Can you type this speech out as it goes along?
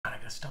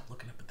stop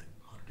looking up at the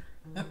monitor.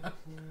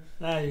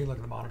 You can look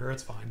at the monitor.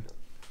 It's fine.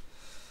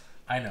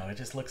 I know. It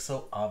just looks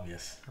so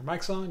obvious. Are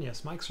mics on?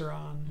 Yes, mics are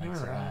on.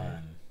 Mics are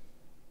on.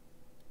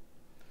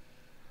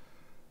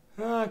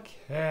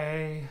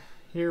 Okay.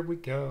 Here we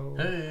go.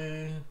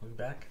 Hey, we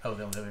back? Oh,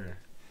 there we are.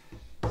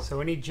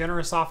 So any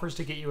generous offers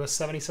to get you a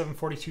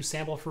 7742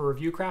 sample for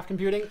review craft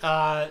computing?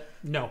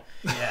 No.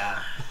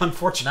 Yeah.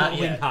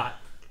 Unfortunately not.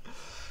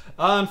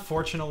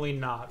 Unfortunately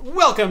not.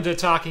 Welcome to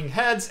Talking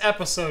Heads,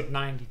 episode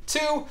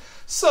 92.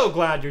 So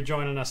glad you're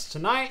joining us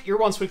tonight. Your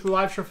once weekly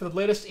live show for the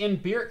latest in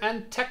beer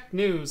and tech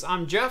news.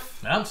 I'm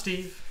Jeff. I'm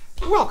Steve.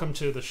 Welcome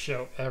to the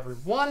show,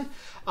 everyone.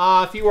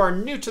 If you are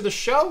new to the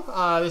show,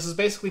 this is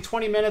basically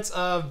 20 minutes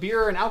of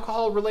beer and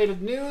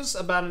alcohol-related news,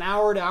 about an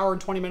hour to hour and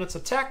 20 minutes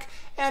of tech,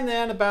 and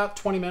then about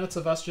 20 minutes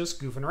of us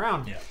just goofing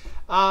around.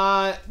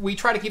 Yeah. We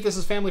try to keep this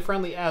as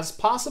family-friendly as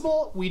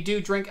possible. We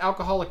do drink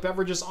alcoholic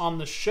beverages on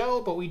the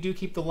show, but we do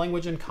keep the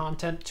language and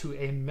content to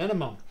a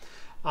minimum.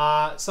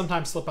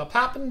 Sometimes slip-up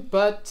happen,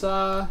 but...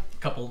 a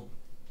couple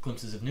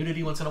glimpses of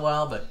nudity once in a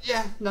while, but...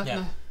 Yeah, nothing...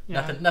 Yeah.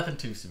 Nothing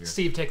too severe.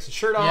 Steve takes his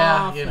shirt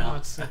off. You know.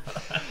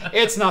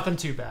 It's nothing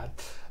too bad.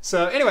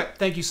 So anyway,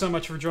 thank you so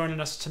much for joining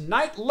us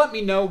tonight. Let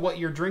me know what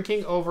you're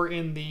drinking over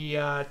in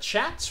the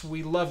chat.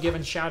 We love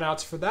giving shout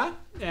outs for that.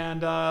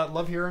 And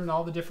love hearing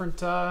all the different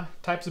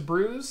types of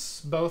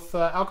brews, both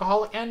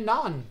alcoholic and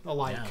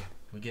non-alike. Yeah,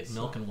 we get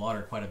milk and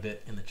water quite a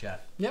bit in the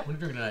chat. Yep. What are you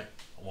drinking tonight?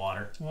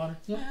 Water. Water.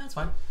 Yeah, that's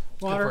fine.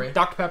 Water,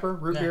 Dr. Pepper,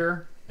 root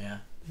beer. Yeah.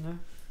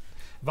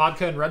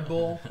 Vodka and Red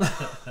Bull.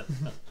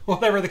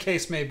 Whatever the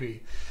case may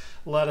be.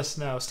 Let us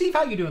know. Steve,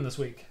 how you doing this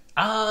week?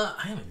 I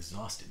am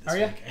exhausted this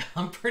week. Are you?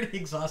 I'm pretty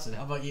exhausted.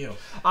 How about you?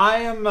 I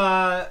am.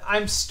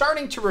 I'm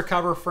starting to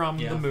recover from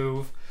the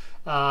move.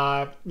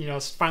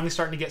 It's finally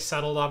starting to get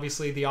settled.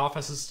 Obviously, the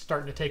office is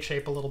starting to take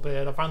shape a little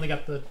bit. I finally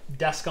got the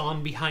desk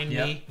on behind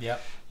me.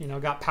 Yep.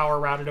 Got power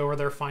routed over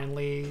there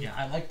finally. Yeah,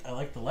 I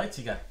like the lights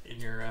you got in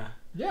your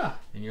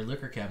in your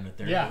liquor cabinet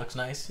there. Yeah, it looks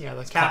nice. Yeah,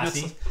 the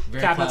cabinets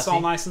cabinets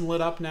all nice and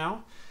lit up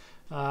now.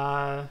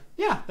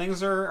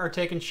 Things are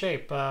taking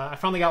shape. I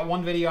finally got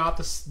one video out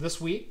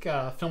this week.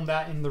 Filmed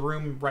that in the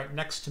room right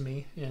next to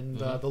me in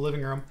the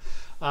living room.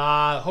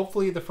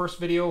 Hopefully the first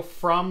video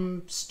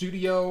from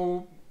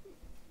Studio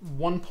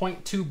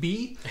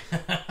 1.2B,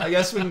 I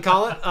guess we can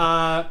call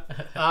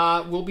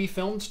it, will be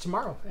filmed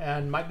tomorrow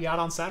and might be out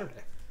on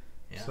Saturday.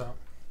 Yeah, so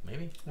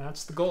maybe.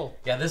 That's the goal.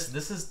 Yeah,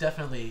 this is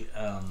definitely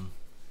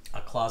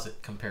a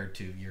closet compared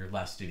to your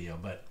last studio,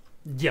 but...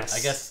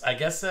 Yes, I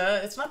guess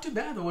it's not too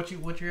bad what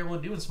you're able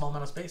to do in a small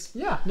amount of space.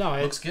 Yeah, no,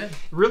 it looks good. It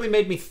really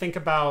made me think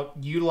about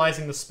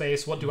utilizing the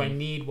space. What do I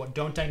need? What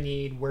don't I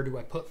need? Where do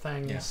I put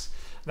things?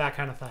 That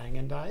kind of thing,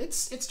 and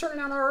it's turning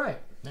out all right.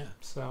 Yeah.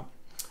 So,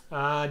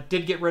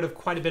 did get rid of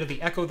quite a bit of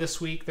the echo this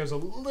week. There's a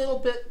little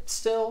bit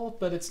still,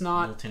 but it's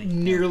not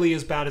nearly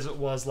as bad as it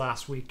was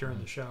last week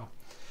during the show.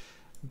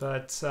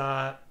 But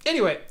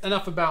anyway,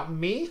 enough about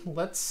me.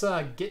 Let's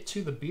get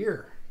to the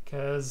beer.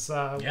 Because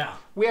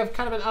we have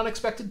kind of an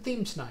unexpected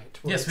theme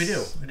tonight. Yes, we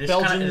do.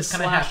 Belgian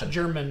 /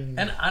 German.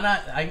 And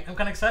I'm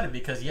kind of excited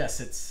because, yes,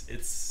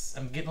 it's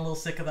I'm getting a little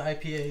sick of the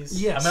IPAs.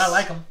 Yes. I mean, I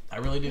like them. I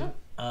really do.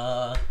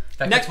 Yeah.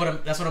 In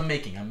fact, that's what I'm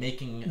making. I'm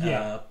making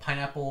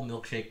pineapple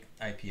milkshake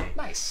IPA.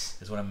 Nice.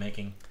 Is what I'm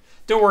making.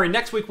 Don't worry.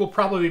 Next week, we'll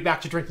probably be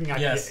back to drinking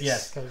IPAs.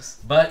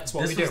 Yes. But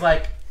this was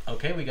like,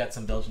 okay, we got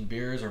some Belgian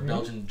beers or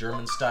Belgian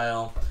German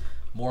style.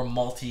 More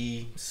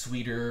malty,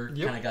 sweeter.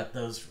 Kind of got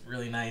those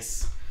really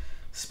nice...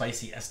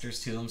 spicy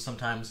esters to them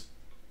sometimes.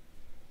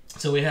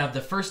 So we have the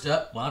first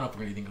up. Well, I don't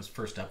know if anything goes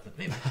first up, but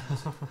maybe.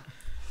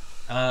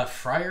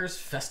 Friars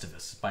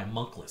Festivus by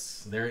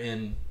Monkless. They're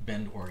in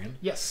Bend, Oregon.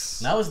 Yes.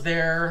 And I was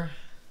there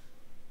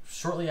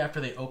shortly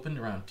after they opened,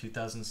 around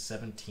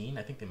 2017.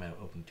 I think they might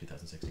have opened in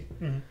 2016.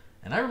 Mm-hmm.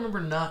 And I remember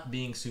not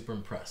being super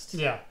impressed.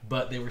 Yeah.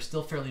 But they were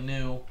still fairly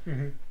new.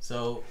 Mm-hmm.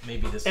 So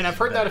maybe this And I've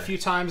heard that a few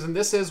times, and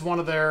this is one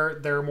of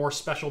their more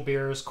special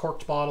beers.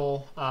 Corked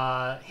bottle,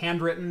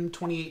 handwritten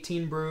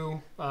 2018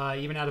 brew,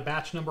 even had a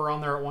batch number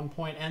on there at one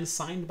point, and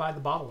signed by the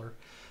bottler.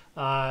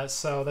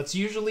 So that's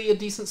usually a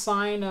decent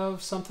sign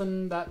of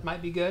something that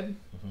might be good.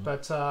 Mm-hmm.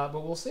 But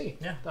we'll see.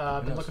 Yeah.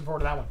 Been looking forward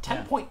to that one.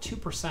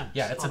 10.2%.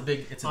 Yeah, it's a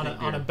big beer.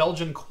 On a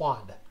Belgian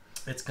quad.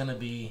 It's gonna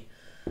be.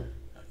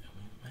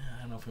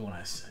 I don't know if we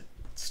want to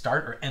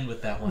start or end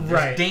with that one.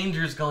 Right. There's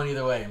dangers going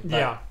either way.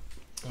 But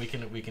we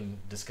can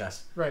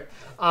discuss. Right.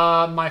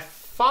 My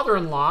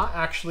father-in-law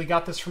actually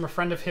got this from a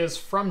friend of his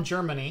from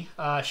Germany.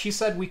 She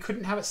said we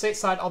couldn't have it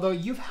stateside, although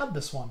you've had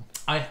this one.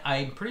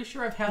 I'm pretty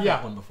sure I've had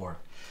that one before.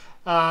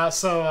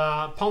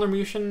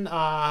 Paulnermuschen,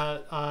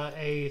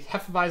 a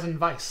Hefeweizen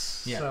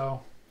Weiss. Yeah.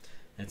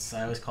 So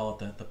I always call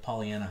it the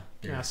Pollyanna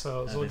beer. Yeah,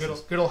 so it's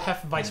a good old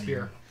Hefeweiss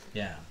beer.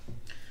 Yeah.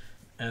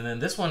 And then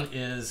this one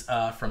is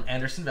from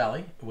Anderson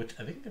Valley, which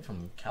I think they're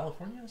from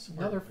California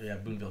somewhere. Yeah,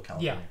 Boonville,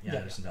 California. Yeah,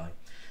 Anderson Valley.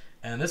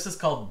 And this is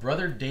called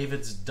Brother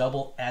David's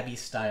Double Abbey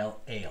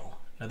Style Ale.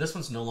 Now this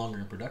one's no longer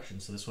in production,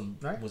 so this one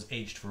was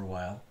aged for a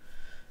while.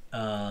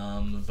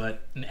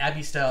 But an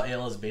Abbey Style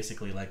Ale is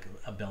basically like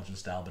a Belgian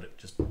style, but it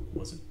just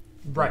wasn't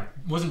Right.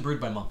 Wasn't brewed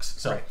by monks.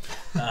 So.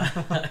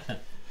 Right.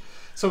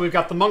 So we've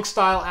got the monk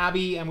style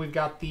Abbey, and we've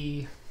got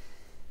the,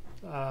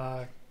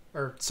 the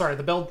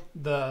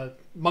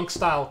monk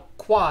style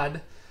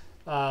quad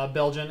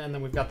Belgian, and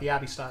then we've got the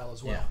Abbey style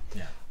as well.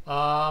 Yeah.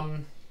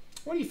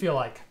 What do you feel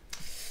like?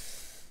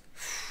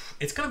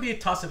 It's gonna be a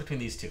toss up between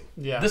these two.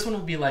 Yeah. This one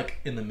will be like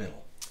in the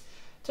middle.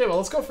 Tell you what,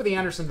 let's go for the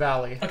Anderson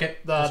Valley. Okay.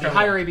 The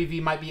higher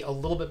ABV might be a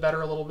little bit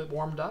better, a little bit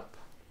warmed up.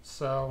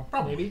 So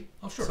probably. Maybe.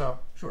 Oh sure. So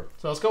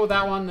let's go with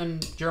that one, then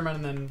German,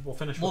 and then we'll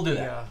finish. We'll do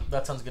that.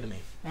 That sounds good to me.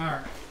 All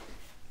right.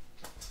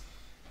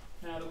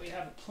 Now that we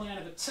have a plan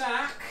of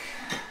attack.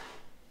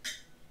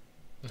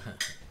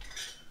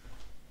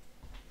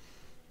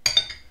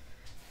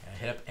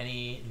 Hit up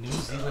any New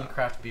Zealand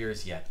craft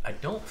beers yet? I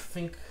don't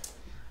think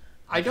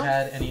I've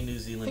had any New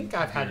Zealand. I think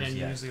I've had any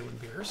yet. New Zealand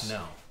beers.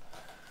 No.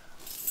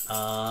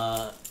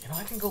 I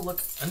can go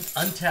look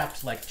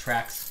untapped like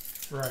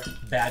tracks, right?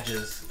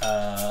 Badges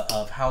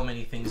of how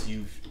many things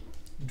you've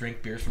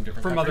drink beers from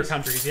different other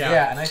countries. Yeah.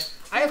 Yeah, and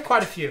I have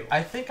quite a few.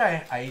 I think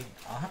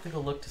I'll have to go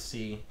look to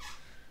see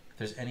if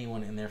there's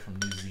anyone in there from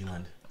New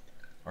Zealand,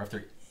 or if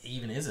there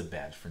even is a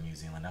badge for New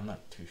Zealand. I'm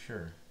not too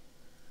sure.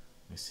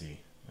 Let me see.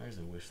 There's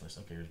a wish list.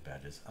 Okay, here's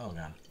badges. Oh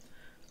god.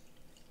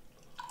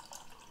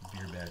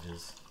 Beer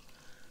badges.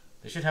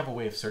 They should have a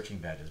way of searching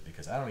badges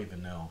because I don't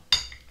even know.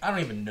 I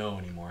don't even know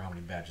anymore how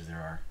many badges there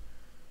are.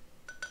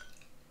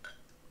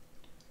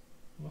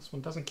 This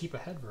one doesn't keep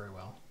ahead very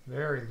well.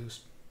 Very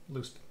loose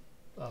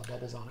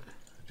bubbles on it.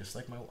 Just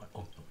like my wife.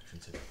 Oh, I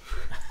shouldn't say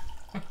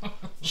that.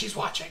 She's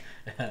watching.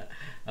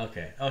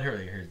 Okay. Oh,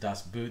 here's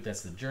Das Boot.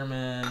 That's the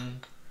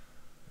German.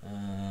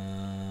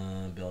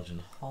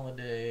 Belgian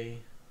Holiday.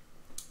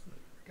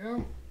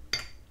 Go.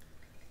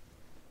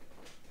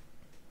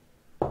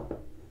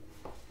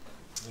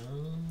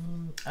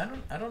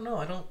 I don't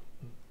know.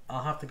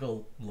 I'll have to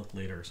go look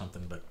later or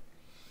something, but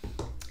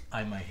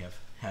I might have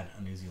had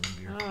a New Zealand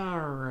beer. All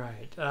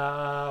right.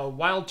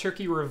 Wild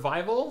Turkey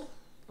Revival.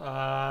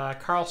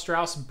 Carl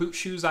Strauss Boot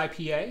Shoes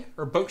IPA,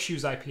 or Boat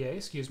Shoes IPA,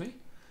 excuse me.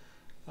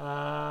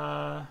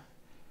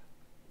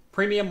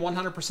 Premium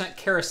 100%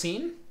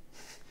 kerosene.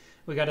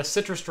 We got a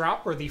citrus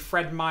drop, or the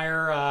Fred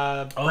Meyer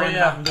brand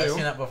Mountain Dew. I've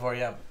seen that before.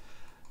 Yeah.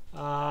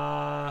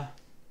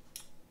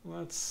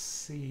 Let's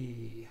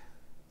see.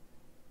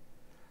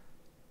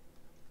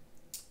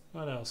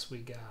 What else we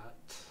got?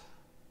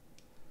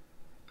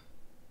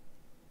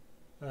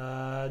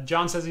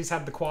 John says he's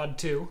had the quad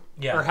too.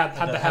 Yeah. Or had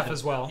the hef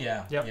as well.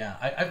 Yeah. Yep. Yeah.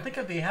 I think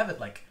they have it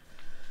like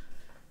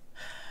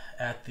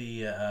at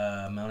the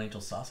Mount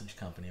Angel Sausage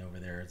Company over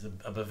there. It's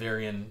a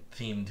Bavarian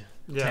themed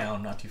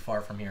town not too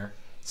far from here.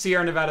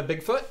 Sierra Nevada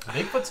Bigfoot.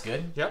 Bigfoot's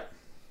good. Yep.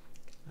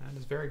 That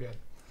is very good.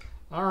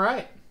 All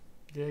right.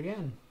 Dig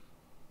in.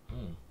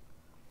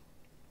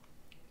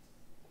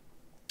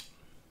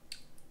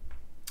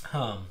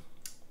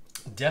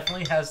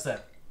 Definitely has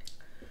that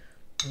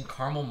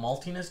caramel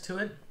maltiness to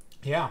it.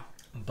 Yeah.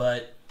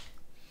 But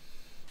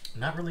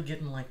not really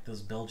getting like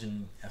those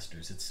Belgian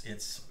esters.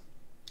 It's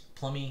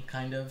plummy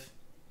kind of.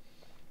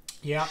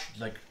 Yeah.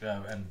 Like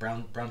and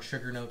brown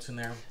sugar notes in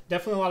there.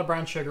 Definitely a lot of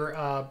brown sugar.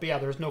 But yeah,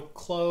 there's no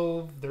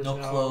clove. There's no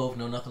clove.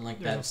 No nothing like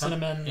that. No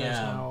cinnamon. Yeah. There's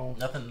no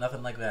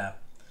nothing like that.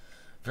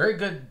 Very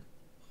good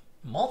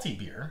malty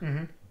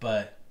beer,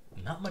 but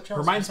not much else.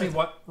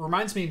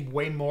 Reminds me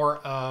way more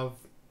of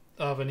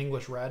an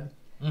English red.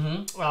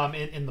 In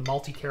the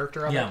malty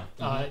character of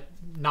it.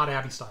 Not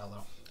Abbey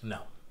style though.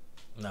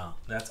 No.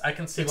 I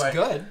can see why it's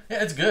good.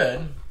 Yeah, it's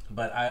good,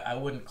 but I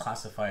wouldn't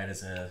classify it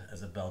as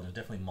a Belgian.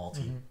 Definitely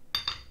malty.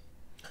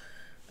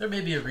 There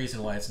may be a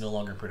reason why it's no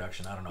longer in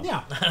production. I don't know.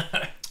 Yeah.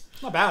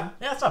 Not bad.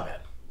 Yeah, it's not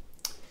bad.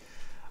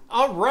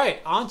 All right,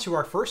 on to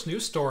our first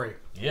news story.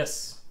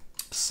 Yes.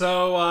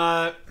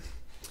 So,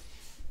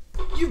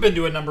 you've been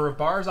to a number of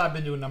bars. I've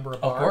been to a number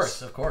of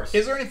bars. Of course.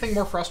 Is there anything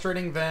more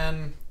frustrating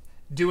than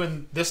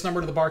doing this number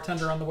to the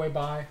bartender on the way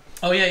by?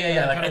 Oh yeah.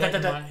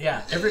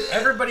 Yeah.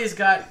 Everybody's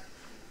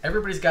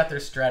got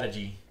their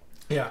strategy.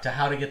 Yeah. To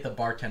how to get the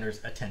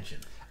bartender's attention.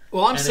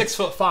 Well, I'm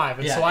 6'5",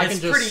 and so I can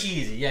just... it's pretty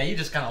easy. Yeah, you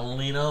just kind of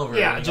lean over.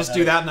 Yeah, just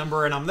do that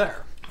number and I'm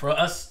there. For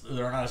us,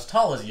 they're not as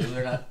tall as you.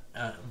 They're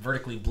not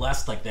vertically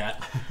blessed like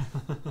that.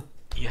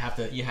 You have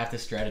to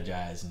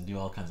strategize and do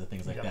all kinds of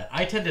things like that.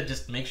 I tend to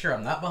just make sure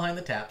I'm not behind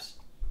the taps,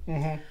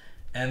 and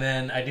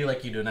then I do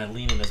like you do, and I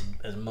lean in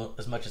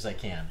as much as I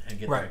can and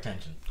get their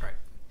attention. Right.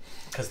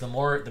 Because the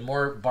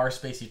more bar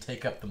space you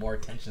take up, the more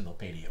attention they'll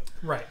pay to you.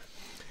 Right.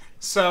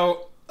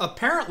 So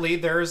apparently,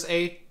 there's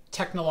a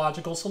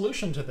technological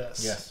solution to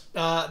this. Yes.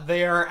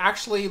 They are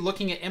actually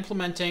looking at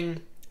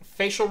implementing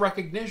facial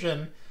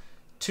recognition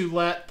to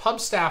let pub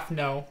staff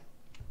know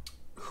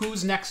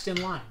who's next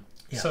in line.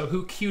 Yeah. So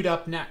who queued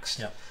up next.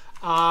 Yeah.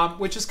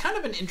 Which is kind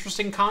of an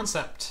interesting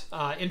concept,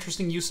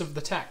 interesting use of the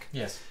tech.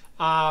 Yes.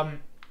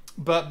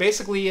 But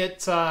basically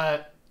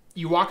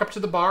you walk up to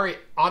the bar, it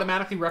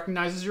automatically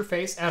recognizes your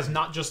face as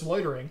not just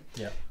loitering.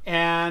 Yeah.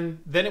 And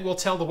then it will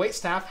tell the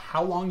waitstaff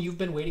how long you've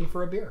been waiting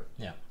for a beer.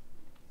 Yeah.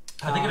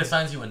 I think it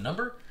assigns you a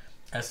number,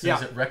 as soon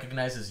as it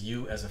recognizes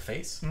you as a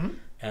face.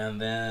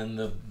 And then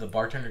the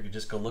bartender could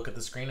just go look at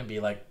the screen and be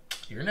like,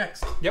 "You're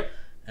next." Yep.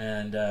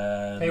 And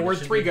hey, where'd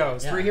 3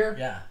 goes? 3 here?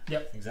 Yeah.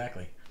 Yep.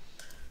 Exactly.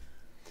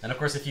 And of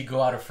course, if you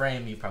go out of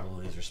frame, you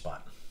probably lose your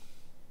spot.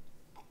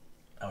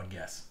 I would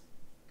guess.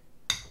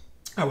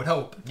 I would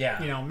hope.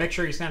 Yeah. You know, make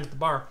sure you stand at the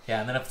bar. Yeah,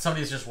 and then if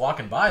somebody's just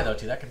walking by, though,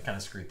 too, that can kind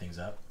of screw things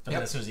up. But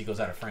then as soon as he goes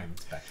out of frame,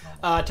 it's back to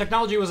normal.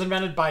 Technology was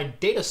invented by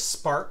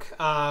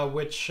DataSpark,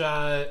 which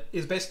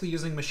is basically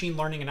using machine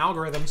learning and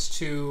algorithms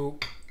to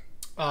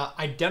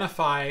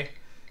identify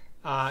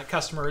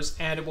customers,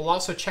 and it will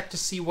also check to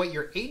see what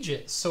your age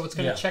is. So it's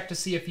going to check to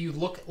see if you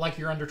look like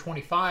you're under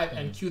 25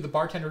 and cue the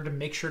bartender to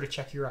make sure to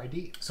check your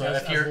ID. So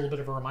as a little bit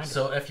of a reminder.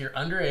 So if you're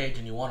underage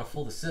and you want to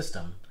fool the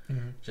system,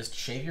 just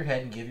shave your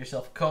head and give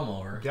yourself a comb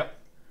over. Yep.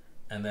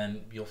 And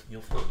then you'll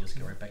fool. You'll just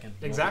get right back in.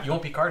 Exactly. You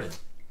won't be carded.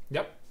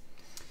 Yep.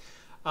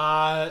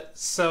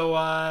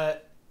 So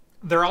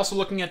they're also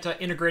looking at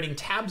integrating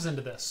tabs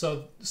into this,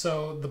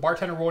 so the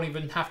bartender won't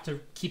even have to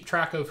keep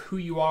track of who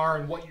you are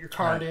and what your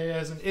card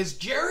is, and is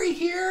Jerry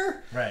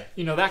here? Right.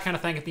 You know, that kind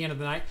of thing. At the end of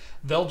the night,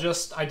 they'll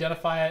just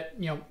identify it.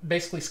 You know,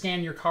 basically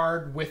scan your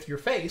card with your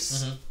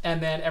face,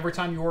 and then every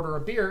time you order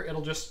a beer,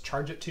 it'll just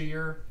charge it to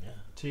your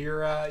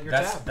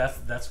tab.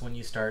 That's when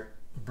you start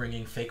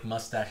bringing fake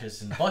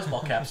mustaches and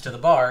baseball caps to the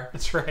bar.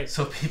 That's right.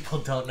 So people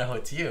don't know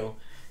it's you.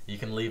 You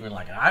can leave and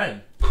like,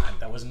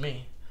 that wasn't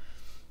me.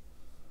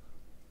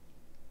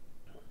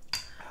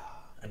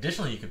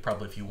 Additionally, you could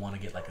probably, if you want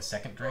to get like a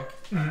second drink,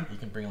 you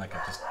can bring like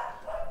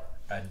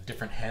a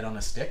different head on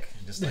a stick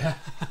and just like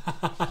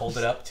hold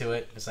it up to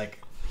it. It's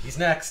like, he's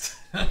next.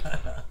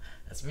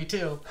 That's me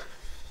too.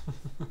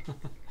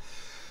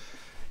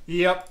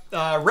 Yep.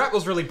 Rhett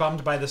was really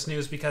bummed by this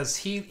news because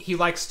he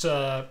likes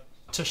to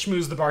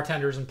schmooze the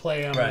bartenders and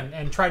play them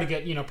and try to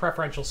get, you know,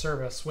 preferential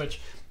service, which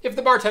if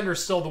the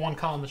bartender's still the one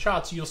calling the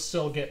shots, you'll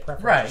still get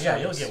preferential service. Right,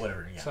 yeah, you'll get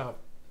whatever. Yeah. So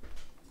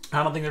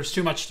I don't think there's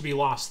too much to be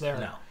lost there.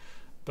 No.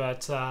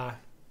 But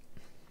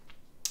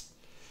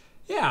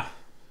yeah,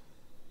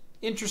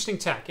 interesting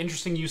tech,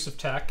 interesting use of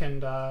tech,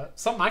 and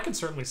something I can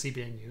certainly see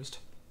being used.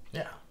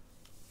 Yeah.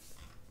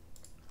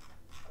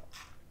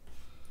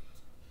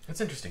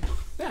 It's interesting.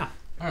 Yeah.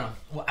 I don't know.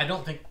 Well, I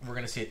don't think we're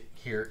going to see it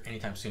here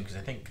anytime soon because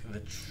I think the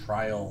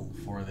trial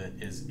for it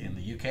is in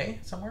the UK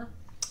somewhere.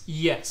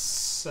 Yes.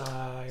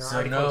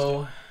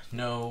 So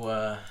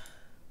no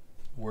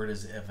word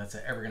is if that's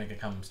ever going to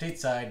come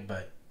stateside,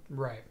 but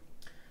right.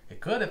 It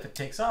could if it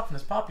takes off and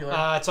is popular.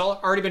 It's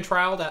already been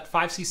trialed at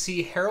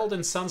 5cc Harold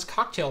and Sons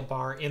Cocktail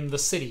Bar in the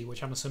city,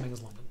 which I'm assuming is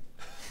London.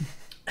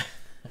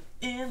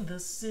 In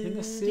the city. In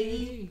the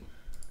city.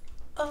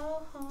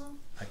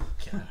 I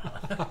can't.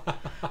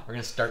 We're going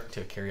to start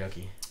to a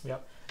karaoke.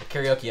 Yep. A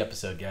karaoke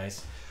episode,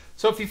 guys.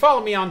 So if you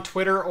follow me on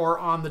Twitter or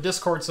on the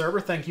Discord server,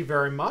 thank you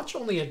very much.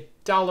 Only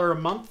 $1 a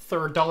month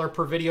or $1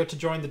 per video to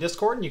join the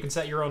Discord, and you can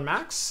set your own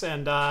max.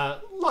 And a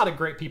lot of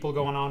great people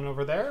going on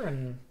over there,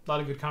 and a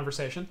lot of good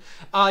conversation.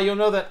 You'll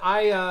know that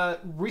I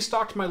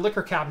restocked my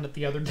liquor cabinet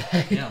the other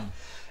day,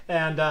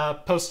 and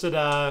posted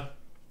a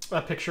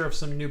picture of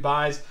some new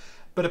buys.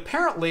 But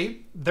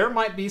apparently, there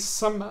might be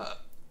some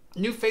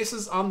new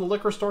faces on the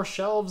liquor store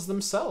shelves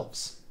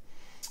themselves.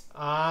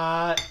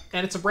 And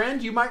it's a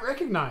brand you might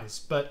recognize,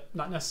 but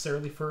not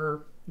necessarily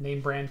for name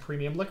brand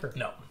premium liquor.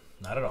 No,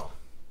 not at all.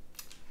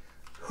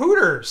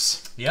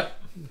 Hooters. Yep.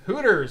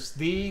 Hooters,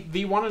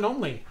 the one and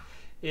only,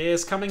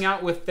 is coming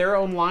out with their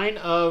own line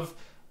of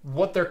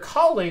what they're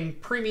calling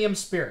premium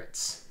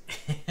spirits.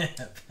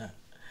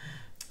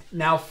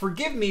 Now,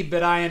 forgive me,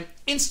 but I am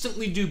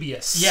instantly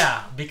dubious.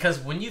 Yeah, because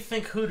when you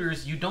think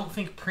Hooters, you don't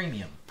think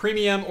premium.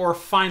 Premium or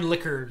fine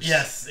liquors.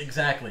 Yes,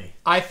 exactly.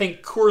 I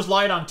think Coors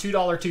Light on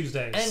 $2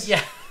 Tuesdays.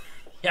 And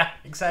yeah,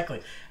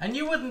 exactly. And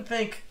you wouldn't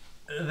think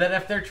that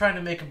if they're trying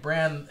to make a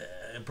brand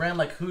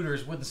like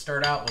Hooters wouldn't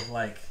start out with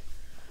like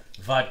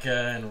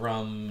vodka and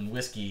rum and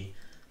whiskey.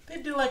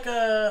 They'd do like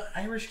a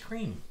Irish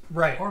cream,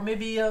 right? Or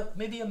maybe a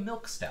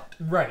milk stout,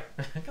 right?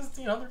 Because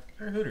they're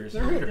Hooters.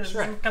 They're Hooters,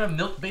 right? Some kind of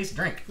milk-based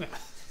drink. Yeah.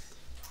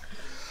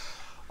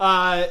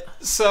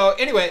 So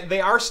anyway, they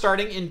are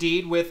starting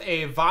indeed with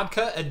a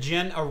vodka, a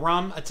gin, a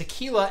rum, a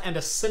tequila, and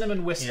a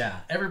cinnamon whiskey.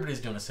 Yeah,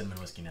 everybody's doing a cinnamon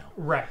whiskey now.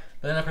 Right.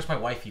 But then, of course, my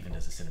wife even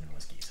does a cinnamon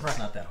whiskey, so it's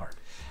not that hard.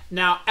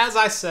 Now, as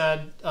I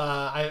said,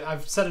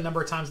 I've said a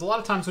number of times, a lot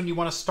of times when you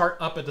want to start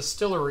up a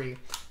distillery,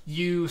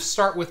 you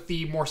start with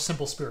the more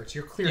simple spirits,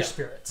 your clear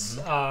spirits,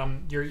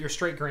 your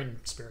straight grain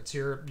spirits,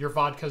 your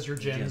vodkas, your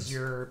gins,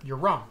 your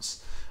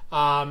rums.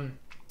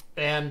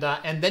 And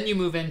then you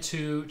move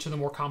into the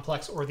more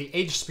complex or the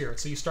aged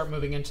spirits. So you start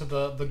moving into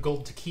the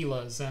gold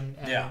tequilas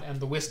and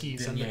the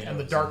whiskeys and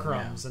the dark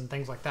rums and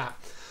things like that.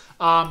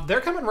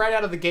 They're coming right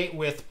out of the gate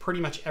with pretty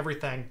much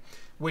everything,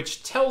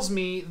 which tells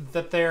me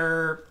that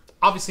they're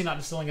obviously not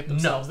distilling it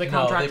themselves. They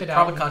contract it out.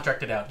 Probably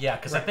contract it out. Yeah,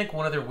 because I think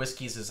one of their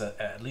whiskeys is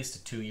at least a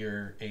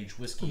 2-year age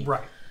whiskey.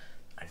 Right.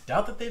 I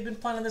doubt that they've been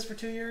planning this for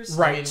 2 years.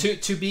 Right. I mean,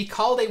 to be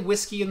called a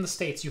whiskey in the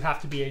States, you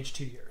have to be aged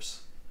 2 years.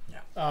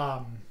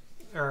 Yeah.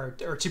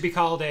 Or to be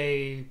called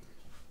is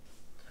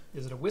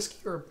it a whiskey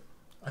or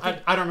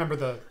I don't remember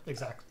the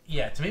exact.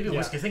 Yeah, to maybe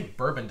whiskey. I think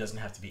bourbon doesn't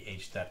have to be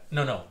aged.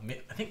 No.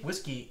 I think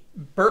whiskey.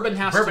 Bourbon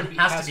has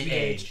to be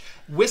aged.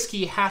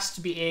 Whiskey has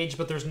to be aged,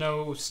 but there's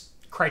no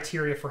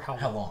criteria for how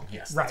long. How long?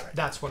 Yes. Right.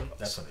 That's what it is.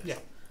 That's what it is. Yeah.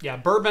 Yeah.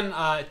 Bourbon.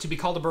 To be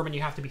called a bourbon,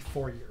 you have to be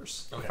 4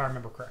 years, if I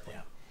remember correctly.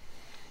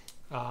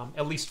 Yeah.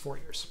 At least 4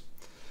 years.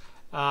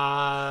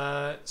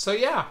 So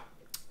yeah.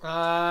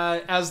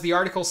 As the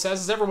article says,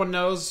 as everyone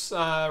knows,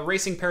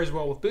 racing pairs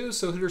well with booze,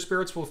 so Hooter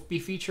Spirits will be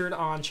featured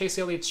on Chase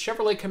Elliott's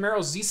Chevrolet Camaro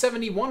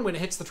Z71 when it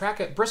hits the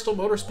track at Bristol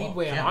Motor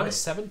Speedway on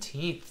August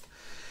 17th.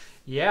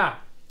 Yeah.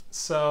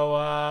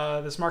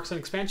 So this marks an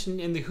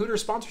expansion in the Hooter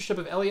sponsorship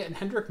of Elliott and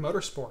Hendrick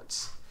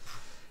Motorsports.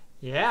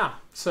 Yeah.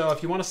 So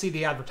if you want to see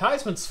the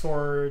advertisements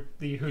for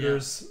the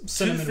Hooters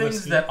cinnamon Two things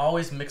whiskey, that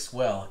always mix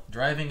well: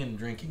 driving and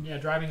drinking. Yeah,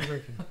 driving and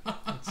drinking.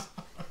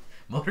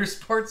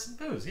 Motorsports and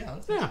booze. Yeah.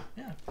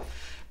 Yeah.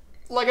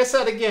 Like I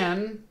said,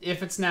 again,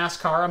 if it's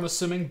NASCAR, I'm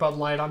assuming Bud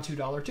Light on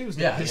 $2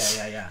 Tuesdays.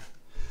 Yeah.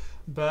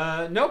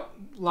 But nope,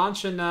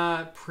 launching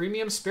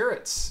premium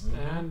spirits.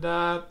 And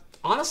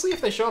honestly,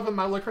 if they show up in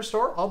my liquor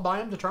store, I'll buy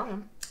them to try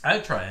them.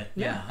 I'd try it.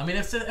 Yeah. I mean,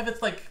 if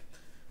it's like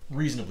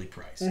reasonably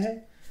priced.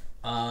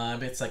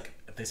 It's like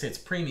if they say it's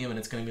premium and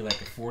it's going to be like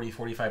a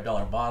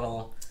 $40-$45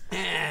 bottle.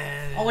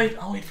 I'll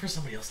wait for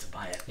somebody else to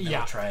buy it. And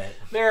I'll try it.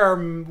 There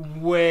are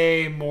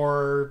way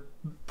more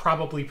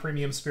probably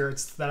premium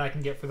spirits that I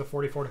can get for the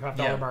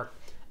 $40-$45 mark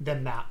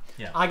than that.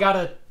 Yeah. I got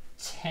a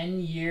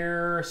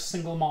 10-year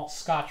single malt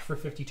scotch for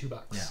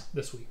 $52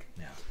 this week.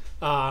 Yeah.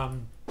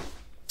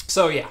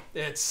 So yeah,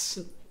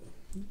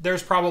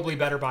 there's probably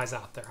better buys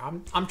out there.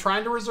 I'm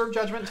trying to reserve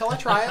judgment until I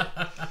try it.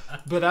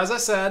 But as I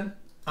said,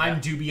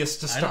 I'm dubious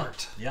to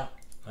start. I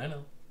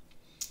know.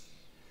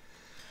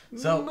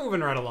 So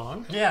moving right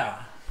along.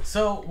 Yeah.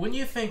 So when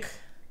you think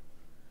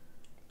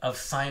of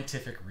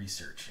scientific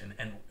research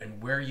and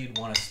where you'd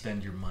want to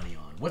spend your money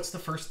on, what's the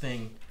first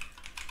thing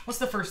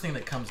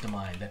that comes to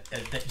mind that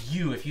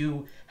if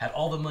you had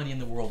all the money in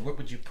the world, what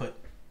would you put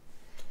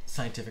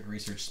scientific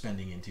research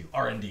spending into?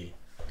 R&D.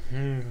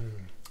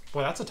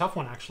 Well, that's a tough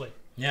one, actually.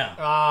 Yeah.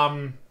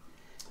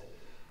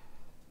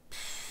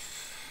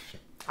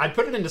 I'd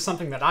put it into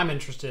something that I'm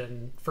interested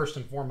in first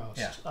and foremost.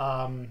 Yeah.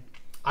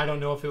 I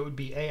don't know if it would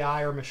be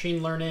AI or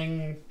machine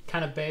learning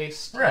kind of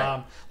based.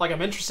 Right. Like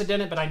I'm interested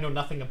in it, but I know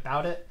nothing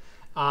about it.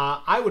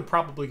 I would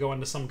probably go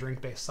into some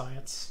drink-based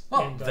science.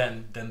 Well,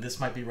 then this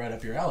might be right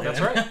up your alley. That's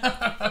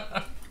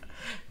right.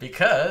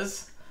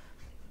 Because,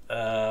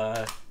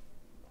 Glasgow.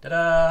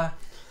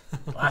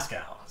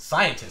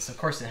 Scientists. Of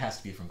course, it has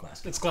to be from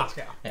Glasgow. It's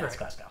Glasgow. Yeah, it's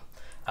Glasgow.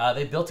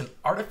 They built an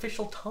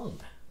artificial tongue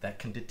that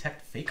can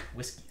detect fake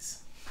whiskeys.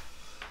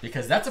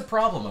 Because that's a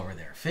problem over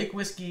there. Fake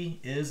whiskey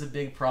is a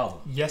big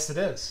problem. Yes, it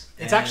is.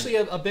 It's actually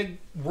a big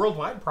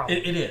worldwide problem.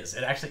 It is.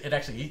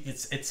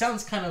 It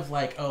sounds kind of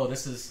like, oh,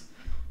 this is,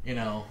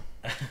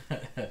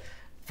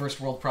 first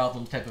world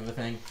problem type of a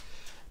thing.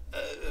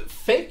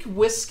 Fake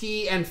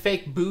whiskey and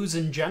fake booze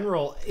in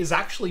general is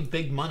actually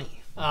big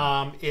money.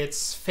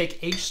 It's fake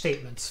age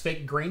statements,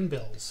 fake grain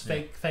bills,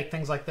 fake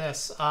things like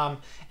this.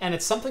 And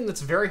it's something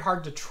that's very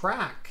hard to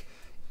track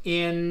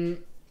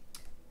in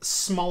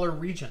smaller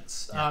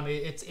regions.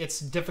 It's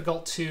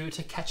difficult to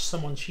catch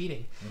someone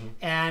cheating.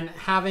 And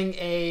having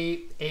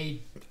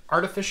a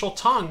artificial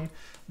tongue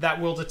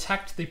that will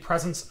detect the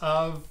presence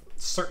of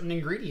certain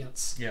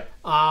ingredients.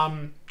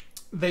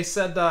 They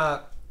said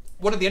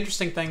one of the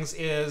interesting things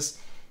is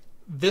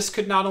this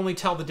could not only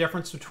tell the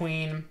difference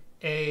between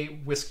a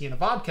whiskey and a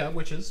vodka,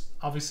 which is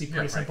obviously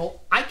pretty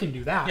simple. I can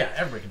do that. Yeah,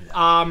 everybody can do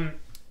that.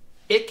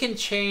 It can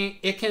change.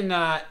 It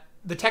can.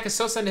 The tech is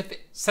so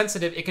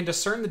sensitive, it can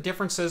discern the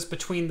differences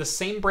between the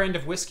same brand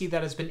of whiskey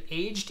that has been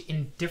aged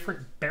in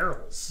different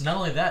barrels. Not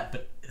only that,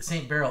 but the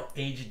same barrel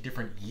aged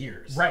different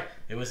years. Right.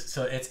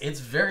 It's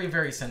very,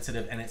 very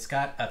sensitive, and it's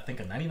got, I think,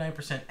 a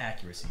 99%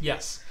 accuracy.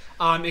 Yes.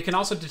 It can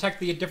also detect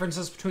the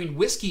differences between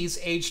whiskeys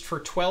aged for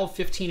 12,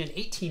 15, and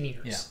 18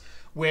 years,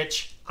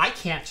 which I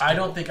can't do. I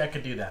don't think I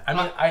could do that. I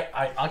mean,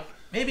 I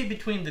maybe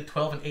between the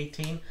 12 and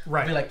 18,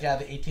 I'd be like,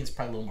 the 18 is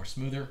probably a little more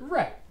smoother.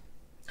 Right.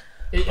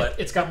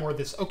 It's got more of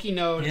this oaky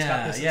note. It's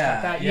got this. It's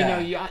got that.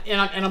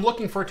 And I'm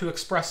looking for it to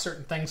express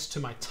certain things to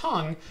my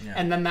tongue,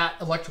 and then that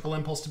electrical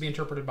impulse to be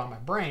interpreted by my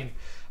brain.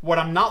 What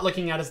I'm not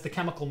looking at is the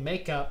chemical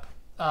makeup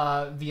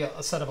via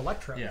a set of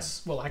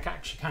electrodes. Yeah. Well, I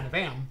actually kind of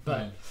am,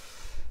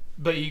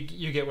 but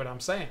you get what I'm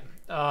saying.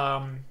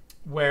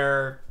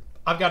 Where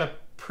I've got a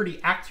pretty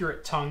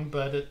accurate tongue,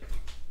 but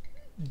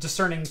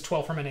discerning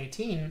 12 from an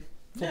 18.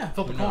 Flip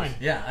a coin.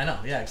 Yeah, I know.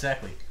 Yeah,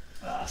 exactly.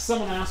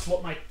 Someone asked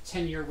what my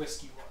 10-year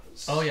whiskey was.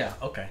 Oh, yeah.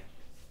 Okay.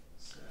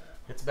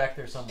 It's back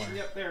there somewhere.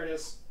 Yep, there it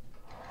is.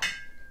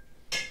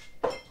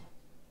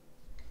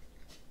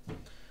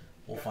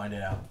 We'll find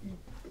it out.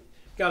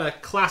 Got a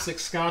classic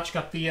scotch.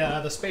 Got the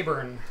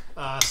Speyburn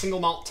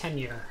single malt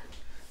 10-year.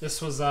 This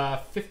was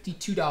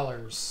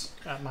 $52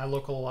 at my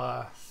local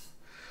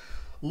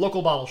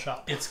bottle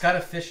shop. It's got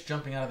a fish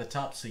jumping out of the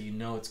top, so you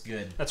know it's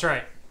good. That's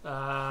right.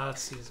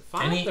 Let's see. Is it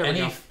fine?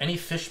 Any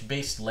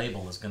fish-based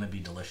label is going to be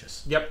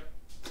delicious. Yep.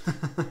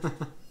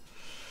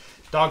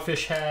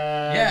 Dogfish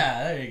Head.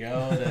 Yeah, there you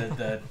go.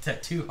 The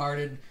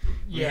two-hearted.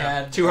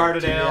 Yeah,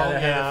 two-hearted ale.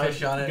 Yeah,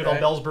 fish on it. Good old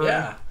Bell's Brew.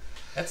 Yeah,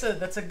 that's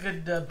a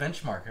good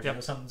benchmark. If you know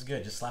something's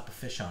good, just slap a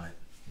fish on it,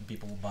 and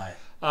people will buy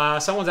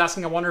it. Someone's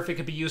asking, I wonder if it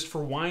could be used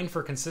for wine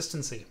for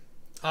consistency.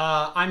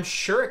 I'm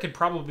sure it could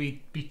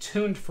probably be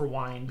tuned for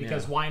wine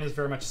because wine is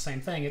very much the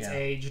same thing. It's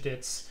aged.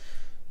 It's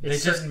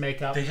certain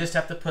makeup. They just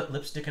have to put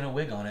lipstick and a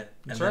wig on it,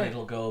 and then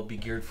it'll be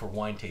geared for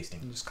wine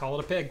tasting. And just call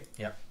it a pig.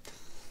 Yep.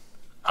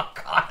 Oh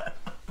God.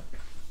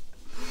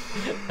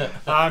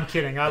 I'm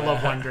kidding. I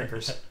love wine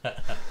drinkers.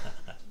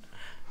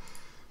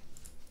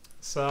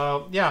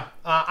 So yeah,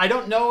 I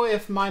don't know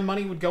if my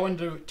money would go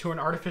into an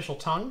artificial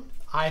tongue.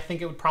 I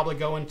think it would probably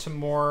go into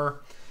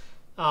more.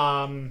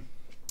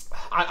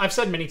 I've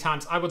said many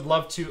times I would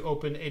love to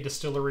open a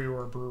distillery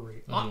or a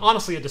brewery.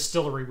 Honestly, a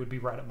distillery would be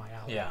right up my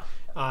alley. Yeah.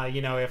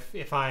 You know,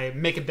 if I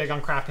make it big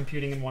on craft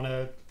computing and want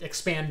to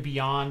expand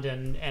beyond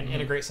and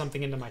integrate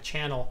something into my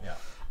channel,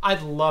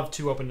 I'd love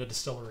to open a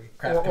distillery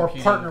or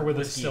partner with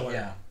a distillery.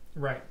 Yeah.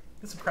 Right.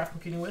 It's a craft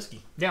computing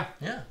whiskey. Yeah.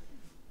 Yeah.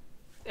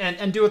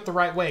 And do it the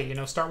right way. You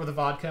know, start with a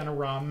vodka and a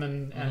rum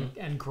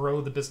and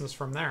grow the business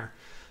from there.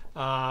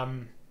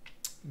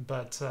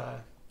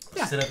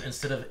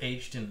 Instead of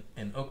aged in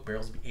oak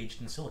barrels, be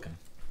aged in silicon.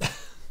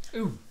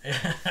 Ooh.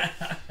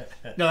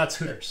 No, that's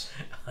Hooters.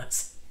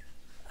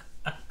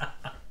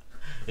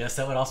 Yes,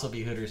 that would also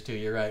be Hooters too.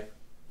 You're right.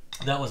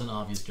 That was an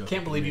obvious joke.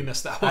 Can't believe you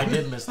missed that one. I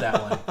did miss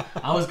that one.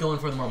 I was going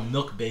for the more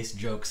milk-based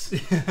jokes.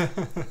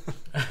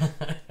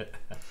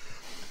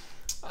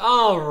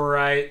 All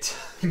right.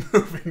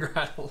 Moving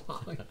right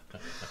along.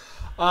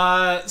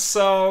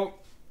 So,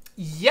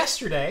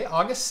 yesterday,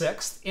 August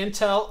 6th,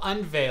 Intel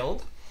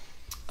unveiled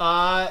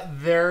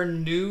their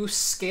new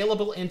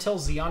scalable Intel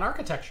Xeon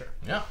architecture.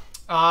 Yeah.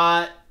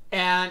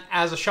 And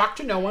as a shock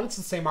to no one, it's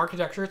the same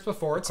architecture as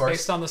before. It's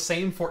based on the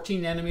same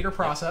 14nm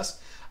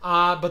process.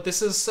 But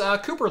this is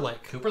Cooper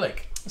Lake. Cooper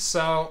Lake.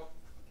 So,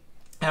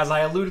 as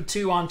I alluded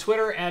to on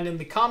Twitter and in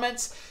the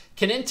comments,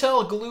 can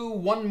Intel glue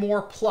one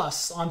more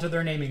plus onto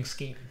their naming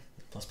scheme?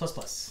 Plus, plus,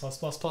 plus. Plus,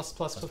 plus, plus,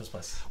 plus, plus, plus,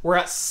 plus. We're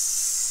at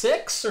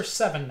 6 or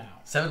 7 now?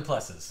 7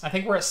 pluses. I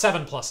think we're at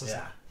 7 pluses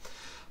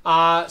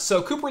now.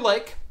 So Cooper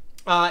Lake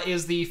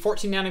is the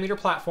 14nm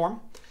platform.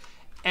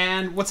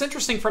 And what's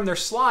interesting from their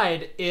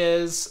slide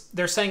is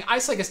they're saying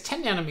Ice Lake is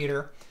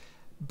 10nm,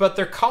 but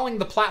they're calling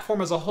the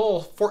platform as a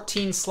whole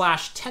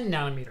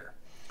 14/10nm.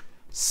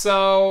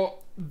 So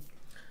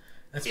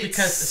it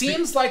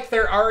seems like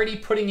they're already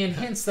putting in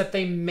hints that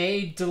they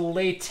may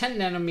delay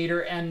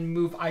 10nm and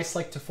move Ice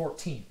Lake to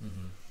 14.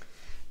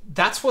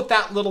 That's what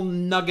that little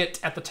nugget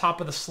at the top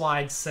of the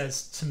slide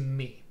says to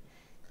me.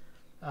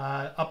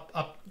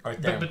 Up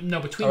right there. But no,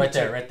 between the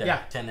two. Right there.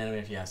 Yeah.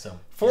 10nm, yeah. So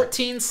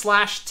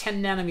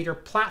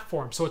 14/10nm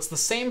platform. So it's the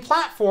same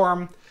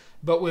platform,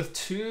 but with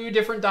 2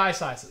 different die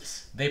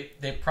sizes.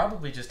 They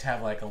probably just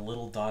have like a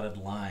little dotted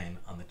line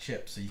on the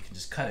chip, so you can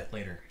just cut it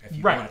later if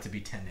you want it to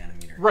be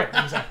 10nm. Right,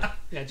 exactly.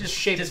 Yeah, just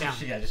shape it down.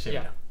 Yeah, just shape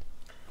it down.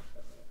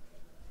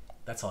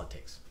 That's all it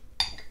takes.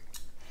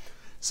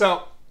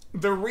 So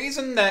the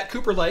reason that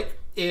Cooper Lake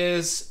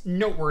is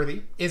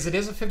noteworthy is it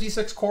is a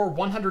 56-core,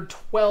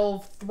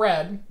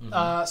 112-thread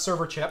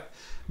server chip,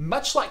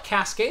 much like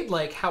Cascade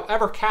Lake.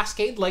 However,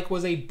 Cascade Lake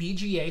was a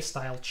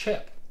BGA-style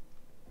chip.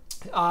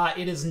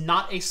 It is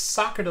not a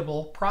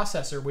socketable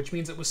processor, which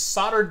means it was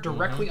soldered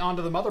directly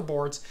onto the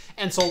motherboards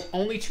and sold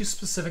only to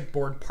specific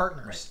board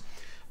partners.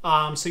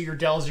 Right. So your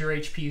Dells, your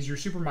HPs, your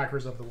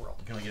Supermicros of the world.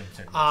 You can only get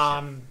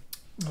them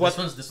this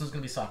one's going to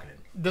be socketed.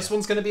 This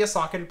one's going to be a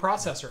socketed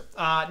processor.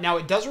 Now,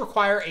 it does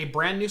require a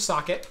brand new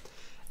socket,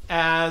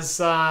 as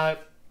the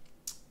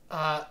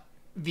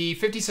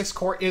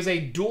 56-core is a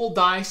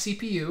dual-die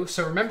CPU.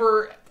 So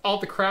remember all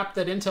the crap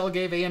that Intel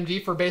gave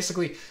AMD for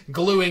basically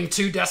gluing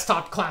 2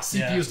 desktop-class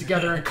CPUs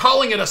together and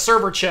calling it a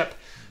server chip.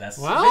 That's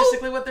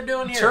basically what they're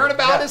doing here.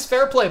 Turnabout is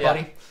fair play,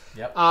 buddy.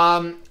 Yep.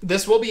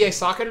 This will be a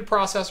socketed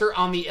processor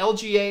on the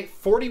LGA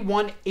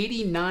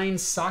 4189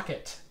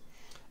 socket.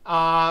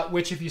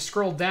 Which, if you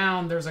scroll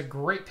down, there's a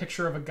great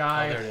picture of a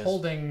guy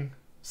holding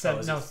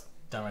said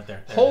down right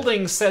there.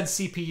 Holding said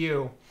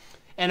CPU.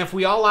 And if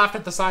we all laughed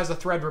at the size of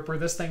Threadripper,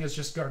 this thing is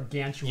just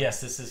gargantuan. Yes,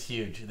 this is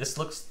huge. This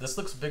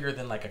looks bigger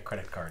than like a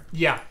credit card.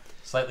 Yeah,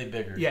 slightly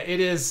bigger. Yeah, it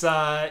is.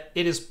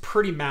 It is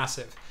pretty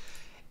massive.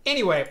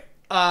 Anyway,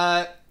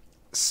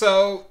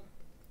 so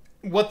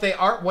what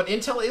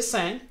Intel is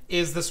saying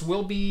is this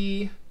will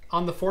be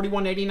on the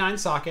 4189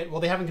 socket.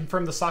 Well, they haven't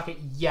confirmed the socket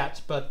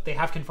yet, but they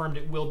have confirmed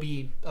it will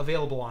be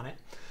available on it.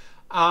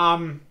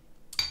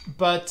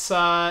 But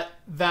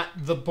that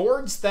the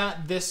boards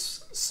that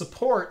this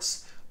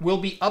supports will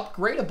be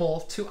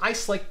upgradable to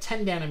Ice Lake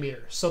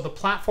 10nm. So the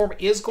platform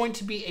is going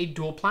to be a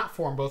dual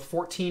platform, both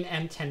 14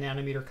 and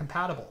 10nm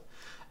compatible.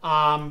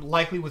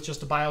 Likely with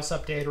just a BIOS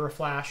update or a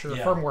flash or a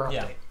firmware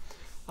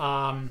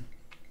update.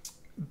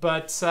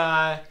 But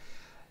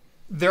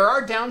there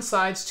are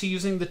downsides to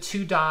using the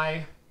 2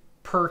 die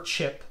per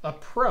chip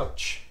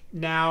approach.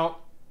 Now,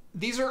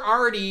 these are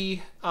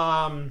already...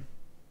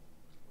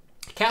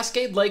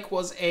 Cascade Lake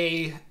was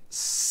a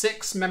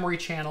 6 memory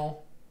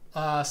channel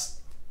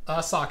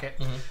socket,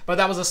 but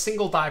that was a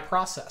single die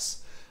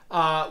process.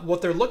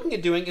 What they're looking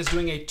at doing is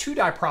doing a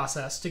 2-die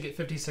process to get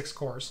 56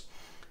 cores,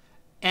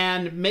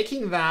 and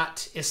making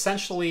that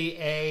essentially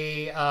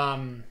a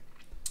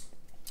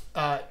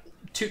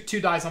two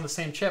dies on the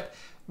same chip,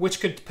 which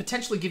could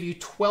potentially give you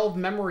 12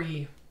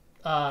 memory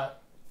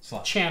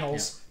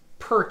channels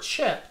per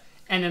chip,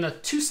 and in a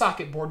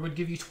 2-socket board would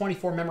give you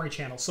 24 memory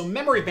channels. So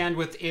memory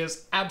bandwidth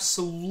is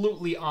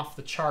absolutely off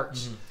the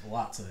charts.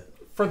 Lots of it.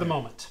 For the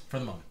moment. For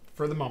the moment.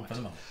 For the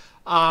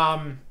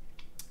moment.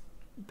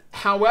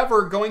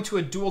 However, going to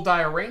a dual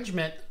die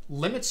arrangement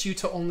limits you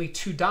to only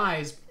 2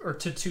 dies, or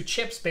to 2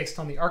 chips based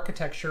on the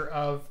architecture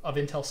of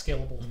Intel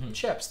scalable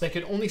chips. They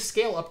could only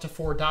scale up to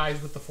 4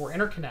 dies with the 4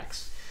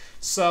 interconnects.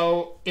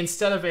 So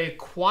instead of a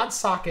quad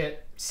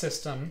socket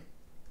system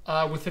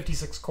with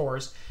 56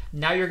 cores,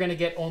 now you're going to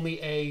get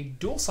only a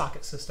dual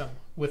socket system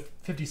with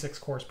 56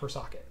 cores per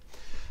socket.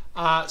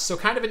 So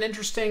kind of an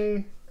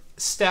interesting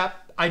step.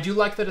 I do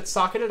like that it's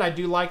socketed. I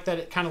do like that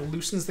it kind of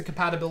loosens the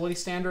compatibility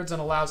standards and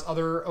allows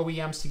other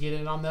OEMs to get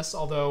in on this,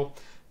 although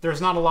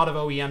there's not a lot of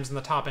OEMs in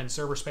the top-end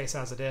server space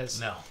as it is.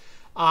 No.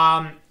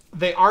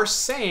 They are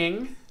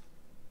saying...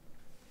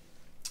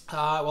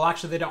 well,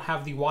 actually, they don't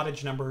have the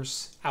wattage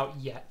numbers out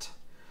yet.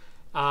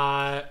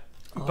 I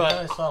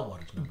saw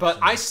wattage numbers. But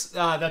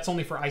that's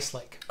only for Ice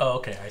Lake. Oh,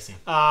 okay. I see.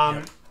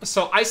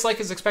 So Ice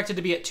Lake is expected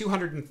to be at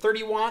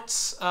 230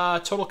 watts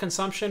total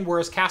consumption,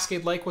 whereas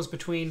Cascade Lake was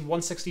between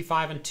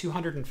 165 and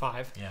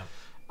 205. Yeah.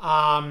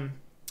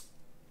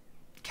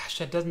 Gosh,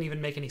 that doesn't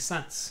even make any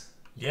sense.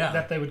 Yeah.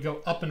 That they would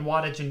go up in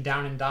wattage and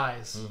down in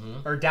dies.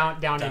 Or down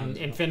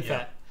in FinFET.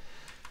 Yeah.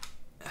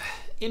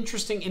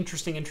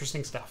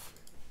 Interesting stuff.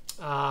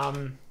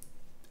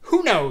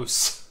 Who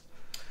knows?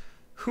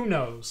 Who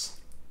knows?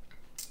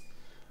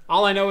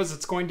 All I know is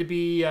it's going to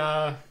be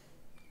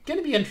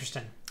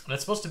interesting. And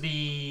it's supposed to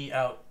be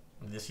out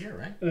this year,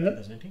 right?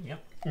 2019, yeah.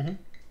 Because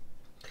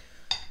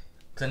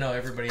I know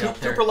everybody out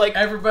there.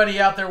 Everybody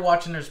out there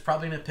watching, there's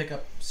probably going to pick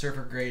up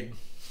server grade.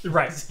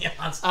 Right.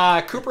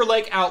 Cooper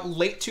Lake out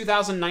late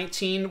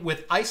 2019,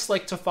 with Ice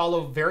Lake to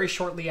follow very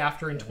shortly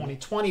after in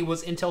 2020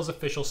 was Intel's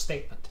official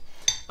statement.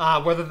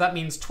 Whether that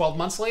means 12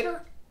 months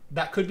later,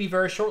 that could be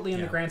very shortly in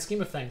the grand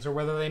scheme of things, or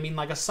whether they mean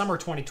like a summer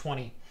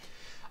 2020.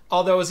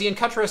 Although, as Ian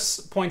Cuttress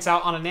points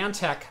out on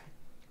Anantech,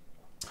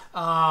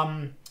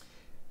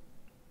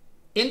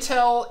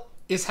 Intel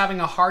is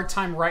having a hard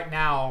time right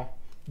now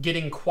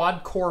getting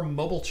quad-core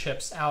mobile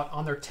chips out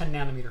on their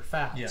 10-nanometer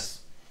fabs. Yes.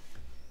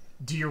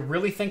 Do you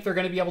really think they're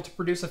going to be able to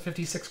produce a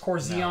 56-core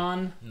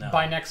Xeon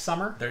by next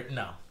summer?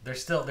 They're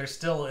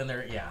still in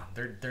their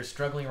they're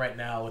struggling right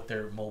now with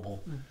their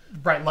mobile.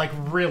 Right, like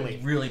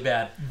really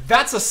bad.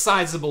 That's a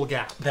sizable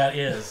gap. That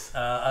is,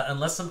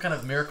 unless some kind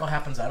of miracle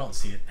happens, I don't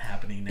see it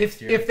happening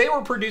next year. If they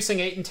were producing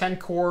 8 and 10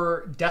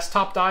 core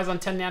desktop dies on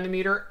 10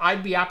 nanometer,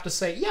 I'd be apt to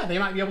say, they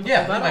might be able to pull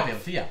that off. Yeah, they might be able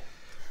to.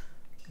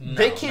 No,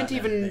 they can't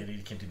even they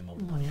can't do the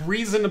mobile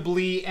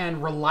reasonably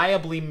and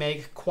reliably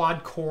make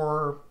quad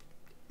core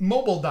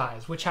mobile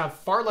dies, which have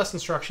far less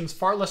instructions,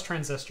 far less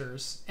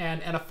transistors,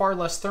 and a far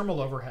less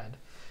thermal overhead.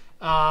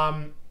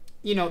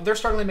 They're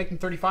struggling making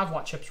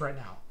 35-watt chips right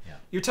now. Yeah.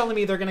 You're telling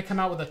me they're going to come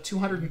out with a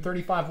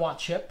 235-watt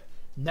chip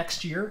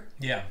next year?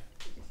 Yeah.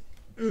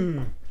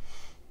 That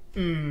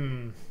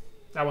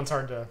one's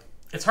hard to...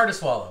 It's hard to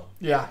swallow.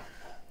 Yeah.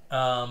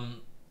 But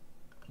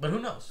who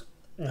knows?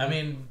 I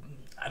mean,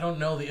 I don't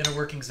know the inner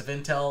workings of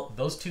Intel.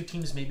 Those two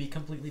teams may be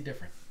completely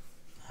different.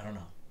 I don't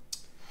know.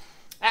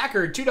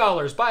 Ackerd,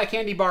 $2. Buy a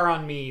candy bar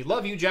on me.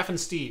 Love you, Jeff and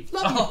Steve.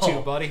 Love you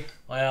too, buddy.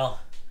 Well,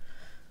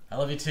 I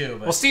love you too.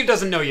 But well, Steve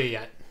doesn't know you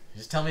yet.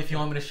 Just tell me if you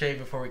want me to shave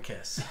before we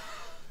kiss.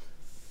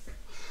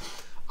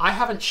 I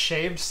haven't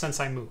shaved since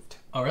I moved.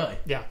 Oh, really?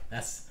 Yeah.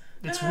 It's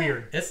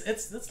weird.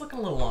 It's looking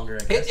a little longer,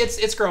 I guess.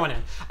 It's growing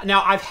in.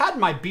 Now, I've had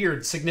my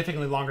beard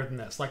significantly longer than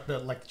this, like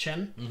the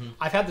chin.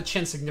 I've had the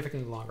chin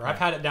significantly longer. Right. I've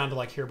had it down to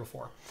like here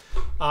before.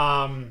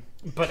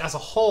 But as a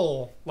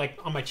whole, like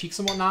on my cheeks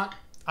and whatnot,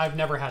 I've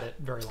never had it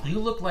very long. You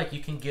look like you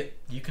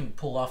can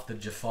pull off the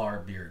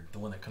Jafar beard, the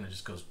one that kind of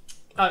just goes.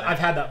 I've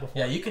had that before.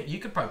 Yeah, you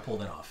could probably pull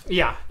that off.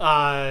 Yeah,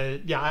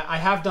 I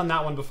have done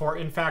that one before.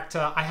 In fact,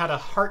 I had a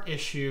heart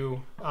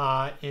issue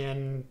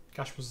in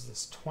was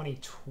this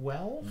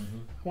 2012? I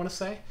want to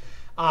say,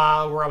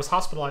 where I was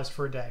hospitalized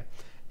for a day,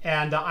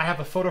 and I have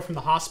a photo from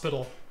the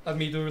hospital of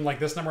me doing like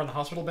this number on the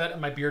hospital bed, and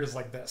my beard is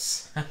like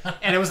this.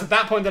 And it was at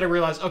that point that I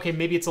realized, okay,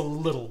 maybe it's a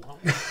little long.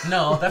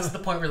 No, that's the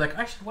point where you're like,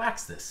 I should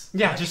wax this.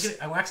 Yeah,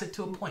 I wax it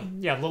to a point.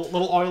 Yeah,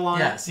 little oil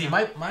on it. Yeah, see,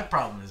 my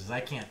problem is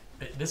I can't.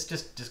 This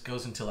just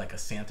goes into like a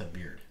Santa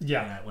beard.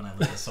 Yeah. When I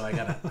live, so I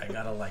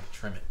gotta like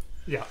trim it.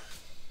 Yeah.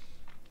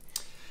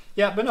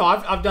 Yeah, but no,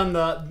 I've done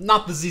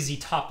not the ZZ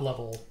Top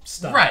level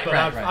stuff. Right, but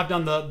right, I've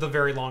done the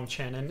very long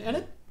chin,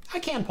 and I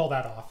can pull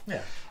that off.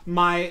 Yeah.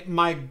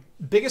 My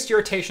biggest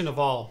irritation of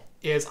all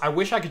is I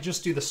wish I could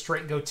just do the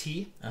straight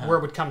goatee where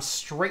it would come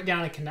straight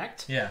down and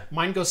connect. Yeah.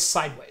 Mine goes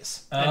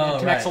sideways and it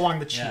connects along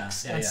the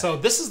cheeks. So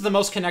this is the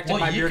most connected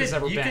my beard has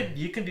ever been.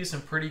 You can do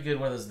some pretty good,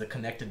 what is the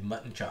connected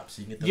mutton chops.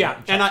 You can get the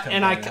mutton chops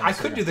and I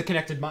could do do the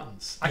connected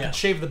muttons. I could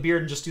shave the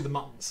beard and just do the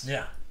muttons.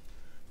 Yeah.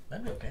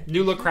 That'd be okay.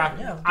 New look craft.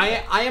 Yeah,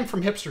 I am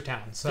from hipster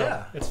town,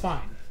 so it's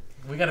fine.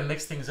 We got to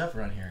mix things up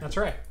around here. That's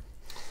right.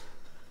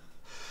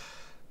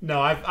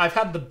 No, I've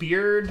had the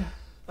beard,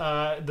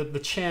 the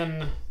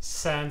chin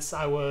since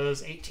I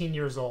was 18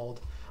 years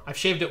old. I've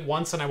shaved it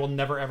once, and I will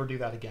never ever do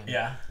that again.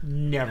 Yeah,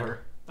 never.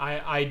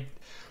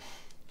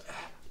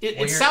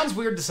 It sounds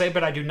weird to say,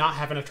 but I do not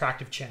have an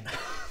attractive chin.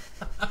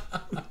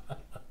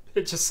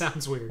 It just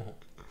sounds weird.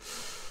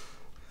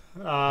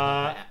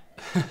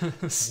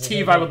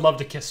 Steve, I would love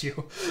to kiss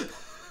you.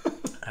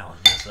 Alan,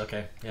 yes,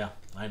 okay, yeah,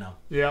 I know.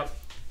 Yep.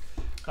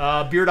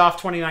 Beard off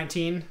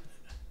 2019.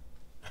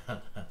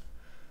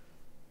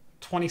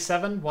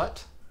 27,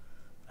 what?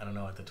 I don't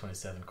know what the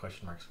 27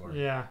 question mark's for.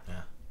 Yeah.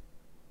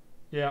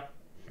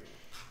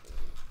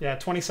 Yeah,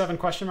 27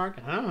 question mark?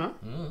 I don't know.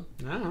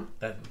 I don't know.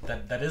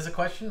 That is a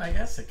question, I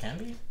guess. It can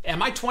be.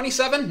 Am I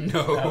 27?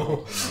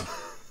 No.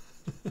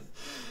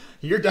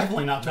 You're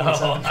definitely not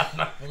 27.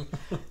 No,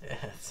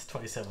 it's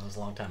 27 was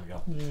a long time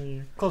ago.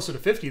 You're closer to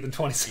 50 than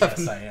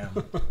 27. Yes, I am.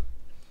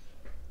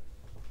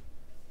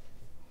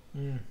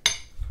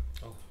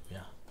 Oh,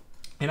 yeah.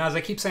 And as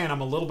I keep saying, I'm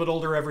a little bit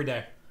older every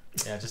day.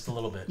 Yeah, just a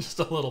little bit. Just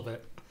a little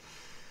bit.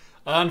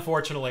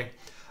 Unfortunately.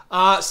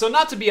 So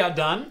not to be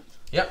outdone.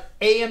 Yep.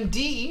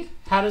 AMD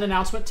had an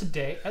announcement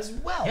today as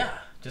well. Yeah,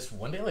 just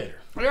one day later.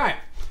 All right.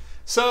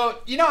 So,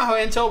 you know how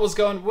Intel was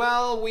going,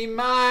 well, we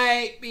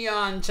might be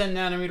on 10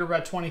 nanometer by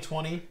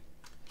 2020.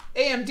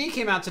 AMD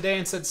came out today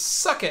and said,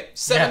 suck it.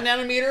 7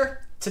 nanometer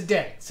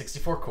today.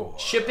 64 core.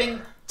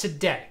 Shipping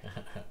today.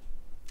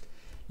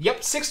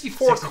 Yep,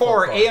 64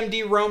 core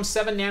AMD ROME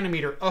 7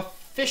 nanometer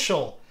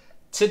official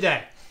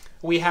today.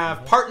 We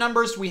have part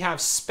numbers, we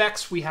have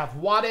specs, we have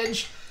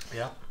wattage.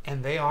 Yeah.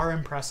 And they are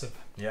impressive.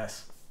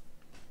 Yes.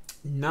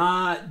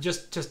 Not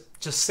just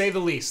say the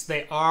least.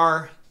 They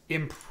are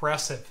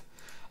impressive.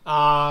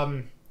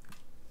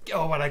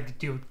 What I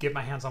do get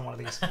my hands on one of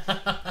these.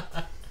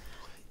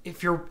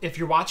 If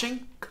you're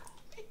watching,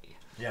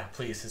 yeah,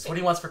 please. It's what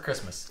he wants for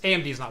Christmas.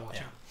 AMD's not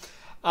watching.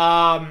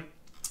 Yeah.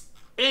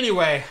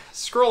 Anyway,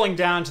 scrolling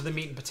down to the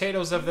meat and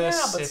potatoes of this.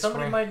 Yeah, but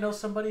somebody might know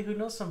somebody who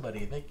knows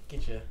somebody. They can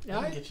get you.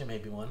 Yeah, get you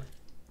maybe one.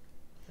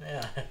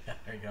 Yeah,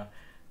 there you go.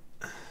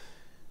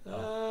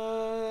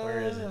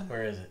 Where is it?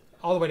 Where is it?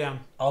 All the way down.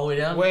 All the way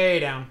down? Way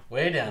down.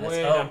 Way down.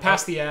 Way down.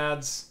 Past the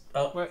ads.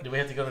 Oh, do we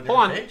have to go to a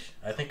different page?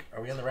 I think,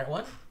 are we on the right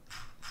one?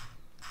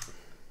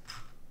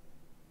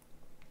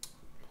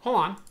 Hold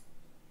on.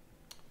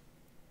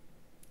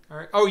 All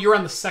right. Oh, you're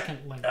on the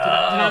second link. Did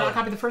I not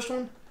copy the first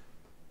one?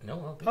 No, I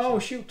don't think so. Oh,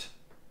 shoot.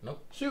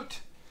 Nope. Shoot.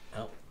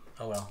 Oh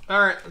well. All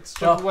right, let's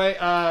jump away.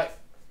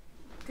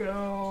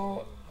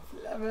 Go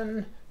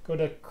 11. Go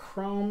to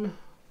Chrome,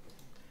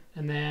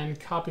 and then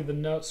copy the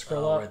note.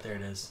 Scroll up. Right there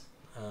it is.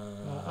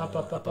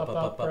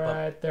 Up.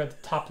 Right there, the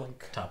top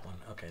link. Top one.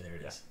 Okay, there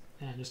it is.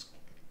 And just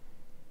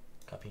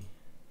copy.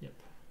 Yep.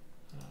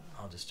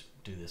 I'll just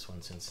do this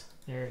one since.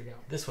 There you go.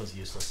 This one's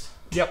useless.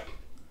 Yep.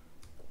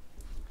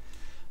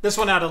 This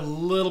one had a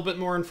little bit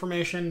more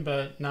information,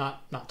 but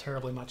not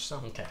terribly much. So.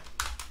 Okay.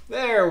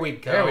 There we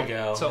go. There we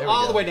go. So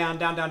all the way down.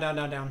 Down.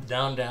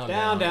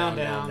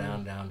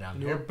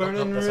 You're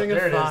burning ring of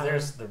fire. There it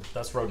is.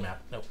 That's roadmap.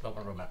 Nope, not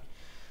roadmap.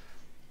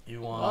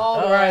 You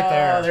want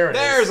right there.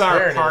 There's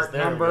our part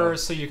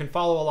numbers, so you can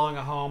follow along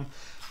at home.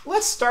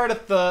 Let's start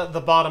at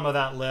the bottom of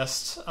that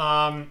list.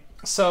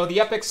 So the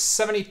EPYC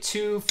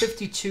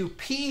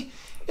 7252P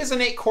is an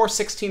 8-core,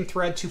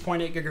 16-thread,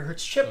 2.8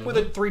 gigahertz chip with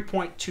a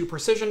 3.2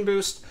 precision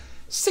boost,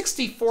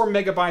 64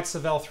 megabytes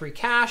of L3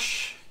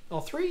 cache.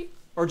 L3?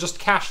 Or just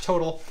cache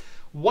total,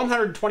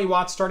 120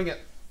 watts starting at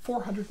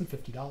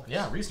 $450.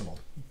 Yeah, reasonable.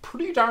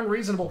 Pretty darn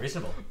reasonable.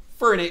 Reasonable.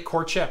 For an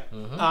 8-core chip.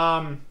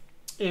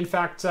 In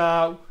fact,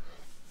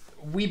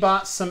 we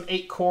bought some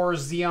 8-core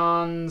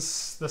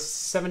Xeons, the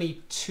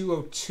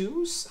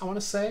 7202s, I want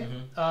to say,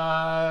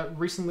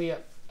 recently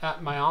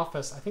at my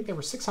office. I think they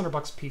were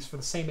 $600 a piece for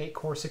the same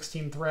 8-core,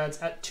 16 threads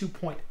at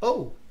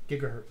 2.0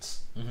 gigahertz.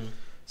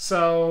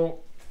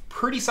 So,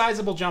 pretty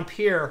sizable jump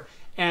here.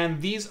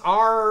 And these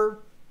are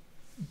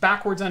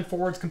backwards and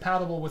forwards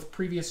compatible with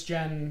previous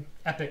gen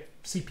EPYC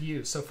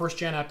CPUs. So first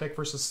gen EPYC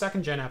versus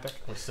second gen EPYC.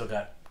 We still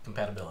got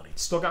compatibility.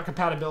 Still got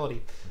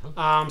compatibility.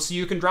 So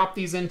you can drop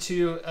these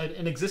into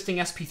an existing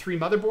SP3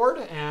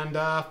 motherboard and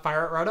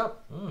fire it right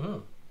up.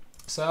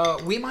 So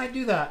we might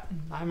do that.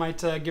 I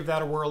might give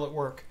that a whirl at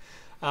work.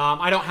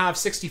 I don't have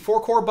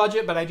 64 core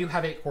budget, but I do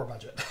have 8 core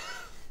budget.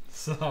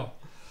 So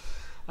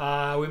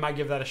we might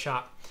give that a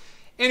shot.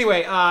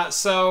 Anyway,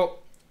 so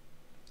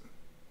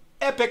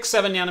EPYC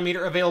 7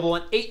 nanometer available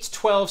in 8,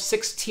 12,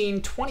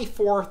 16,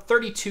 24,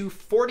 32,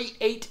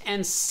 48,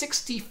 and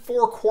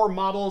 64 core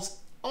models,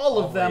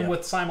 all of them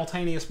with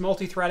simultaneous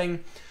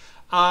multi-threading,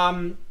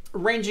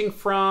 ranging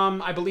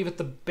from, I believe, at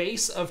the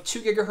base of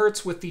 2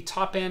 gigahertz with the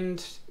top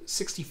end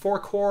 64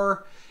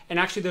 core, and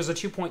actually there's a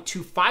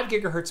 2.25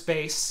 gigahertz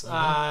base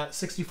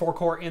 64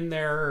 core in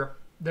their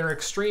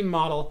extreme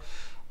model,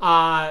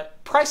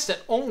 priced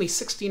at only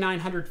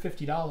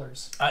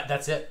 $6,950.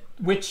 That's it.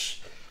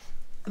 Which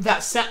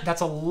that's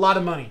a lot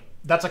of money.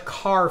 That's a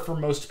car for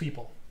most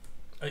people.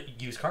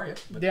 Used car, yeah.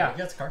 But yeah,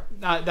 it's a car.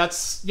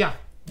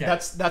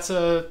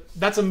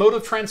 That's a mode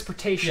of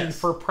transportation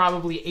for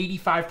probably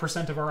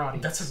 85% of our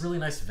audience. That's a really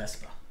nice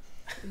Vespa.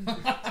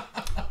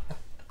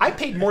 I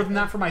paid more than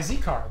that for my Z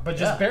car, but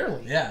just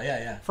barely.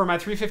 Yeah. For my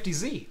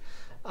 350Z.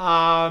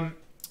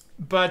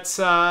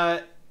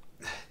 But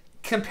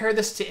compare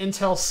this to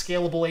Intel's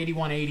scalable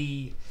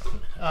 8180,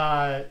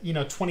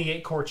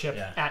 28 core chip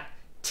at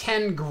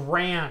 10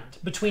 grand,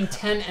 between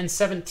 10 and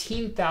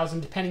 17,000,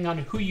 depending on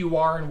who you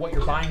are and what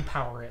your buying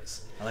power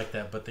is. I like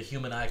that, but the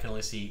human eye can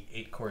only see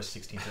 8 cores,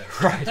 16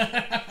 threads.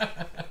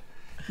 Right.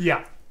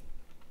 Yeah.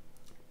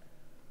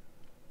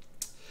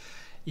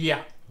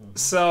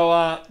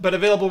 So, but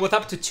available with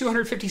up to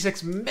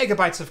 256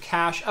 megabytes of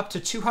cache, up to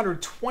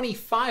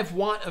 225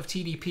 watt of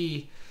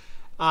TDP.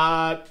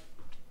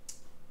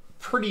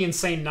 Pretty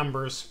insane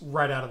numbers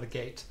right out of the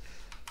gate.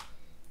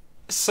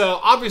 So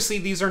obviously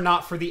these are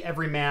not for the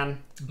everyman,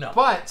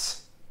 but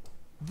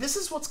this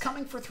is what's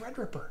coming for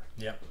Threadripper.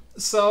 Yep.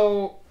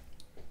 So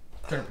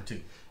Threadripper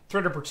 2.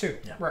 Threadripper 2.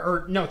 Yeah.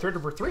 Or no,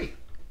 Threadripper 3.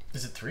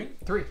 Is it 3?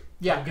 3.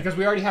 Yeah, because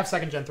we already have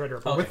second gen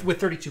Threadripper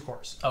with 32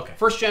 cores. Okay.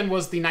 First gen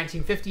was the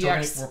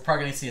 1950X. So we're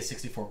probably going to see a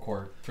 64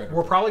 core Threadripper.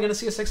 We're probably going to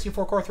see a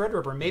 64 core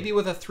Threadripper, maybe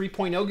with a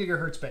 3.0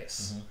 gigahertz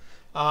base.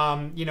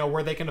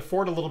 Where they can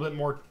afford a little bit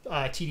more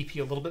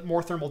TDP, a little bit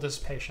more thermal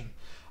dissipation.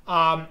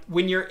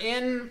 When you're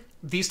in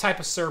these type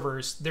of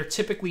servers, they're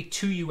typically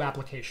 2U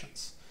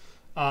applications,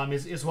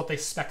 is what they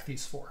spec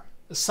these for.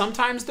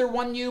 Sometimes they're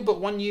 1U, but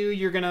 1U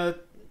you're going to,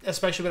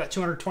 especially with that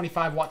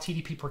 225 watt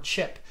TDP per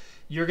chip,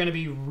 you're going to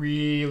be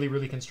really,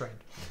 really constrained.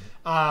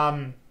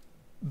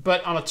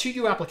 But on a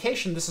 2U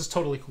application, this is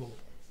totally coolable.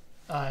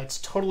 It's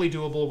totally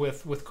doable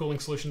with cooling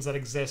solutions that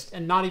exist,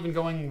 and not even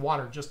going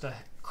water, just a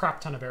crap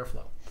ton of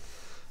airflow.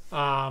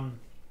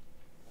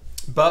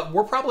 But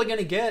we're probably going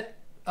to get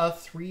a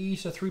 3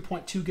 to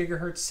 3.2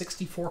 gigahertz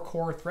 64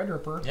 core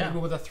Threadripper, maybe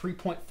with a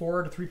 3.4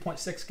 to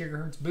 3.6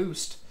 gigahertz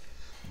boost,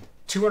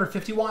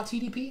 250 watt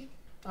TDP,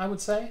 I would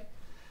say.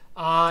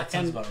 That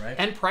sounds about right.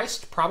 And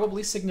priced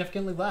probably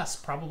significantly less,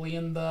 probably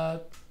in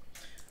the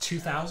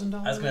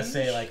 $2,000 I was going to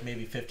say like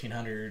maybe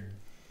 $1,500.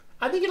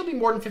 I think it'll be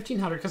more than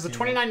 $1,500 because the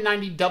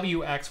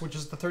 2990WX, which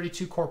is the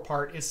 32 core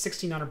part, is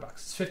 $1,600.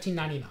 It's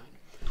 $1,599.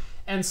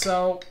 And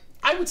so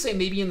I would say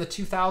maybe in the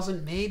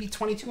 $2,000, maybe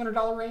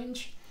 $2,200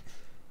 range.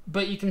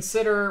 But you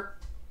consider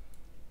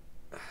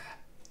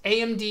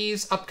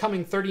AMD's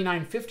upcoming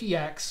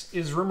 3950X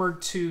is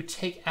rumored to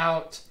take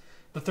out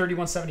the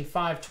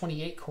 3175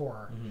 28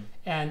 core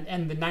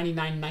and the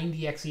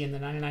 9990XE and the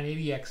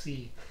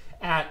 9980XE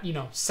at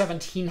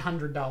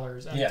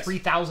 $1,700 and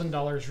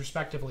 $3,000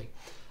 respectively.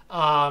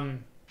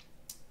 Probably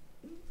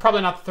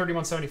not the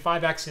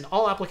 3175X in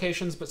all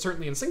applications, but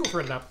certainly in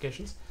single-threaded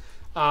applications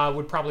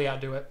would probably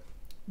outdo it.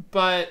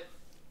 But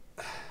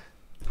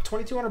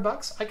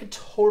 $2,200, I could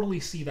totally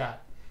see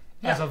that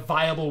as a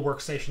viable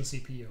workstation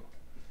CPU.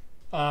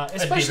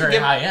 It'd be very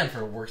high end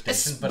for a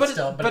workstation, but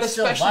it's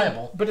still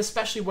viable. But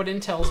especially what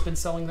Intel's been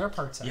selling their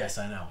parts at. Yes,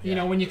 I know.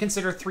 Yeah. When you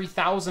consider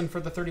 $3,000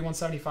 for the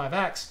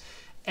 3175X,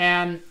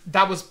 and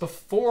that was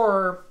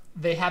before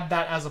they had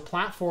that as a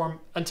platform.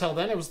 Until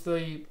then, it was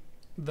the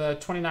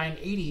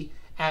 2980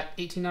 at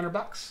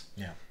 $1,800.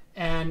 Yeah.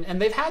 And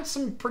they've had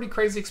some pretty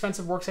crazy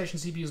expensive workstation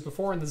CPUs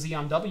before in the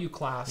Xeon W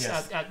class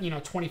at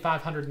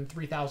 $2,500 and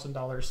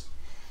 $3,000.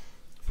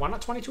 Why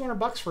not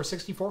 $2,200 for a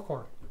 64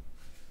 core?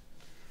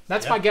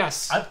 That's my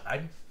guess.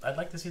 I'd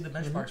like to see the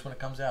benchmarks when it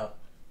comes out.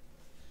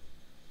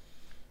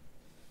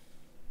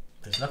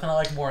 There's nothing I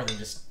like more than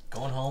just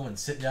going home and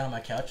sitting down on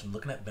my couch and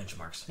looking at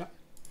benchmarks. Yep.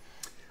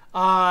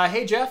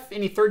 Hey Jeff,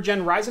 any 3rd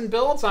gen Ryzen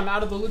builds? I'm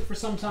out of the loop for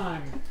some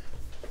time.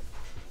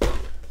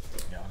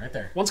 Yeah, one right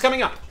there. One's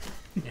coming up.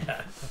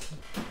 Yeah.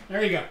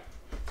 There you go.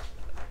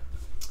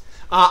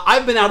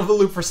 I've been out of the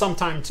loop for some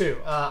time too.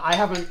 I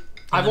haven't.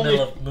 In the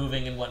middle of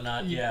moving and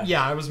whatnot. Yeah.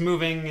 Yeah, I was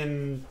moving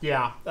and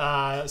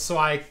so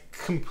I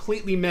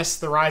completely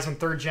missed the Ryzen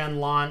 3rd gen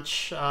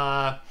launch.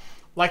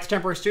 Like the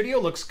temporary studio,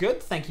 looks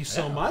good. Thank you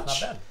so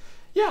much. Not bad.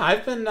 Yeah,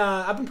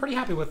 I've been pretty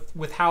happy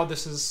with how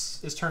this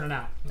is turning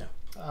out.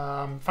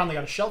 Yeah. Finally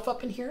got a shelf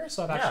up in here,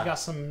 so I've actually got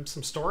some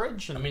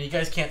storage. And I mean, you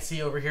guys can't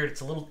see over here. It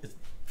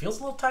feels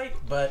a little tight,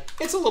 but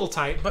it's a little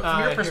tight. But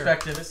from your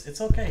perspective,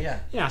 it's okay. Yeah.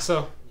 Yeah.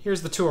 So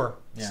here's the tour.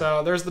 Yeah.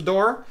 So there's the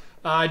door.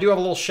 I do have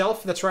a little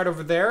shelf that's right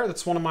over there.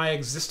 That's one of my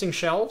existing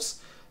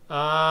shelves.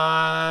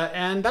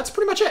 And that's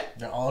pretty much it.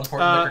 They're all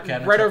important liquor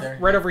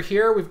cabinets right over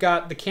here, we've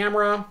got the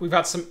camera. We've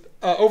got some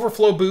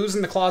overflow booze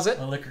in the closet.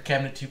 A liquor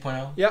cabinet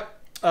 2.0.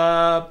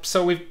 Yep.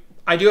 So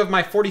I do have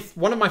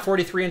one of my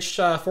 43-inch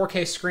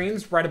 4K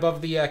screens right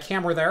above the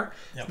camera there.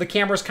 Yep. The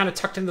camera's kind of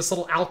tucked in this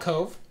little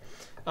alcove.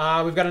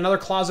 We've got another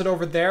closet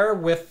over there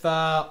with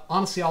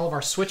honestly all of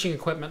our switching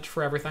equipment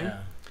for everything.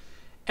 Yeah.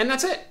 And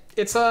that's it.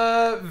 it's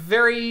a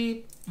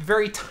very,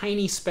 very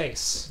tiny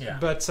space. Yeah.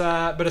 But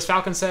as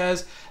Falcon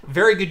says,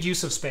 very good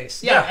use of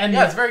space. And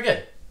it's very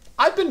good.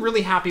 I've been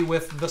really happy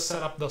with the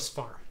setup thus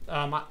far.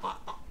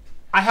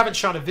 I haven't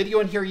shot a video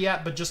in here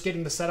yet, but just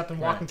getting the setup and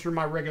walking through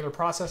my regular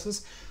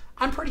processes,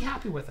 I'm pretty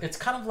happy with it. It's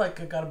kind of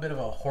like got a bit of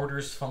a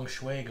hoarder's feng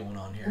shui going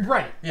on here.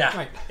 Right. Yeah.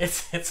 Right.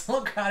 It's a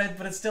little crowded,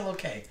 but it's still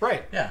okay.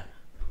 Right. Yeah.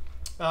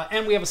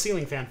 And we have a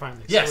ceiling fan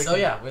finally. Yes. So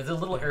with a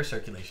little air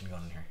circulation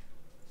going in here.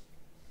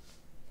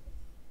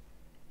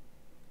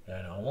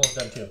 I know. Almost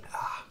done too.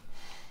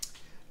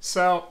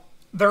 So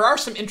there are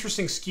some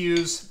interesting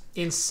SKUs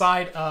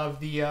inside of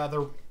the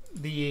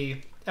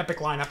EPYC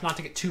lineup. Not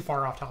to get too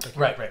far off topic.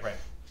 Right.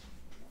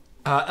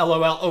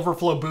 LOL,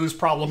 overflow booze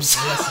problems.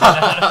 Yes.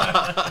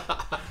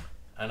 I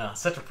know,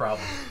 such a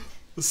problem.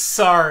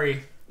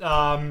 Sorry.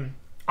 I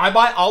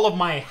buy all of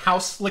my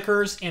house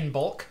liquors in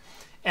bulk.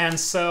 And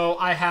so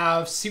I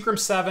have Seagram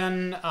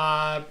 7,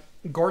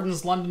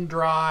 Gordon's London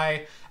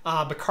Dry,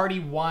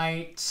 Bacardi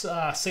White,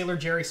 Sailor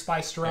Jerry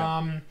Spiced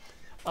Rum,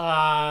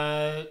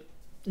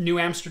 New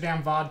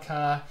Amsterdam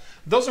Vodka.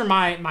 Those are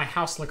my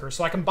house liquors.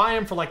 So I can buy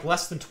them for like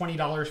less than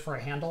 $20 for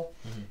a handle.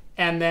 Mm-hmm.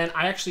 And then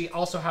I actually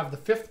also have the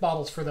fifth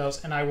bottles for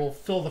those, and I will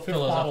fill the fifth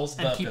bottles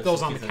and keep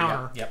those on the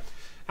counter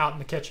out in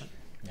the kitchen.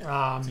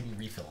 Yeah. So you can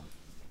refill them.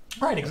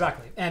 Right,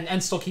 exactly.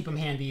 And still keep them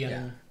handy.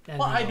 And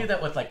well, I do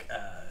that with like,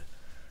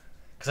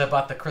 because I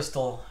bought the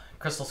Crystal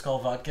Skull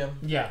vodka.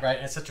 Yeah. Right?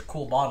 And it's such a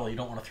cool bottle, you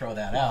don't want to throw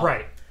that out.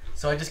 Right.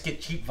 So I just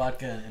get cheap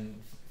vodka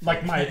and...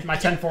 Like my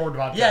 10 forward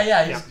vodka.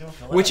 Yeah.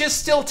 Which is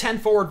still 10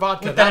 forward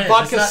vodka. That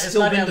vodka's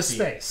still been to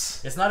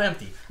space. It's not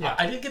empty. Yeah.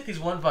 I did get these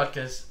one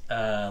vodkas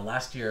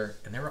last year,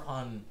 and they were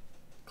on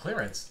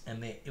clearance,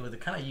 and it was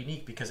kind of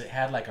unique because it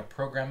had like a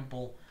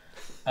programmable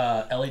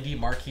LED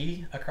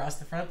marquee across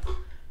the front.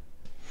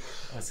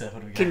 What's that?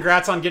 What do we got?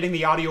 Congrats on getting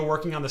the audio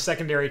working on the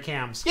secondary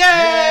cams.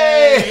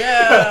 Yay!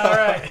 Yeah, all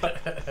right.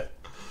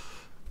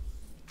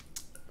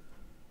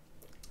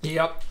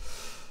 Yep.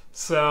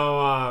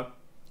 So,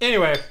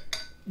 anyway...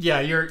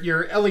 Yeah,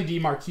 your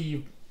LED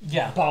marquee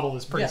bottle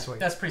is pretty sweet.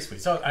 That's pretty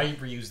sweet. So I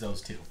reuse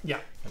those too. Yeah.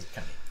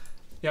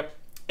 Yep.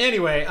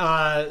 Anyway,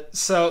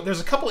 so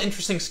there's a couple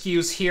interesting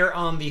SKUs here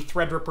on the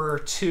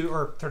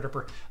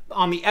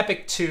on the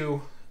EPYC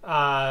 2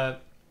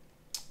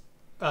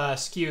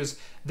 SKUs.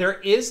 There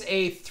is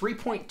a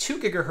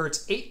 3.2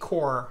 gigahertz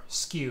 8-core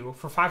SKU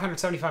for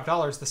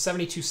 $575, the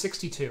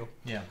 7262.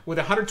 Yeah. With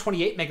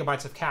 128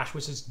 megabytes of cache,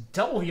 which is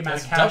double the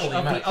amount of cache of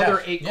the other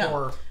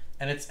 8-core. Yeah.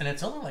 And it's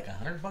only like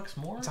 $100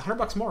 more. It's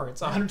 $100 more. It's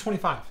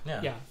 125.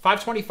 Yeah.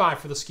 $525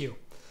 for the SKU.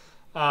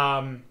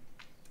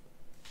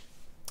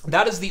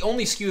 That is the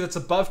only SKU that's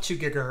above 2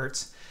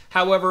 gigahertz.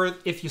 However,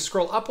 if you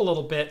scroll up a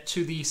little bit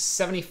to the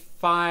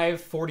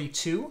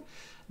 7542,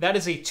 that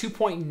is a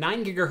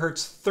 2.9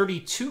 gigahertz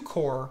 32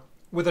 core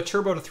with a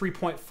turbo to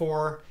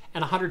 3.4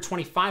 and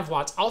 125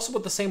 watts, also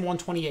with the same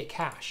 128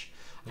 cache.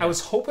 Yeah. I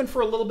was hoping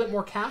for a little bit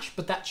more cache,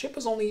 but that chip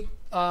is only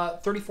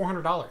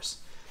 $3,400.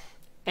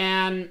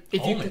 And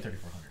if only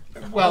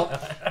 $3,400. Well,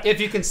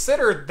 if you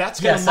consider that's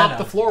going to mop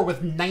the floor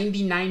with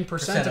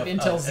 99% of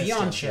Intel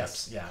Xeon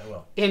chips. Yeah, it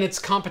will. In its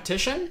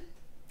competition,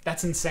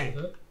 that's insane.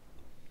 Mm-hmm.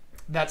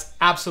 That's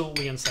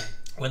absolutely insane.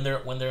 When their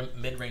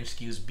mid-range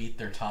SKUs beat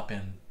their top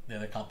end, the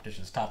other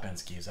competition's top end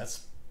SKUs,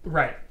 that's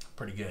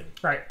pretty good.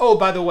 Right. Oh,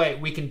 by the way,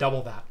 we can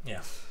double that.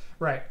 Yeah.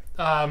 Right.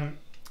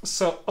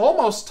 So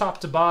almost top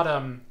to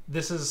bottom,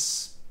 this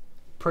is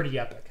pretty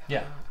epic.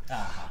 Yeah.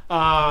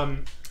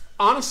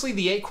 Honestly,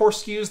 the 8-core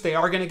SKUs, they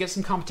are going to get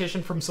some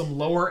competition from some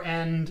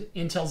lower-end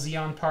Intel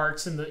Xeon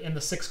parts in the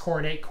 6-core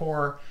and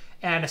 8-core,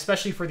 and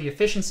especially for the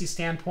efficiency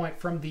standpoint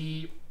from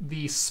the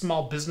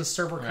small business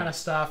server kind of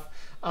stuff.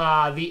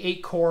 The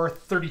 8-core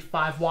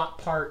 35-watt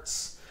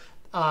parts,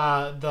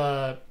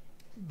 the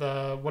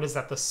what is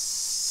that? The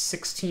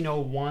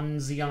 1601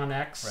 Xeon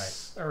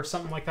X or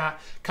something like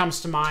that comes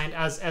to mind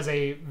as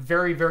a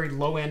very, very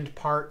low-end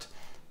part,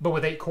 but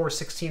with 8-core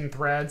 16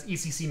 threads,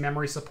 ECC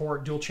memory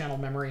support, dual-channel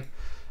memory.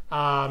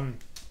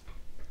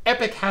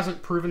 EPYC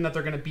hasn't proven that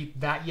they're going to beat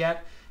that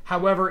yet.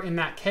 However, in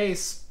that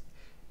case,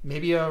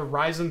 maybe a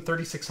Ryzen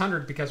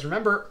 3600, because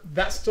remember,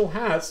 that still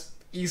has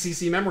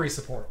ECC memory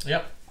support.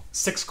 Yep.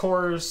 6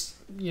 cores,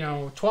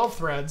 12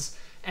 threads,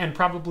 and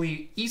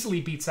probably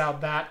easily beats out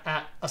that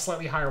at a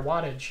slightly higher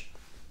wattage.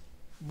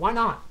 Why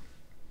not?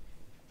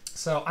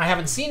 So I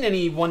haven't seen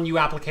any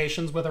 1U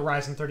applications with a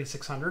Ryzen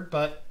 3600,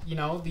 but,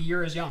 the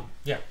year is young.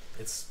 Yeah.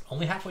 It's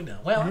only halfway done.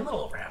 Well, a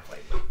little over halfway.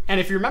 And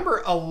if you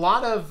remember,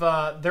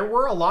 there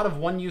were a lot of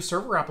 1U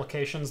server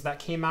applications that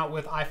came out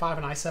with i5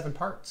 and i7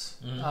 parts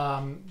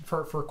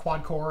for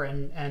quad core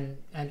and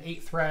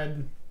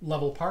 8-thread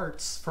level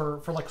parts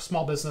for like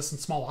small business and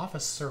small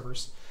office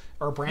servers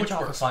or branch office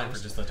servers. Which are fine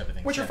for just that type of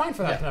thing. Which are fine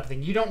for that type of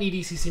thing. You don't need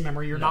ECC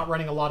memory. You're not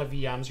running a lot of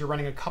VMs. You're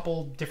running a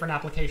couple different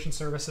application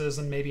services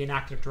and maybe an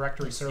Active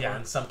Directory server. Yeah,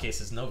 in some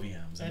cases, no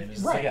VMs.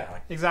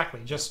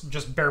 Exactly.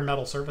 Just bare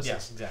metal services.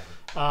 Yes, exactly.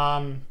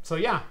 So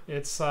yeah,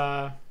 it's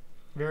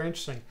very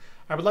interesting.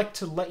 I would like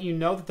to let you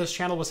know that this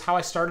channel was how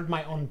I started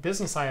my own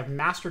business. I have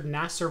mastered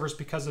NAS servers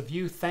because of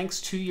you. Thanks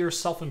to your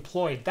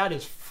self-employed. That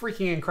is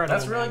freaking incredible.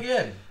 That's really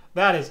good.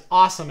 That is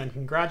awesome, and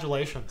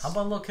congratulations. How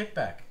about a little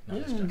kickback? No,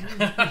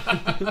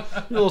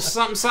 a little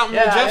something,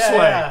 Jeff's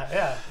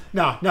way.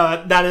 No,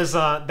 that is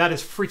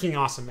freaking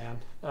awesome, man.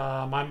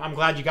 I'm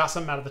glad you got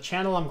something out of the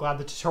channel. I'm glad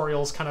the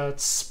tutorials kind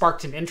of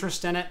sparked an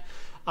interest in it.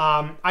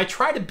 I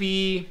try to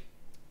be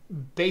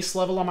base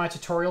level on my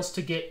tutorials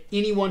to get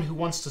anyone who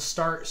wants to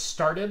start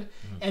started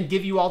and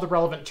give you all the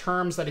relevant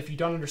terms that if you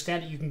don't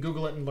understand it, you can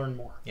Google it and learn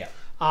more. Yeah.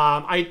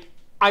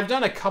 I've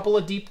done a couple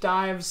of deep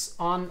dives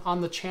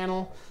on the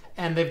channel,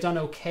 and they've done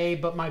okay,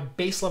 but my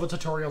base level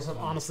tutorials have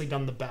honestly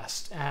done the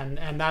best,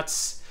 and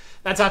that's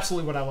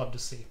absolutely what I love to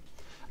see.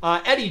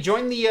 Eddie,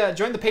 join the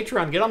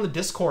Patreon, get on the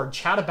Discord,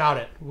 chat about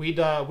it. We'd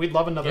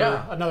love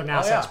another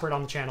NAS expert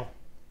on the channel.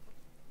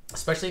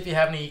 Especially if you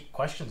have any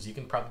questions, you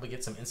can probably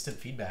get some instant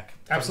feedback.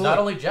 Absolutely. Not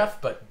only Jeff,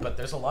 but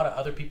there's a lot of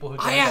other people who.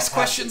 I ask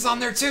questions on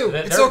there too.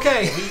 It's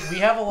okay. We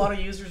have a lot of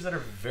users that are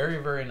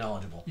very, very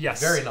knowledgeable. Yes.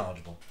 Very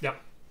knowledgeable.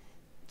 Yep.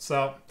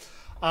 So,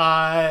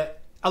 I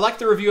like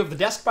the review of the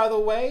desk, by the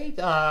way.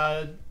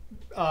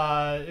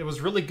 It was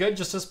really good,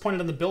 just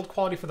disappointed in the build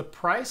quality for the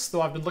price,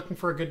 though I've been looking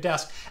for a good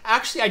desk.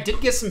 Actually, I did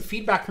get some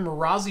feedback from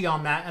Arazi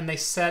on that, and they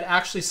said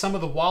actually some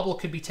of the wobble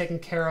could be taken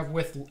care of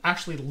with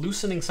actually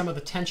loosening some of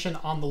the tension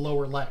on the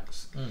lower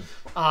legs.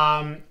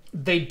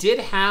 They did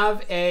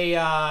have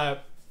an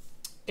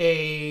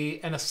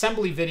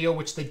assembly video,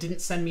 which they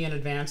didn't send me in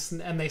advance,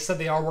 and they said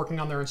they are working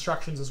on their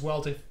instructions as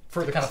well to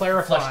further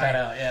clarify that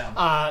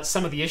out,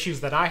 some of the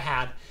issues that I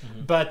had.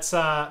 But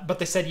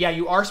they said, yeah,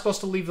 you are supposed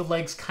to leave the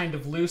legs kind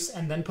of loose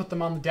and then put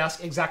them on the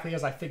desk exactly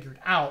as I figured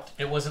out.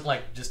 It wasn't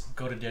like just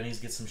go to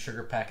Denny's, get some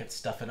sugar packets,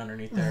 stuff it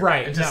underneath there.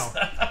 Right, no.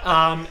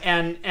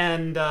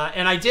 And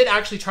I did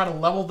actually try to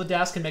level the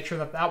desk and make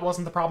sure that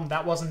wasn't the problem.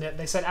 That wasn't it.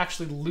 They said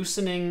actually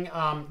loosening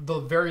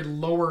the very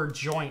lower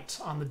joint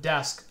on the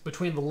desk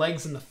between the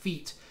legs and the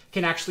feet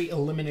can actually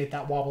eliminate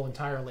that wobble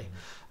entirely.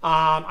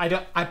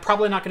 I'm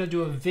probably not going to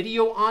do a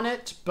video on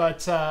it,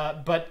 but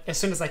as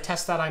soon as I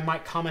test that, I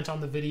might comment on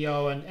the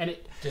video. And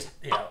it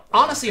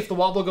honestly, if the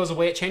wobble goes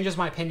away, it changes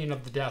my opinion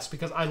of the desk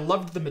because I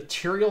loved the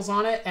materials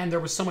on it and there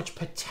was so much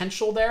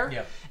potential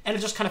there, and it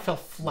just kind of fell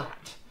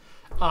flat.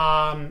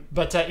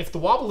 But if the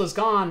wobble is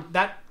gone,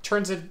 that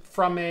turns it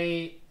from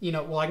a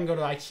I can go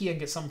to IKEA and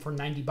get something for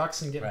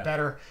 $90 and get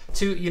better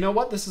to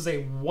this is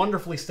a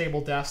wonderfully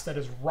stable desk that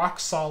is rock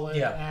solid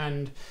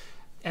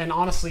and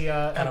honestly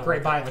a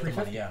great buy at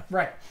 $350.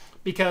 Right,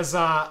 because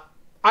I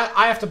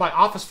have to buy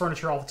office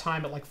furniture all the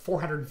time at like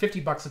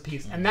 $450 a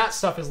piece, and that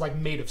stuff is like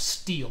made of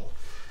steel,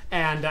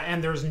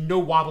 and there's no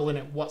wobble in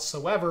it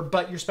whatsoever.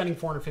 But you're spending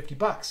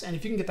 $450, and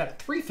if you can get that at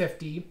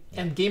 $350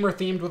 and gamer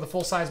themed with a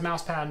full size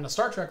mouse pad and a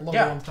Star Trek logo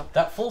on the top,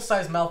 that full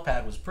size mouse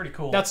pad was pretty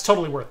cool. That's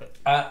totally worth it.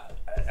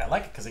 I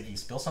like it because you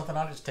spill something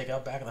on it, just take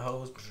out back of the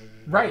hose.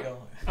 Right.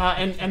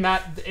 And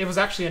that it was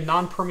actually a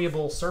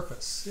non-permeable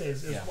surface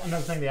is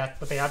another thing that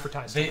they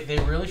advertised. They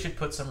really should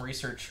put some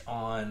research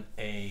on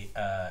a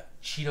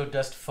Cheeto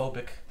dust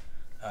phobic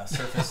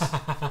surface.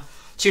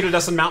 Cheeto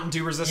dust and Mountain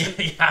Dew resistant.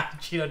 Yeah,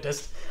 Cheeto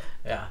dust.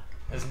 Yeah,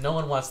 because no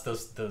one wants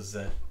those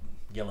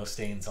yellow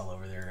stains all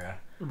over their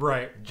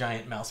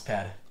giant mouse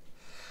pad.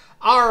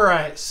 All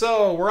right,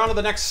 so we're on to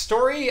the next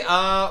story.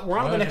 We're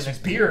on to the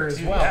next beer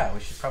as well. Yeah, we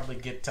should probably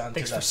get on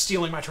Thanks for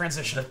stealing my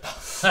transition.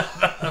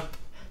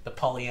 The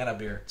Pollyanna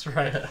beer. That's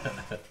right.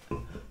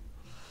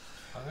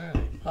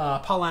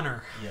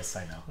 Pollyanna. Yes,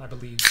 I know. I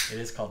believe. It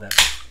is called that.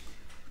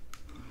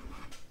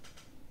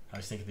 I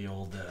was thinking of the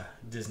old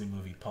Disney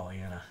movie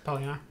Pollyanna.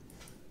 Pollyanna.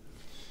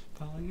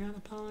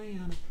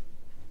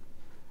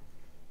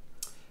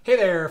 Hey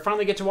there,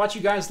 finally get to watch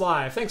you guys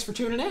live. Thanks for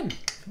tuning in.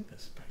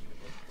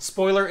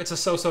 Spoiler, it's a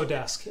so-so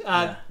desk.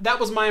 That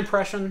was my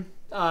impression,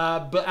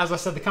 but as I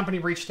said, the company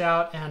reached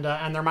out, and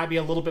there might be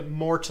a little bit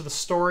more to the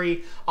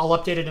story. I'll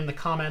update it in the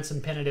comments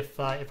and pin it if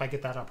I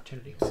get that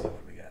opportunity. Let's see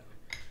what we got.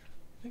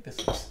 I think this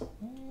is...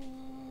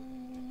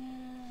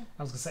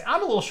 I was going to say,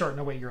 I'm a little short.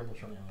 No, wait, you're a little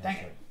short. Dang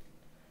it.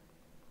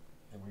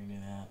 We're going to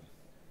do that.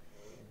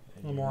 A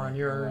little more on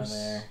yours.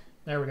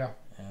 There we go.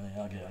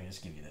 And I'll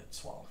just give you that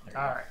swallow.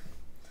 All right.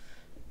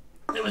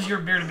 It was your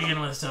beer to begin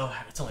with, so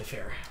it's only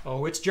fair.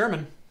 Oh, it's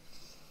German.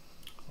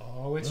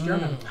 Oh, it's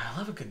German. I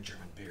love a good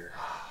German beer.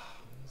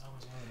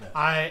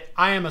 I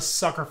am a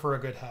sucker for a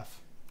good hef.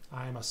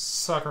 That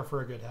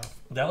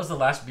was the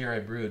last beer I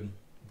brewed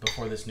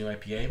before this new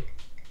IPA.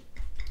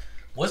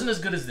 Wasn't as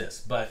good as this,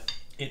 but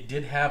it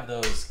did have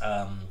those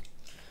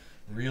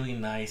really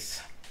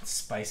nice,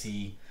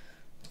 spicy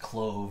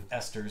clove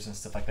esters and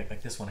stuff like that.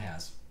 Like this one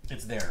has.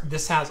 It's there.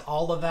 This has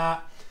all of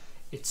that.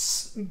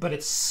 But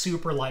it's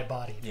super light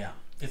bodied. Yeah,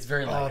 it's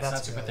very light. It's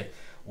not super thick.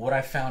 What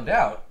I found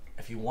out,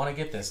 if you want to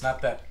get this,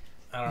 not that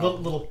I don't know,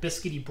 little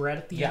biscuity bread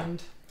at the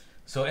end.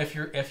 So if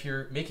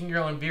you're making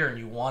your own beer and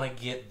you want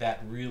to get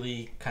that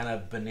really kind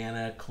of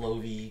banana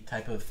clovey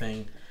type of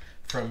thing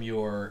from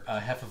your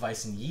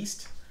Hefeweizen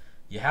yeast,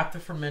 you have to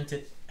ferment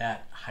it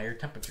at higher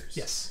temperatures.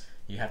 Yes.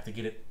 You have to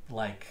get it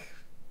like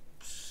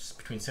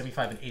between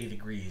 75 and 80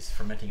 degrees,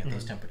 fermenting at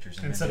those temperatures.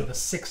 And instead of the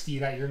 60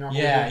 that you're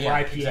normally doing for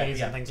IPAs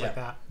exactly. and things like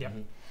that. Yeah.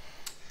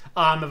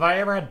 Have I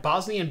ever had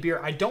Bosnian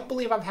beer? I don't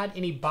believe I've had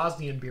any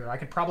Bosnian beer. I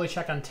could probably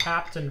check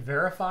Untappd and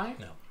verify.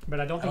 No. But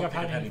I don't think I've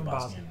had any from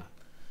Bosnia.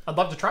 I'd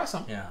love to try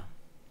some. Yeah.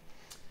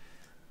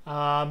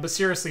 But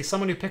seriously,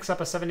 someone who picks up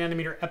a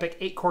 7nm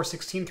EPYC 8-core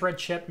 16-thread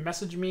chip,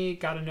 message me.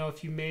 Got to know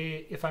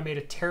if I made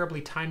a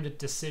terribly timed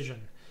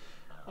decision.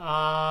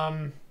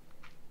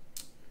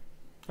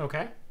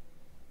 Okay.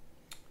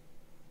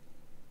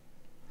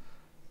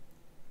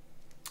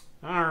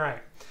 All right.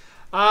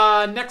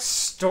 Next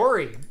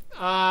story.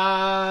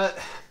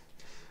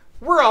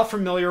 We're all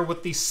familiar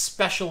with the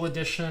special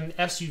edition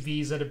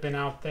SUVs that have been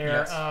out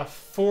there. Yes.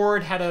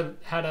 Ford had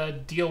a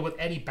deal with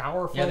Eddie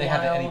Bauer for a while. Yeah, they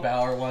had the Eddie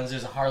Bauer ones.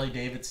 There's a Harley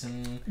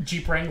Davidson,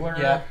 Jeep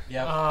Wrangler.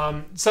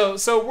 Yeah.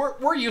 So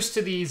we're used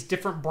to these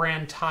different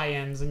brand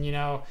tie-ins, and you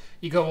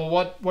go,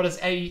 well, what does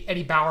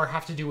Eddie Bauer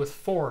have to do with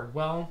Ford?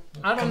 Well,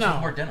 I don't know.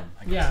 More denim.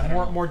 I guess.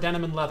 Yeah, more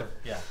denim and leather.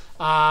 Yeah.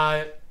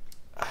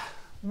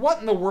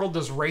 What in the world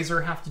does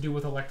Razer have to do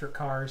with electric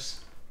cars?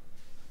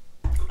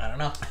 I don't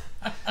know.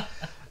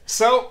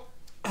 So,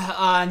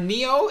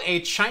 NIO,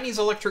 a Chinese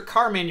electric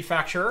car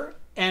manufacturer,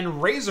 and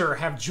Razer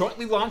have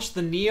jointly launched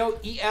the NIO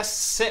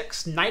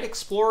ES6 Night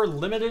Explorer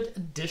Limited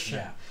Edition.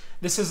 Yeah.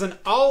 This is an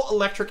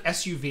all-electric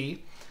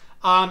SUV,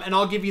 and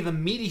I'll give you the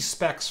meaty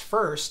specs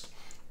first.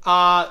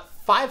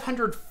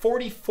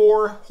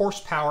 544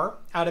 horsepower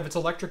out of its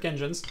electric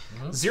engines,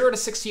 0 to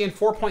 60 in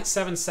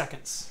 4.7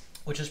 seconds.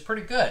 Which is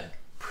pretty good.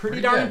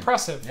 Pretty darn good.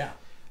 Impressive. Yeah.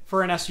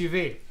 For an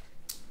SUV.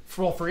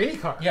 For any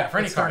car. Yeah, for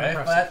any car.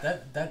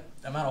 That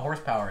amount of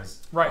horsepower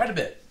is quite a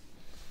bit.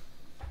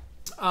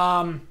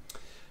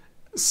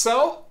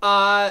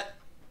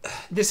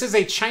 This is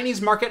a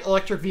Chinese market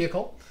electric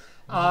vehicle.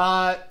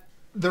 The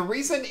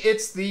reason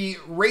it's the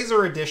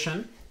Razer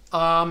edition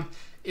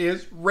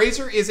is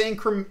Razer is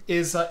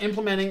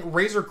implementing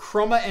Razer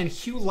Chroma and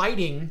Hue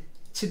lighting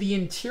to the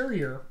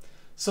interior.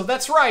 So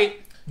that's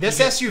right. This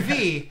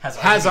SUV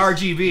has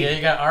RGB. Yeah,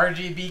 you got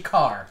RGB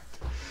car.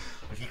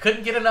 If you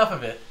couldn't get enough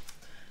of it.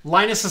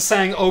 Linus is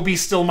saying, "Oh, be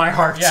still my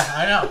heart." Yeah,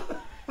 I know.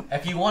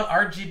 If you want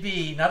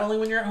RGB, not only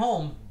when you're at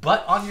home,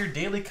 but on your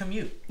daily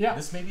commute,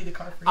 this may be the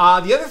car for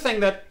you. The other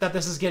thing that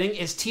this is getting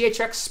is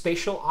THX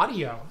spatial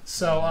audio.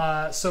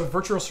 So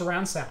virtual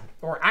surround sound,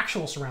 or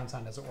actual surround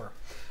sound, as it were.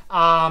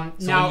 Now,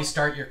 when you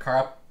start your car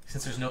up,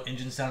 since there's no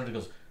engine sound, it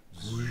goes.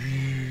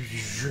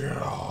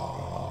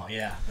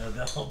 Yeah,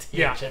 the whole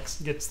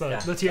THX gets the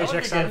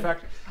THX sound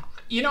effect.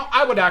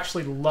 I would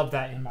actually love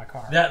that in my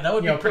car. That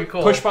would be pretty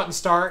cool. Push button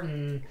start,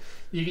 and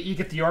you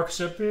get the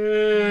orchestra.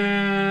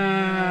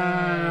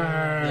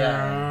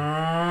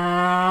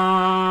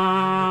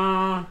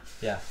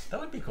 Yeah, that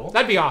would be cool.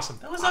 That'd be awesome.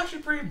 That was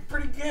actually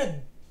pretty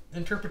good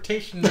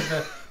interpretation of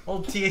the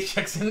old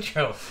THX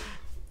intro.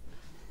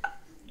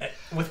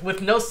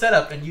 With no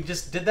setup, and you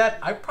just did that,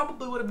 I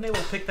probably would have been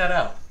able to pick that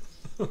out.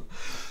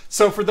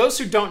 So for those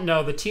who don't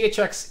know, the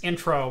THX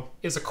intro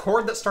is a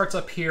chord that starts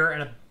up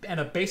here and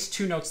a bass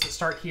 2 notes that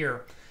start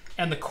here,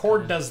 and the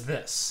chord does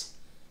this.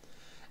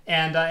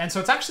 And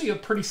so it's actually a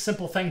pretty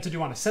simple thing to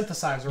do on a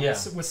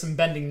synthesizer with some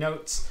bending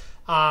notes,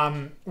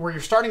 where you're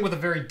starting with a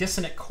very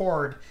dissonant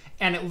chord,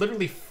 and it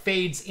literally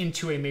fades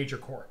into a major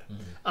chord.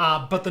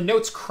 But the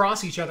notes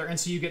cross each other, and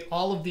so you get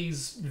all of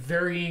these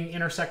varying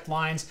intersect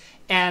lines.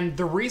 And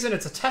the reason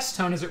it's a test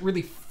tone is it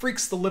really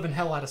freaks the living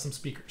hell out of some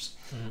speakers.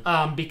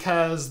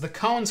 Because the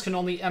cones can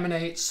only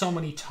emanate so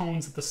many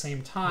tones at the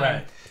same time.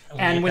 Right.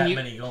 And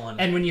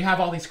when you have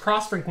all these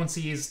cross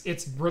frequencies,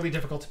 it's really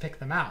difficult to pick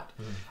them out.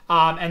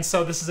 And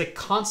so this is a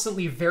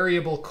constantly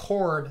variable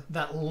chord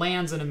that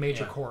lands in a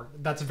major chord.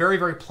 That's very,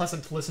 very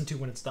pleasant to listen to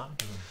when it's done.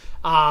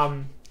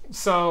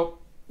 So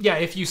yeah,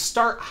 if you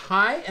start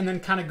high and then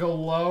kind of go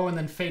low and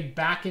then fade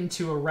back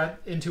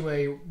into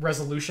a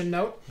resolution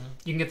note,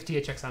 you can get the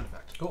THX sound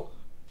effect. Cool.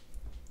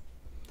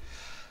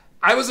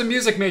 I was a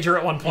music major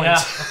at one point,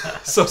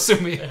 so sue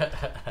me.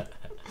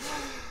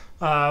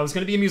 I was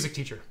going to be a music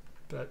teacher,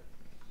 but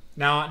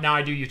now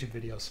I do YouTube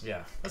videos.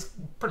 Yeah, that's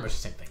pretty much the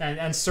same thing.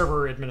 And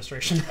server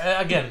administration.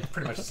 Again,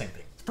 pretty much the same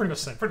thing. Pretty much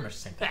the same. Pretty much the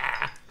same thing.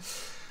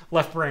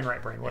 Left brain,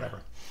 right brain,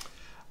 whatever.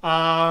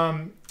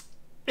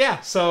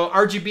 So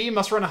RGB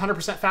must run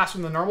 100% faster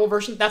than the normal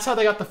version. That's how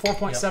they got the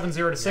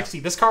 4.70 to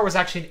 60. This car was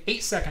actually an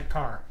 8-second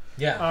car.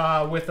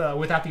 Yeah.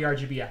 Without the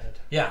RGB added.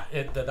 Yeah,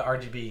 the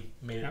RGB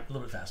made it a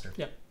little bit faster.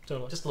 Yep,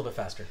 totally. Just a little bit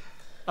faster.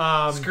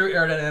 Screw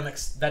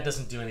aerodynamics. That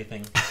doesn't do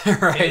anything.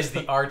 Right. It is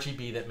the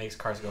RGB that makes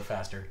cars go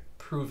faster.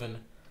 Proven.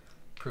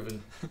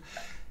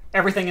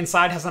 Everything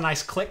inside has a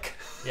nice click.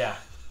 Yeah.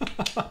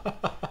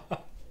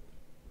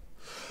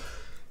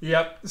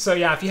 Yep. So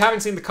yeah, if you haven't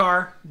seen the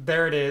car,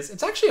 there it is.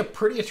 It's actually a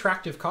pretty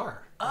attractive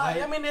car.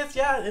 I mean,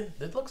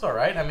 it looks all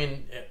right. I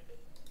mean,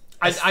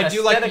 I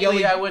do like the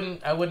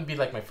LED. I wouldn't be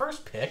like my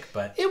first pick,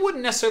 but it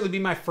wouldn't necessarily be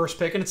my first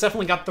pick, and it's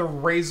definitely got the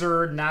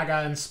Razer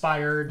Naga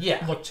inspired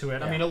look to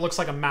it. I mean, it looks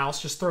like a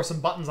mouse. Just throw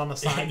some buttons on the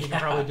side, you can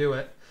probably do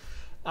it.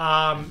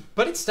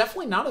 But it's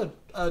definitely not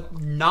a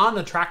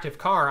non-attractive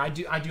car. I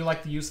do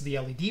like the use of the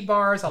LED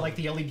bars. I like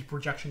the LED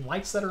projection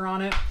lights that are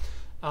on it.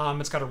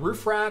 It's got a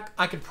roof rack.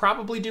 I could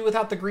probably do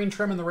without the green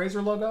trim and the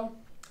Razer logo.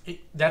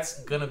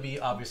 That's gonna be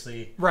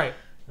obviously right.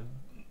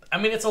 I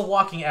mean, it's a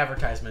walking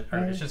advertisement, or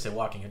I shouldn't say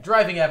walking, a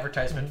driving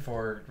advertisement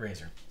for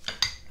Razer.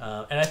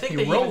 And I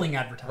think rolling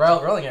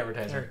advertisement. Rolling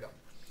advertisement. There you go.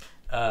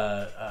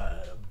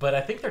 But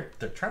I think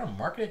they're trying to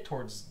market it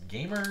towards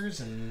gamers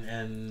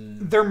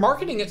and they're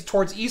marketing it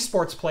towards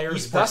esports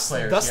players. Thus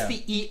yeah.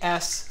 the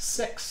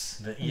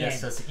ES6. The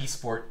ES, that's the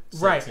eSport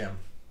 6, right.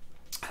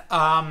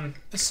 Yeah.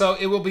 So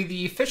it will be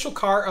the official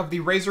car of the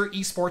Razer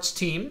esports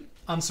team,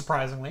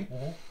 unsurprisingly.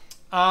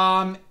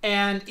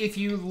 And if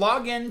you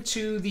log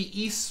into the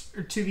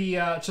to the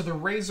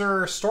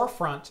Razer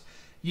storefront,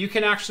 you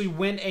can actually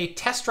win a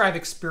test drive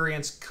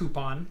experience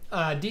coupon,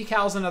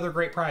 decals, and other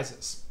great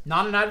prizes.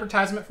 Not an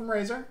advertisement from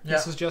Razer. Yeah.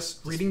 This is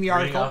just reading the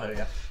article.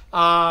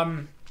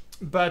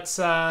 But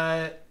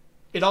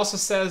it also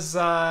says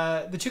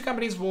the two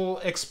companies will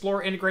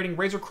explore integrating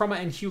Razer Chroma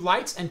and Hue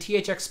lights and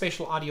THX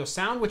spatial audio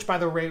sound, which, by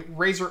the way,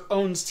 Razer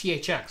owns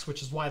THX,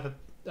 which is why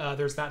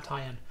there's that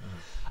tie-in.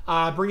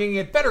 Bringing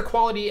a better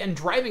quality and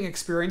driving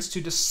experience to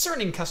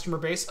discerning customer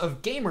base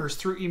of gamers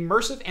through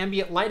immersive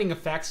ambient lighting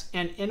effects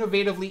and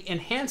innovatively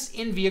enhanced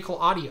in-vehicle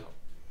audio.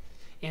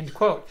 End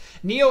quote.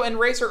 Neo and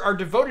Razer are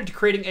devoted to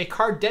creating a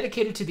car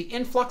dedicated to the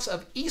influx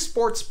of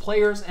esports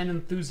players and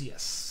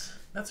enthusiasts.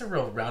 That's a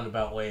real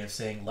roundabout way of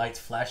saying lights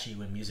flashy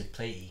when music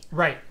play.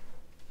 Right.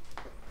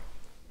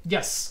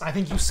 Yes, I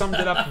think you summed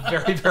it up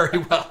very, very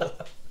well.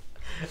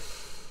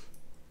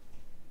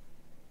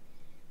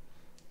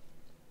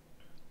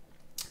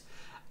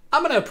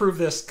 I'm going to approve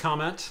this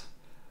comment.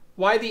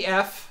 Why the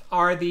F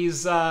are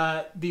these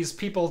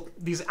people,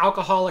 these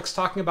alcoholics,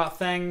 talking about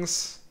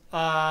things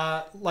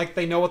like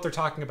they know what they're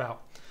talking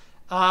about?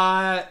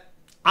 I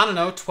don't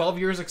know, 12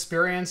 years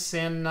experience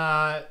in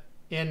the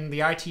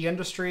IT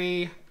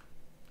industry.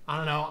 I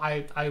don't know.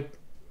 I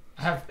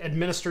have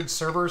administered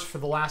servers for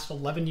the last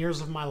 11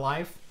 years of my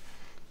life.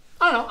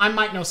 I don't know. I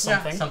might know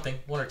something. Yeah, something.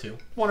 One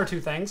or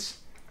two things.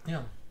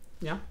 Yeah.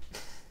 Yeah.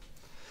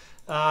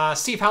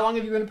 Steve, how long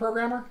have you been a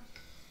programmer?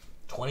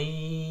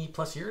 20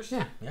 plus years?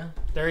 Yeah. Yeah.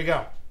 There you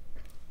go.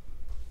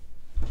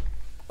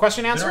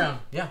 Question answer? Been around.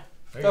 Yeah.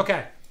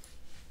 Okay.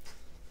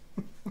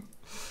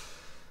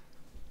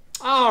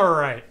 All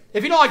right.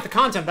 If you don't like the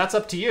content, that's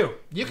up to you.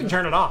 You can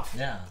turn it off.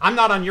 Yeah. I'm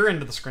not on your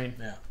end of the screen.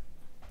 Yeah.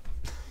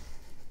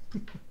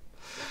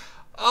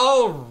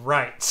 All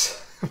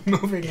right.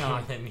 Moving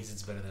on. That means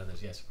it's better than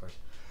others. Yes, of course.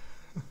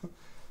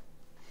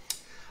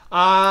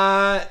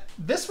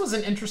 This was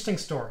an interesting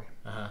story.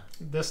 Uh-huh.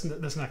 This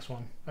next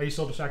one. Are you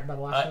still distracted by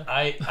the last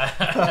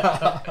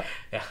one?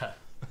 Yeah.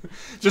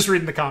 Just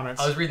reading the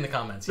comments. I was reading the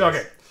comments.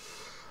 Yes.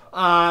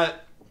 Okay.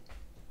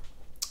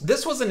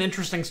 This was an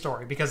interesting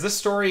story because this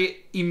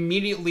story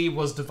immediately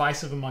was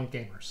divisive among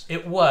gamers.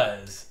 It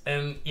was,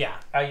 and yeah,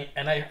 I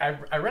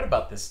read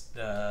about this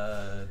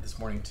this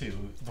morning too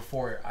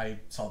before I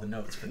saw the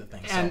notes for the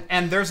thing.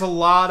 And there's a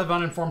lot of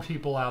uninformed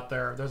people out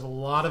there. There's a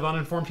lot of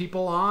uninformed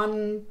people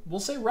on,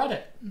 we'll say,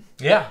 Reddit.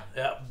 Yeah.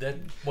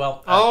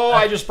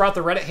 I just brought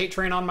the Reddit hate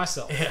train on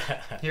myself.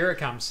 Yeah. Here it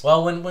comes.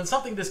 Well, when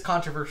something this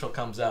controversial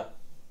comes up,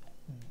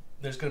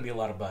 there's going to be a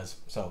lot of buzz.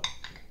 So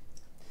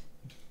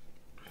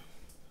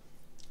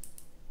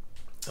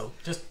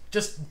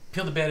just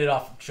peel the Band-Aid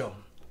off and show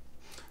them.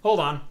 Hold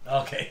on.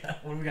 Okay,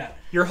 what do we got?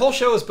 Your whole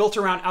show is built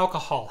around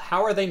alcohol.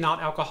 How are they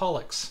not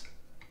alcoholics?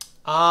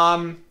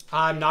 I'm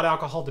not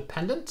alcohol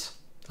dependent.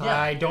 Yeah.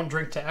 I don't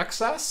drink to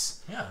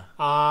excess. Yeah.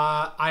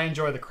 I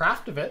enjoy the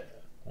craft of it.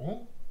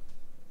 Mm-hmm.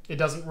 It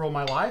doesn't rule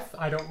my life.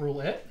 I don't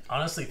rule it.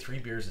 Honestly, 3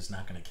 beers is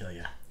not going to kill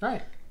you.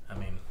 Right. I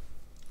mean,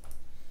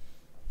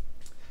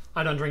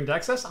 I don't drink to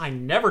excess. I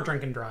never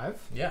drink and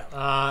drive.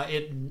 Yeah.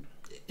 It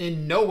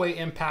in no way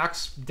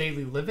impacts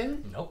daily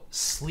living. Nope.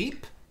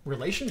 Sleep,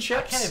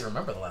 relationships. I can't even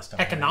remember the last time.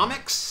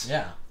 Economics.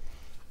 Yeah.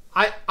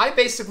 I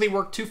basically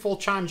work 2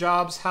 full-time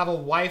jobs, have a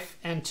wife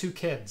and 2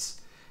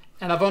 kids,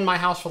 and I've owned my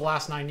house for the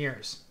last 9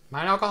 years. Am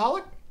I an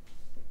alcoholic?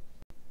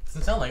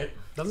 Doesn't sound like it.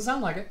 Doesn't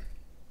sound like it.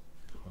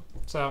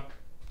 So,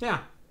 yeah.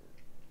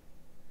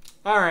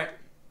 All right.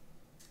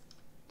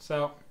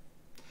 So,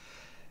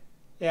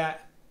 yeah.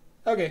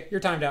 Okay, you're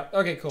timed out.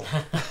 Okay, cool.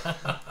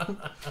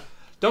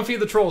 Don't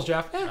feed the trolls,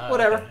 Jeff.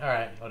 Whatever. Okay. All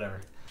right,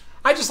 whatever.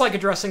 I just like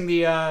addressing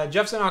the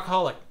Jeff's an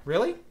alcoholic.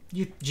 Really?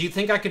 Do you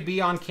think I could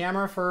be on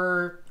camera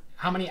for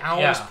how many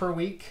hours per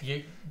week?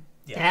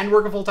 And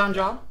work a full-time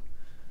job?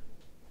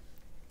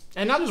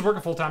 And not just work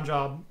a full-time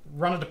job,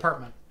 run a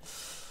department.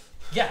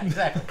 Yeah,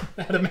 exactly.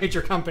 At a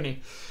major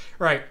company.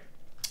 Right.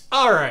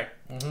 All right.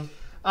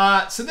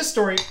 Mm-hmm. So this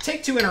story,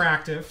 Take-Two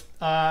Interactive,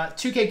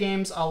 2K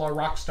Games a la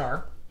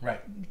Rockstar.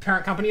 Right.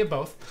 Parent company of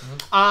both.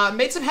 Mm-hmm.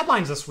 Made some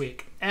headlines this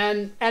week.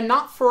 And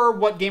not for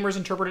what gamers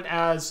interpreted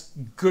as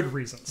good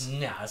reasons.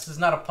 Yeah, this is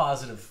not a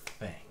positive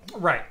thing.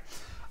 Right.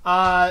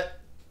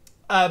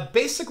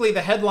 Basically,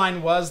 the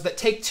headline was that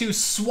Take-Two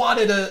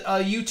swatted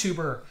a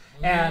YouTuber.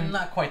 And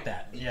not quite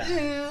that.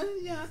 Yeah.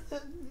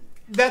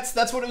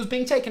 That's what it was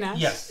being taken as.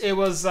 Yes. It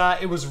was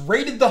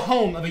rated the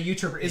home of a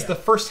YouTuber is the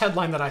first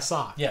headline that I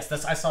saw. Yes,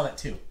 I saw that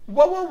too.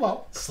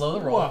 Whoa. Slow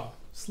the roll. Whoa.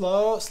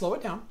 Slow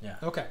it down. Yeah.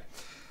 Okay.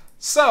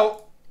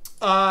 So,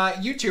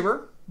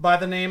 YouTuber by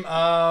the name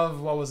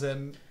of, what was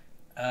it?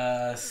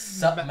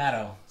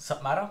 Submato.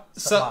 Submato.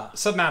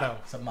 Supmato.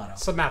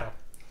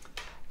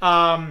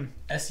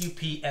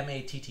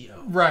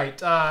 Right.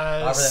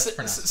 That's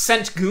pronounced.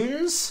 Sent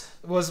Goons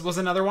was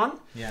another one.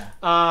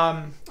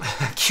 Yeah.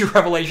 Cue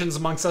revelations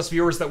amongst us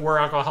viewers that we're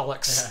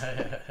alcoholics.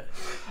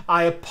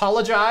 I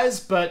apologize,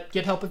 but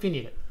get help if you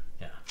need it.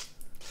 Yeah.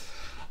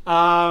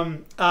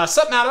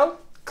 Submato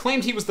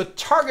claimed he was the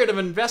target of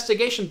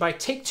investigation by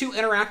Take-Two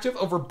Interactive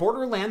over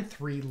Borderlands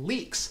 3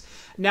 leaks.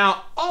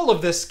 Now, all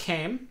of this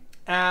came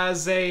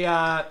as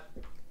a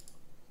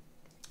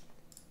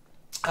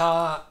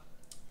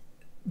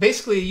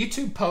basically a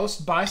YouTube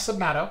post by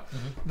Submato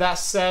that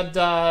said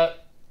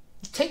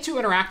Take-Two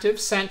Interactive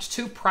sent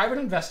 2 private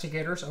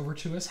investigators over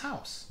to his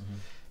house.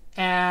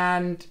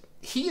 And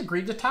he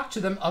agreed to talk to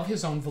them of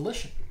his own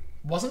volition.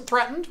 Wasn't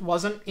threatened,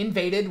 wasn't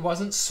invaded,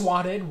 wasn't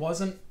swatted,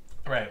 wasn't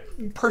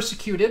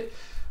persecuted.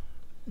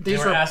 They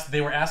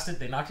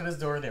knocked on his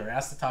door, they were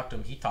asked to talk to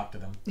him, he talked to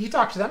them. He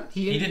talked to them.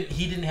 He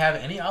didn't have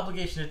any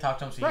obligation to talk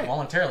to them, so he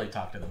voluntarily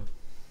talked to them.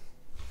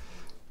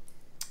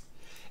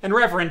 And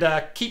Reverend,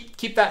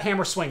 keep that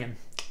hammer swinging.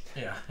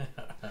 Yeah.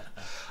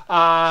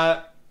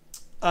 But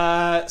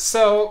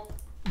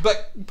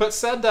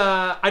said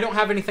I don't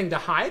have anything to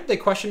hide. They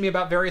questioned me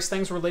about various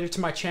things related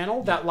to my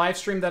channel, that live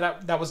stream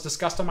that was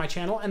discussed on my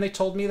channel, and they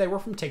told me they were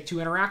from Take-Two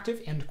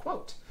Interactive. End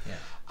quote.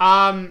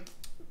 Yeah.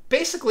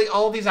 Basically,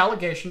 all of these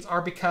allegations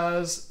are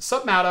because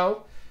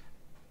Submato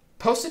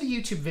posted a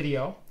YouTube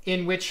video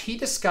in which he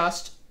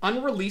discussed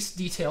unreleased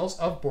details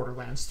of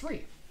Borderlands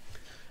 3.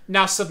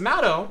 Now,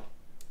 Submato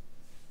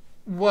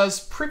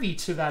was privy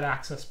to that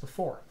access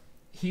before.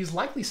 He's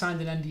likely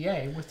signed an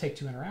NDA with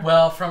Take-Two Interactive.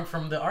 Well,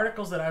 from the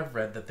articles that I've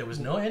read, that there was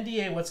no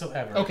NDA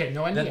whatsoever. Okay,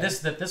 no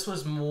NDA. That this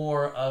was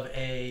more of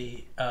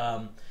a,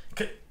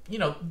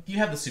 you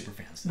have the super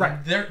fans.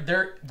 Right.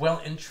 They're well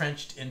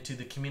entrenched into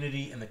the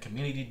community, and the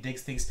community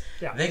digs things.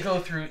 Yeah. They go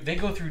through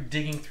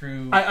digging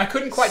through. I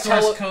couldn't quite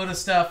source tell code of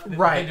stuff.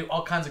 Right. They do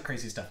all kinds of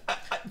crazy stuff.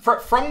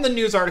 From the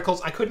news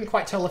articles, I couldn't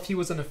quite tell if he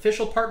was an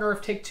official partner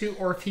of Take-Two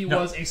or if he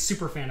was a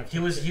super fan of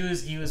Take-Two.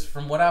 He was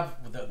from what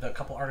the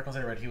couple articles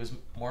I read, he was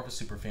more of a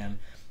super fan,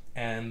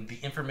 and the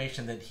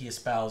information that he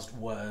espoused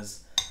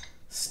was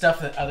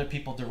stuff that other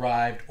people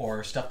derived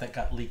or stuff that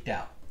got leaked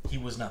out. He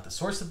was not the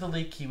source of the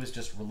leak. He was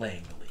just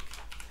relaying the leak,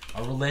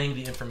 or relaying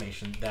the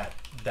information that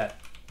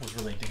was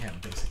relayed to him,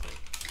 basically.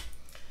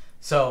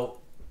 So,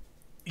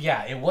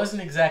 yeah, it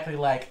wasn't exactly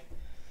like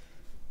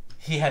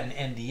he had an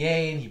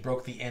NDA and he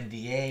broke the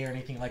NDA or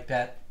anything like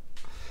that.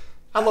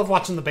 I love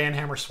watching the band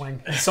hammer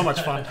swing. It's so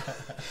much fun.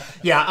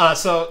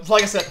 So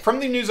like I said, from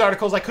the news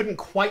articles, I couldn't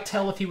quite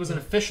tell if he was an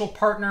official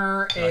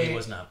partner, he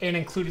was not. An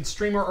included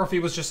streamer, or if he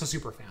was just a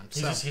super fan.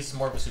 He's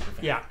more of a super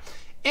fan. Yeah.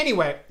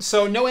 Anyway,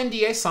 so no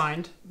NDA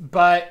signed,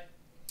 but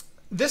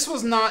this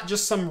was not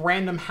just some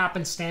random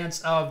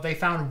happenstance of they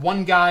found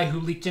one guy who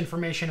leaked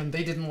information and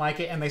they didn't like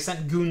it and they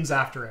sent goons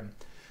after him.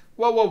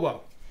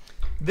 Whoa.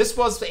 This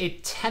was a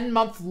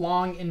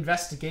 10-month-long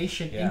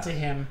investigation into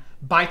him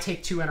by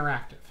Take-Two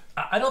Interactive.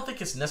 I don't think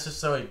it's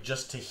necessarily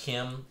just to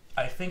him.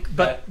 I think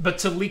but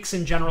to leaks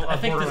in general. I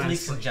think there's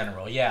leaks in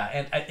general, yeah.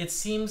 And it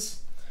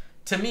seems,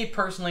 to me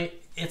personally,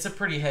 it's a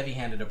pretty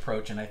heavy-handed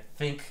approach, and I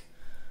think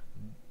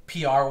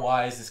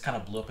PR-wise, this kind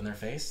of blew up in their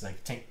face.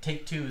 Like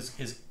Take-Two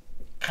is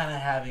kind of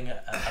having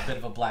a bit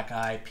of a black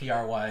eye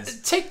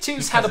PR-wise.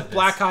 Take-Two's had a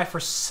black eye for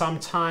some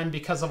time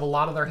because of a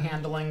lot of their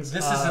handlings.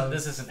 This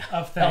isn't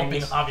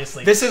helping,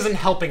 obviously. This isn't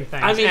helping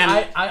things. I mean,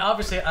 I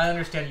obviously I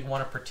understand you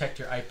want to protect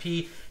your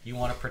IP, you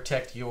want to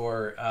protect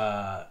your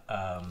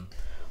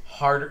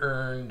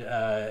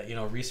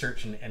hard-earned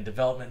research and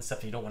development and stuff.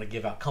 And you don't want to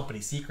give out company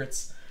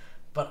secrets,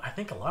 but I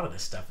think a lot of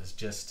this stuff is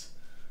just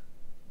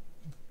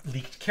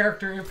leaked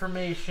character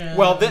information.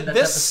 Well, that type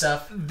of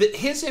stuff.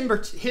 His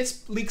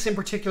leaks in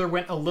particular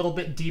went a little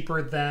bit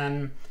deeper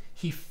than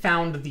he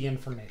found the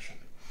information.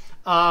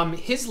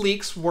 His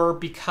leaks were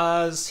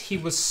because he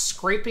was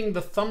scraping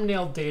the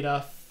thumbnail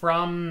data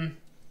from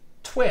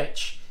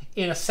Twitch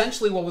in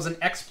essentially what was an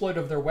exploit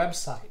of their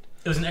website.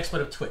 It was an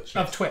exploit of Twitch.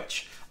 Of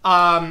Twitch.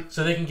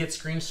 So they can get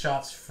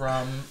screenshots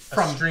from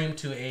a stream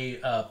to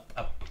a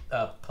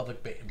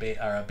public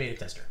beta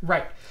tester.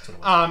 Right.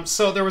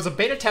 So there was a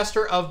beta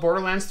tester of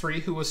Borderlands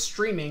 3 who was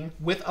streaming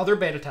with other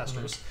beta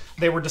testers.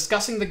 Mm-hmm. They were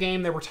discussing the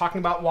game. They were talking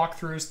about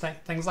walkthroughs,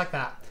 things like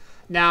that.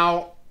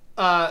 Now,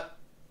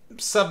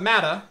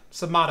 Submato,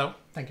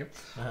 thank you,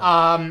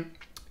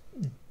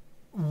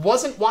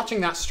 wasn't watching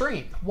that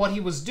stream. What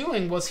he was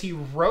doing was he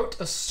wrote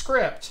a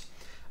script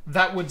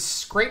that would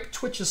scrape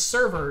Twitch's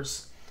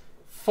servers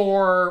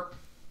for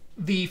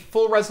the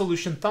full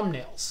resolution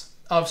thumbnails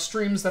of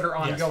streams that are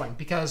ongoing,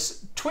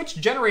 because Twitch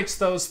generates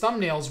those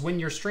thumbnails when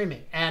you're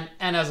streaming. And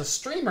as a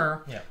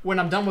streamer, when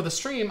I'm done with a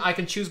stream, I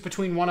can choose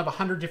between one of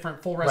 100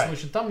 different full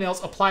resolution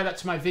thumbnails, apply that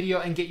to my video,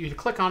 and get you to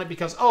click on it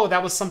because, oh,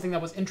 that was something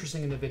that was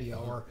interesting in the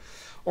video,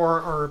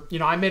 or you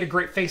know, I made a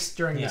great face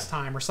during this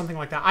time, or something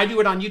like that. I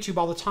do it on YouTube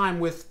all the time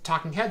with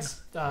Talking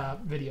Heads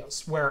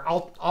videos, where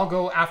I'll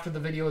go after the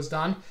video is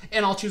done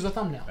and I'll choose a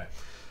thumbnail.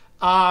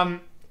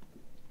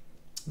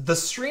 The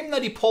stream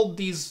that he pulled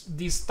these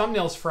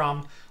thumbnails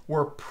from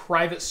were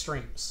private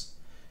streams,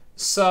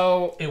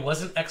 so it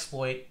was an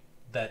exploit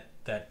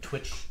that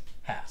Twitch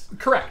has.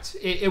 Correct.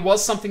 It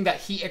was something that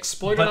he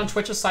exploited on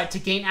Twitch's side to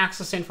gain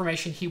access to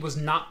information he was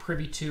not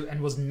privy to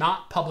and was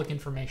not public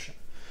information.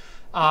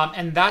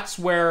 And that's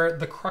where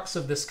the crux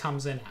of this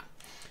comes in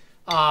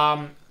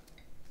at.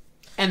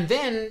 And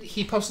then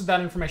he posted that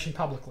information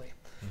publicly.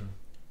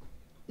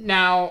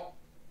 Now,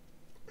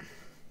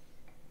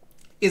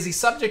 is he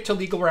subject to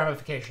legal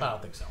ramification? I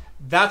don't think so.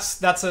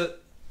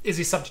 Is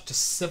he subject to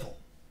civil?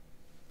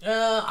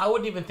 I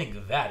wouldn't even think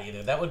of that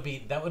either. That would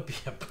be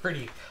a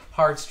pretty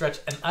hard stretch,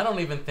 and I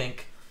don't even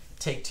think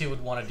Take-Two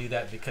would want to do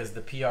that because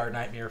the PR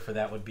nightmare for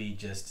that would be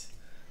just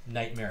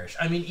nightmarish.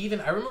 I mean,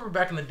 even I remember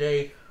back in the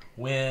day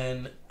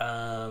when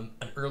an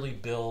early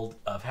build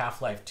of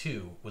Half-Life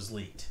 2 was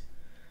leaked,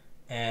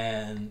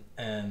 and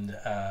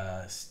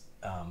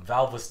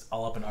Valve was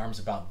all up in arms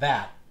about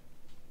that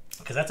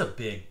because that's a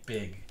big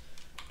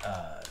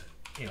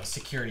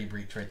security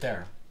breach right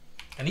there.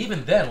 And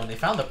even then, when they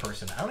found the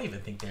person, I don't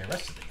even think they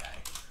arrested the guy.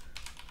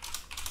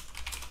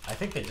 I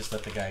think they just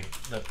let the guy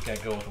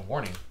go with a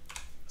warning,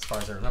 as far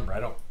as I remember. I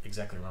don't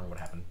exactly remember what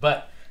happened.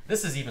 But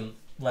this is even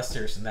less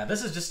serious than that.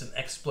 This is just an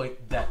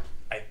exploit that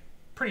I'm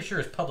pretty sure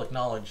is public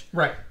knowledge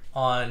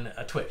on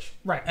Twitch.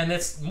 Right. And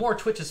it's more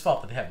Twitch's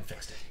fault that they haven't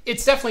fixed it.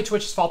 It's definitely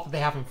Twitch's fault that they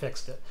haven't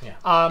fixed it. Yeah.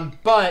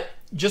 But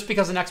just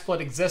because an exploit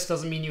exists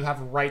doesn't mean you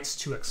have rights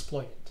to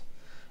exploit it.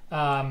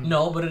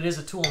 No, but it is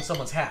a tool in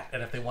someone's hat,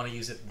 and if they want to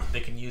use it,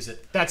 they can use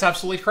it. That's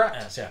absolutely correct.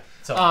 Yes, yeah.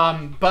 So,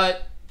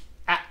 but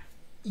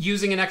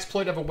using an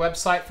exploit of a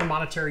website for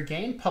monetary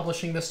gain,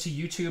 publishing this to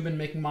YouTube and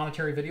making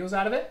monetary videos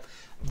out of it,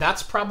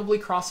 that's probably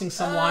crossing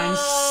some lines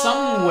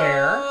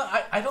somewhere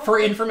for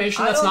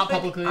information that's not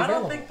publicly available. I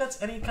don't think that's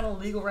any kind of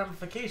legal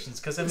ramifications,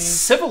 because I mean,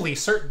 civilly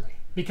certainly,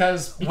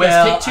 because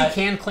Take-Two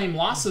can claim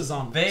losses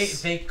on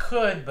this. They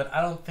could, but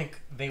I don't think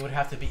they would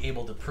have to be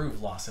able to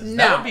prove losses.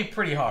 That would be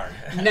pretty hard.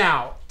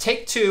 Now,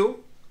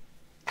 Take-Two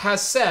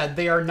has said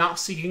they are not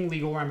seeking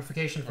legal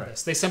ramification for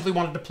this. They simply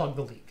wanted to plug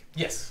the leak.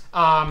 Yes.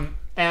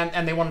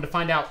 And they wanted to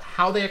find out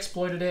how they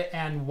exploited it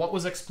and what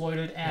was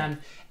exploited. And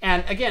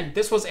again,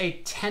 this was a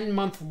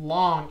 10-month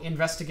long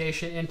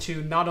investigation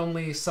into not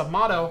only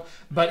Submato,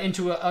 but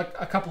into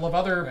a couple of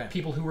other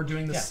people who were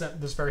doing this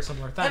this very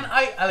similar thing. And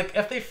I like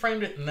if they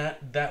framed it in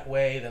that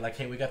way, that like,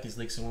 hey, we got these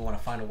leaks and we want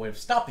to find a way to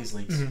stop these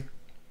leaks. Mm-hmm.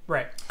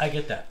 Right. I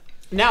get that.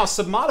 Now,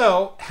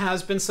 Submato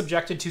has been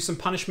subjected to some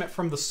punishment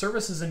from the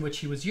services in which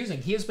he was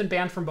using. He has been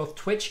banned from both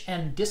Twitch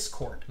and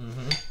Discord.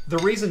 Mm-hmm. The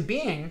reason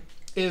being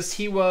is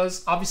he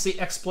was obviously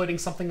exploiting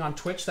something on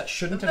Twitch that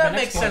shouldn't have been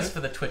exploited. That makes sense for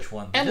the Twitch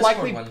one. And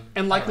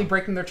likely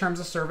breaking their terms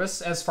of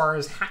service as far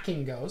as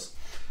hacking goes.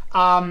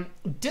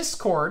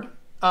 Discord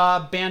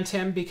banned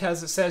him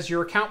because it says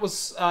your account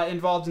was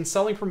involved in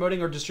selling,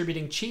 promoting, or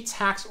distributing cheats,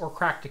 hacks, or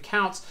cracked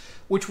accounts,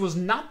 which was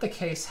not the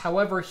case.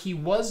 However, he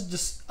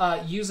was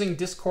using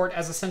Discord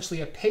as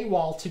essentially a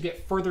paywall to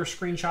get further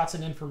screenshots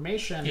and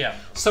information. Yeah.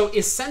 So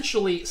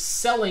essentially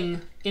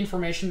selling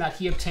information that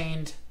he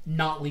obtained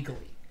not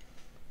legally.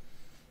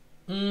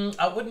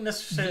 I wouldn't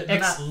necessarily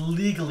not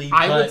legally.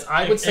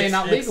 I would say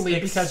not legally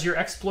because you're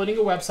exploiting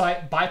a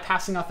website,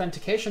 bypassing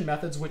authentication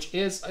methods, which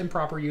is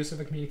improper use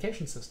of a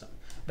communication system.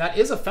 That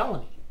is a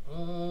felony.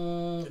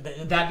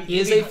 That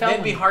is a felony.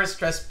 It'd be hard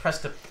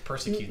pressed to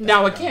persecute that.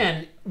 Now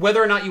again,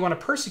 whether or not you want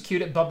to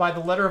persecute it, but by the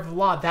letter of the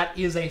law, that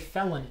is a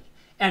felony.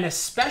 And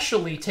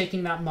especially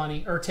taking that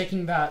money or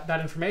taking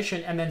that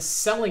information and then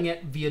selling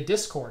it via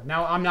Discord.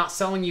 Now, I'm not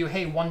selling you,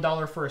 hey,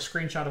 $1 for a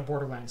screenshot of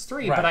Borderlands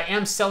 3, but I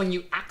am selling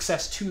you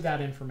access to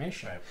that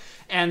information. Right.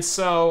 And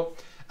so,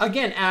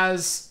 again,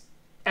 as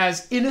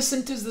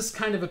innocent as this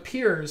kind of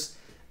appears,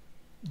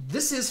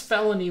 this is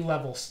felony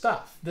level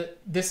stuff.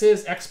 This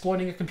is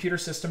exploiting a computer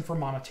system for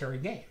monetary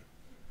gain.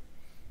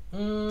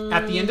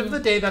 At the end of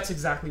the day, that's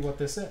exactly what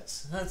this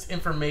is. That's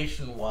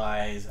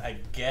information-wise, I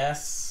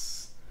guess.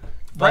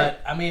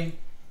 But I mean,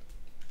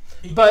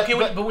 but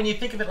when you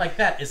think of it like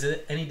that, is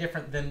it any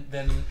different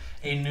than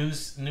a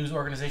news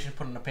organization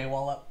putting a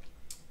paywall up?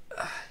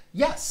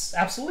 Yes,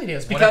 absolutely it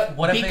is.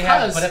 What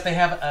if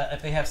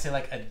they have say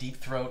like a Deep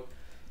Throat?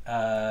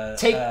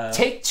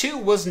 Take-Two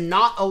was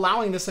not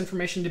allowing this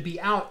information to be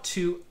out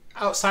to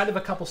outside of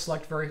a couple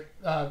select very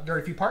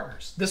few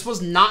partners. This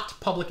was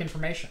not public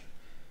information.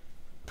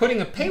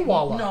 Putting a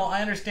paywall up. No,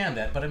 I understand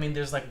that, but I mean,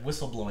 there's like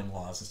whistleblowing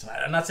laws and stuff.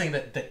 I'm not saying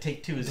that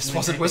Take-Two is. This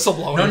wasn't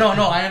whistleblowing.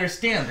 No, I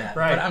understand that,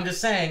 right. But I'm just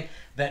saying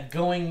that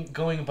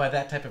going by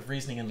that type of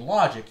reasoning and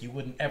logic, you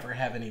wouldn't ever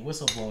have any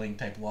whistleblowing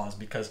type laws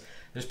because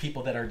there's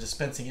people that are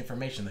dispensing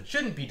information that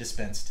shouldn't be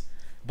dispensed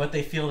but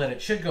they feel that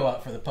it should go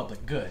out for the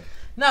public good.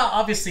 Now,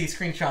 obviously,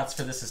 screenshots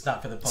for this is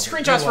not for the public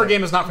good. Screenshots for a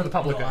game is not for the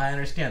public good. I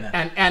understand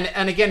that.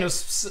 And again, it was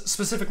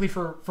specifically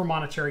for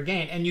monetary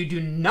gain. And you do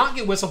not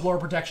get whistleblower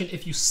protection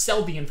if you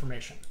sell the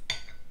information.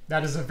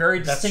 That is a very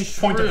distinct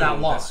point of that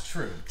law. That's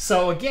true.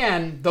 So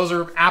again, those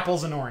are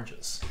apples and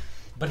oranges.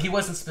 But he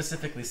wasn't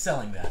specifically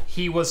selling that.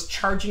 He was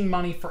charging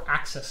money for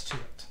access to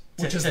it,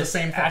 which is the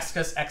same thing.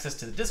 Access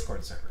to the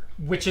Discord server.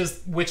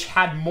 Which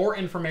had more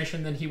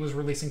information than he was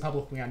releasing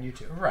publicly on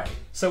YouTube. Right.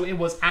 So it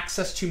was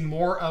access to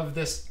more of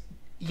this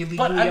illegally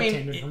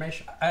obtained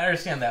information. I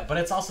understand that, but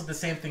it's also the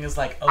same thing as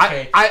like,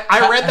 okay...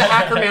 I read the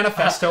Hacker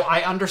Manifesto.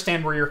 I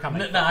understand where you're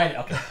coming from. Okay.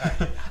 All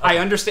right. I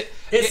understand.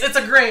 It's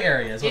a gray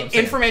area, is what I'm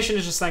saying. Information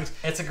is just things.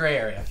 It's a gray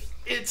area.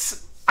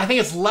 I think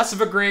it's less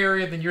of a gray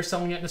area than you're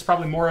selling it, and it's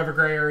probably more of a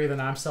gray area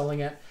than I'm selling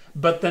it.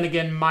 But then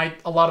again,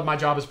 a lot of my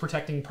job is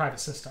protecting private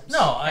systems. No,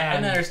 I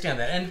understand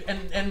that.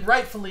 And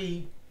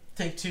rightfully,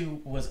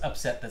 Take-Two was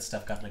upset that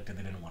stuff got leaked and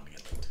they didn't want to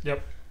get leaked.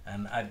 Yep.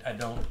 And I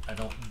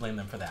don't blame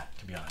them for that,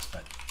 to be honest.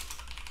 But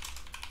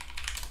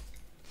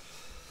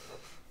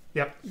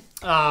yep.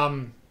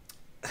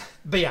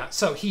 But yeah,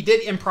 so he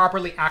did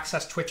improperly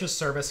access Twitch's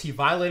service. He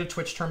violated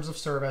Twitch terms of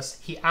service.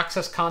 He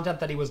accessed content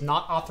that he was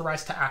not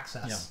authorized to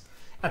access. Yeah.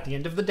 At the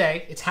end of the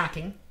day, it's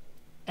hacking,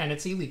 and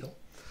it's illegal.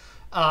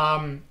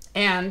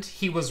 And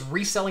he was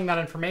reselling that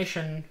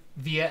information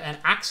via an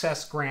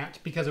access grant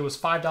because it was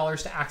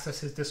 $5 to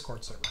access his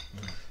Discord server.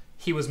 Mm.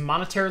 He was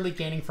monetarily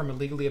gaining from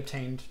illegally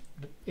obtained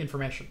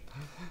information,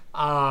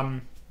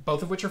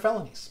 both of which are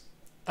felonies.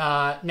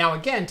 Now,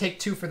 again,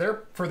 Take-Two, for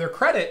their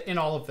credit in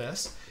all of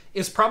this,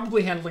 is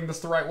probably handling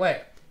this the right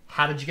way.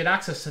 How did you get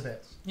access to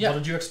this? Yeah. What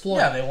did you explore?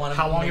 Yeah, they want to.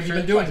 How long have you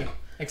been doing it?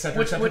 Etc.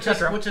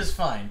 Which is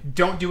fine.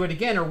 Don't do it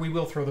again, or we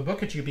will throw the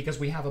book at you because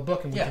we have a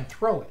book and we can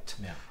throw it.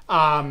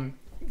 Yeah.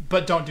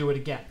 But don't do it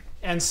again.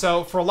 And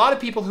so, for a lot of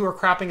people who are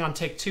crapping on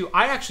Take-Two,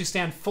 I actually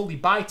stand fully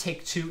by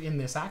Take-Two in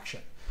this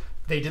action.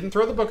 They didn't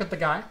throw the book at the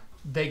guy.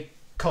 They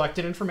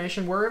collected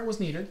information where it was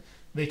needed.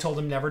 They told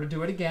him never to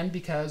do it again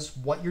because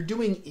what you're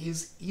doing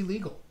is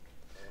illegal.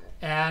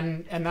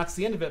 And that's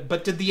the end of it.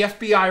 But did the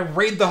FBI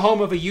raid the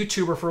home of a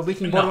YouTuber for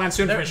leaking Borderlands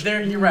 2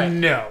 information? You're right.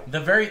 No. The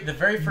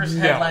very first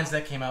headlines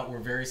that came out were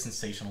very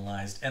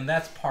sensationalized, and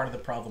that's part of the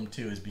problem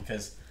too, is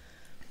because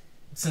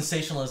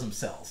sensationalism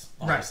sells,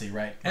 obviously,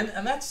 right?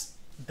 And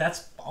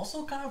that's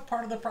also kind of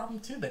part of the problem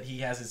too that he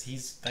has, is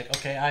he's like,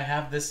 okay, I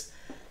have this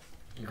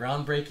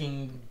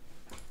groundbreaking,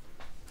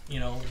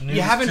 news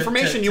you have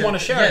information you want to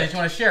share. Yeah, you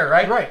want to share,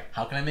 right? Right.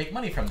 How can I make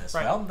money from this?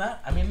 Right. Well,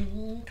 that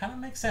kind of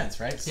makes sense,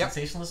 right? Yep.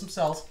 Sensationalism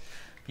sells.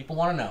 People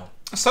want to know.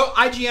 So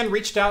IGN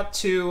reached out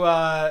to,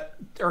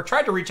 or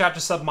tried to reach out to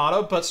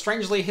Submotto, but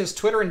strangely his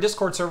Twitter and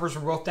Discord servers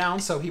were both down,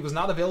 so he was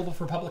not available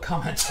for public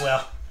comment.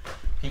 Well,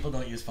 people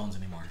don't use phones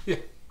anymore. Yeah,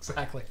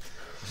 exactly.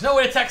 There's no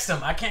way to text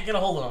them. I can't get a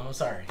hold of them. I'm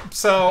sorry.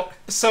 So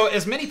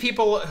as many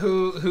people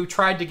who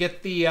tried to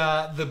get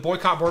the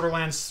Boycott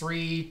Borderlands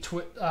 3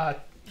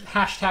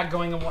 hashtag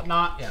going and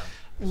whatnot,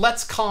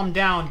 let's calm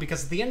down,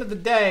 because at the end of the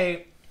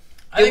day,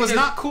 it was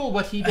not cool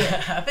what he did.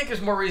 I think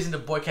there's more reason to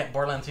boycott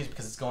Borderlands 3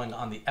 because it's going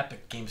on the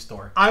Epic Game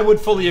Store. I would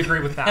fully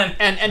agree with that.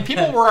 and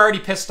people were already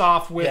pissed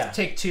off with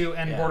Take-Two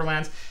and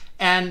Borderlands.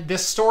 And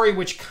this story,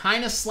 which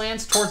kind of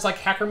slants towards like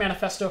Hacker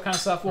Manifesto kind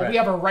of stuff, well, we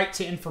have a right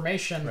to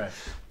information. Right.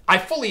 I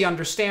fully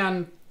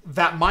understand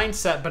that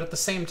mindset, but at the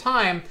same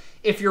time,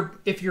 if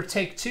you're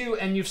Take-Two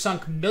and you've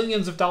sunk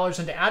millions of dollars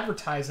into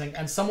advertising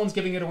and someone's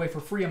giving it away for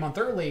free a month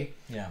early,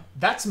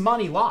 that's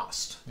money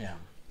lost. Yeah.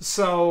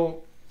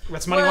 So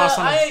that's money lost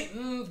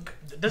on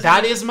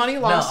that is money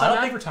lost on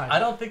advertising. I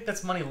don't think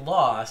that's money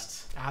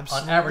lost on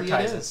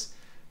advertising. It is.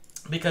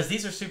 Because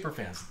these are super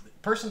fans. The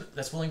person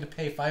that's willing to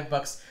pay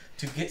 $5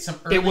 to get some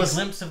early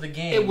glimpse of the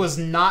game. It was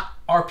not.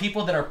 Are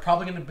people that are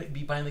probably going to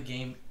be buying the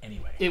game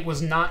anyway. It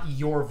was not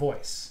your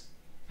voice.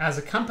 As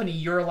a company,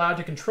 you're allowed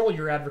to control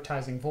your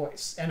advertising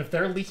voice, and if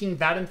they're leaking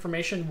that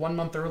information 1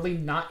 month early,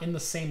 not in the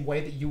same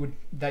way that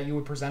you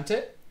would present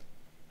it,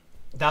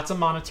 that's a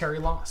monetary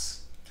loss.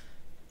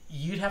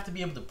 You'd have to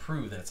be able to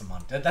prove that it's a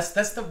monetary. That's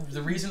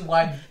the reason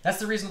why. That's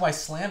the reason why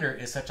slander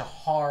is such a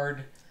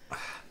hard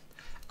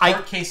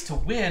case to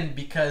win,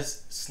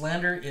 because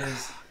slander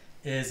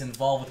is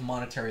involved with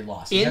monetary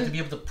loss. You have to be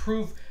able to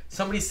prove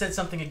somebody said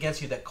something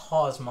against you that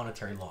caused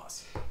monetary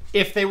loss.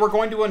 If they were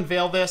going to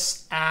unveil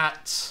this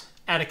at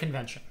a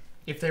convention,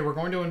 if they were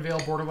going to unveil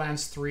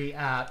Borderlands 3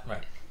 at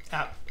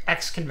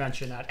X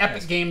convention, at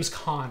Epic Games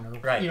Con,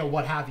 or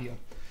what have you,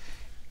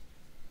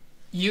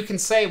 you can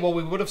say, well,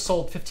 we would have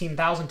sold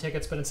 15,000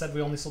 tickets, but instead we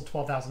only sold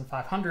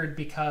 12,500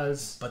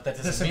 because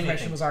this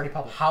information was already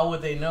public. How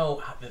would they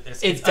know?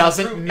 It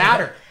doesn't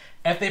matter.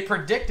 If they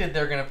predicted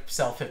they're going to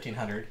sell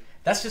 1,500,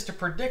 that's just a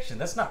prediction.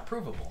 That's not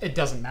provable. It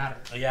doesn't matter.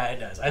 Yeah, it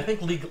does. I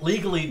think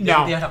legally they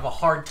have a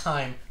hard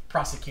time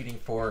prosecuting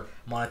for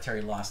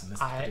monetary loss in this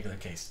particular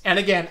case. And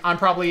again, I'm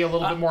probably a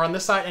little bit more on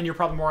this side, and you're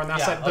probably more on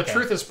that side. The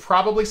truth is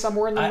probably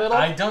somewhere in the middle.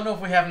 I don't know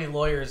if we have any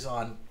lawyers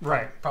on.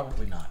 Right.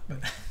 Probably not.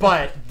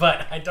 But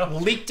I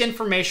don't. Leaked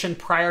information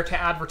prior to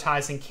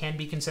advertising can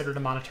be considered a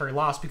monetary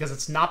loss because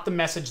it's not the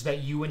message that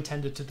you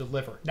intended to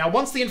deliver. Now,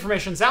 once the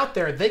information's out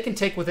there, they can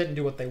take with it and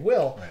do what they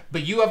will. Right.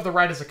 But you have the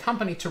right as a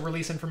company to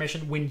release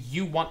information when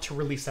you want to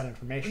release that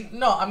information.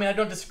 No, I mean I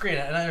don't disagree,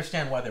 and I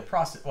understand why they're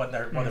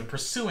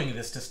pursuing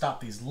this to stop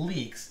these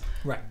leaks.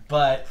 Right.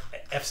 But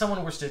if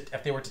someone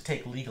if they were to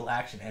take legal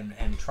action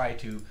and try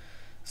to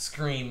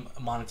scream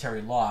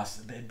monetary loss,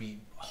 they'd be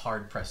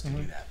hard pressed to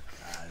do that.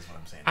 Is what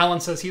I'm saying. Alan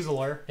says he's a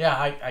lawyer. Yeah,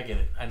 I get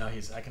it. I know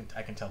I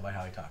can tell by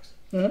how he talks.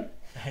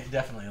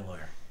 Definitely a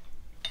lawyer.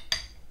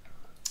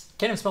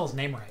 Can't even spell his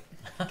name right.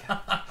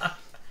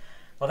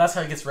 Well, that's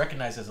how he gets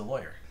recognized as a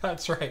lawyer.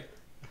 That's right.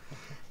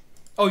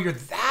 Oh, you're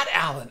that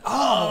Alan.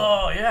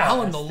 Oh yeah.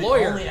 Alan, that's the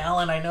lawyer. Only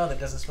Alan I know that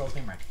doesn't spell his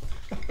name right.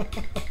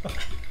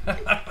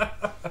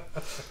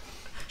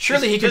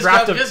 Surely he can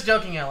draft just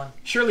joking, Alan.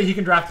 Surely he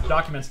can draft the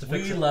documents to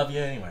fix it. We love you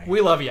anyway.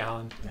 We love you,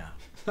 Alan. Yeah.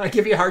 I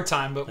give you a hard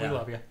time, but we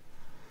love you.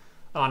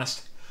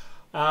 Honest.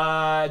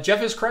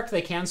 Jeff is correct.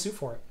 They can sue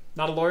for it.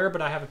 Not a lawyer,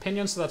 but I have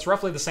opinions, so that's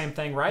roughly the same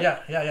thing, right?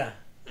 Yeah.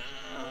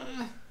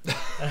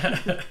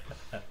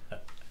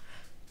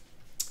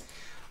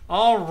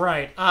 All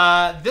right.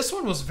 This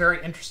one was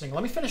very interesting.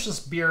 Let me finish this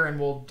beer, and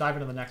we'll dive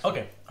into the next one.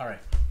 Okay. All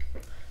right.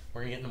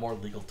 We're gonna get into more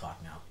legal talk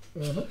now.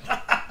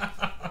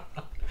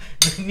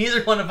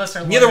 Neither one of us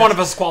are. Neither one of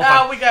us is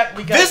qualified. We got.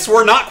 This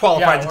we're not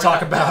qualified to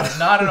talk about.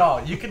 Not at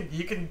all. You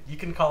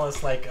can call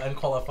us like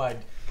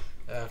unqualified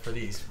for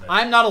these. But.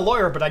 I'm not a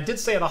lawyer, but I did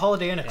stay at a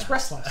Holiday Inn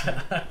Express last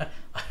night.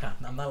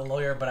 I'm not a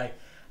lawyer, but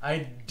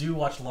I do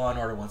watch Law and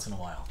Order once in a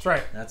while. That's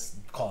right. That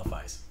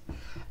qualifies.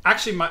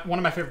 Actually, one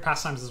of my favorite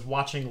pastimes is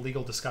watching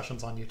legal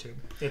discussions on YouTube.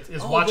 It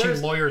is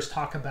watching lawyers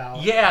talk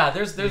about. Yeah,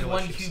 there's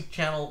one issues. YouTube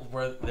channel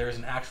where there's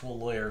an actual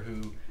lawyer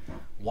who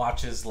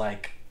watches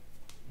like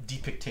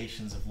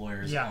depictions of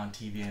lawyers on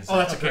TV. And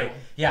that's a great one.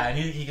 Yeah, and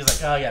he goes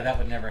like, oh yeah, that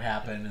would never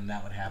happen, and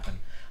that would happen.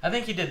 I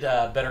think he did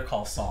Better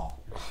Call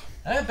Saul.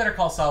 I think Better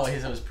Call Saul,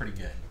 his was pretty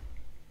good.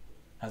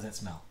 How's that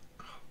smell?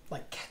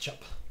 Like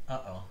ketchup.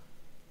 Uh-oh.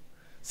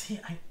 See,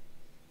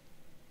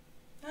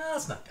 no,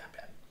 it's not that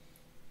bad.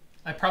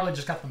 I probably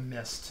just got the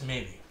mist.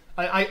 Maybe.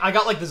 I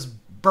got like this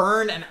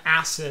burn and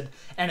acid,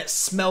 and it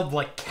smelled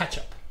like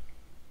ketchup.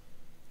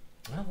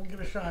 Well, we'll give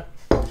it a shot.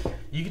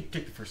 You can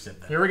take the first sip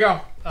then. Here we go.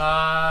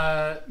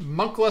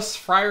 Monkless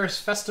Friars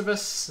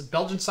Festivus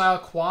Belgian-style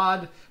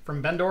quad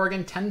from Bend,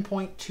 Oregon,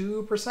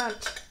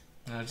 10.2%.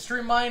 Just a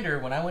reminder,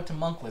 when I went to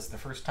Monkless the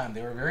first time,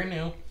 they were very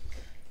new,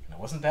 and I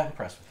wasn't that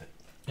impressed with it.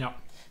 Yeah.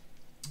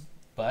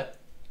 But...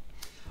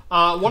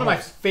 one of my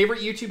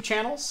favorite YouTube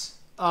channels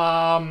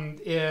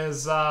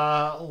is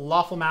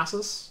Lawful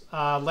Masses,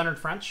 Leonard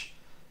French.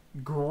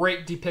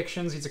 Great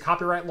depictions. He's a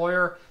copyright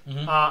lawyer.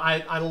 Mm-hmm.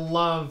 I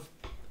love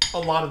a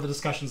lot of the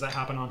discussions that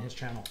happen on his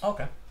channel.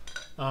 Okay.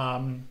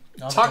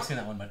 I've seen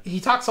that one, but... He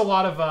talks a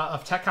lot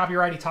of tech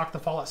copyright. He talked the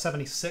Fallout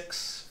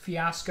 76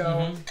 fiasco.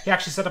 Mm-hmm. He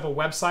actually set up a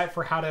website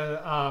for how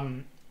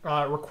to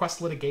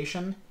request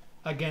litigation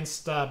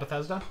against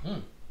Bethesda.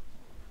 Mm.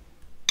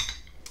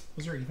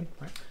 Was there even?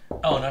 Right?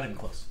 Oh, not even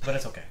close, but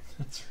it's okay.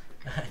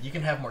 You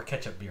can have more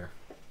ketchup beer.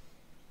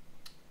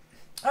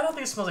 I don't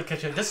think it smells like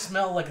ketchup. It does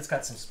smell like it's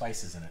got some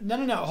spices in it.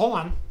 No. Hold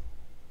on.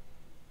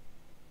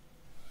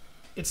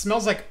 It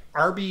smells like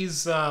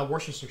Arby's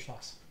Worcestershire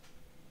sauce.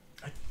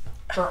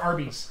 Or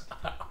Arby's.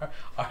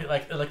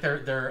 like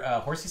their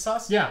horsey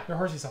sauce? Yeah, their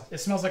horsey sauce. It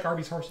smells like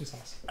Arby's horsey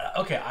sauce.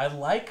 Okay, I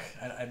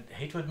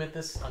hate to admit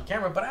this on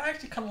camera, but I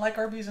actually kind of like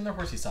Arby's and their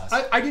horsey sauce.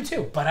 I do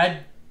too. But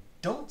I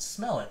don't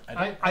smell it.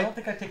 I don't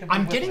think I take a big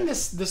I'm whiff getting of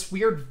it. this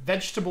weird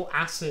vegetable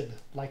acid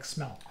like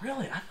smell.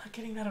 Really? I'm not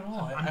getting that at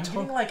all. I'm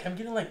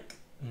getting like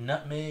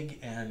nutmeg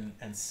and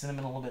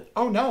cinnamon a little bit.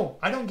 Oh no,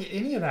 I don't get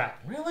any of that.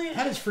 Really?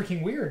 That is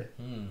freaking weird.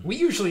 We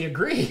usually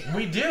agree.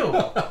 We do.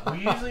 We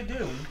usually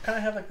do. We kind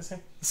of have like the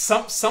same.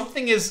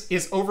 Something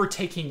is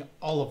overtaking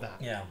all of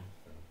that. Yeah.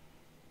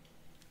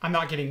 I'm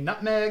not getting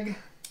nutmeg.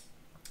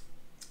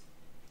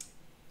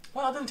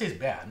 Well, it doesn't taste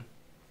bad.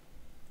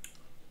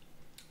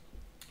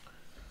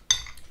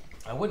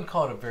 I wouldn't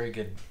call it a very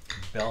good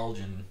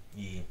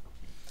Belgian-y.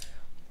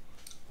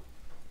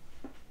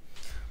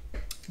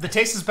 The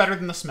taste is better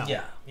than the smell.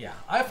 Yeah.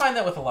 I find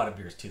that with a lot of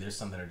beers, too. There's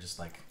some that are just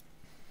like...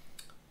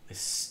 They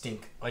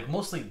stink. Like,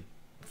 mostly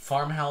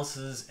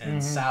farmhouses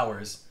and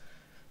sours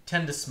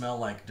tend to smell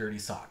like dirty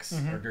socks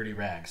or dirty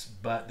rags,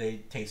 but they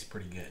taste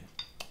pretty good.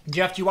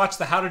 Jeff, do you watch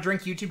the How to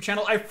Drink YouTube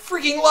channel? I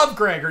freaking love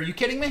Greg. Are you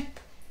kidding me?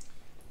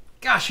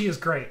 Gosh, he is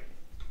great.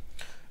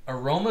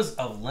 Aromas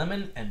of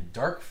lemon and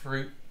dark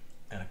fruit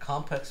and a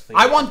complex flavor.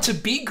 I want to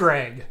be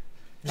Greg.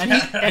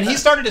 And he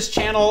started his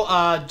channel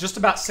just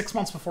about 6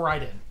 months before I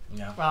did.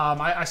 Yeah.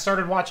 I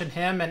started watching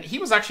him, and he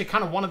was actually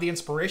kind of one of the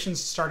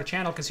inspirations to start a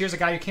channel, because here's a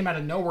guy who came out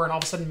of nowhere and all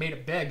of a sudden made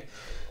it big.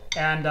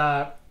 And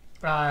I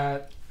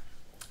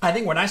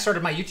think when I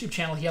started my YouTube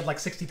channel, he had like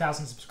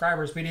 60,000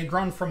 subscribers, but he had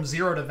grown from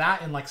 0 to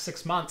that in like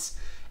 6 months.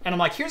 And I'm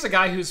like, here's a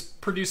guy who's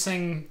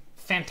producing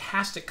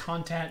fantastic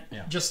content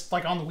just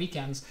like on the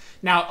weekends.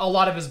 Now, a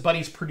lot of his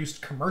buddies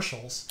produced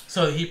commercials.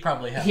 So he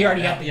probably had... He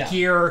already had the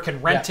gear,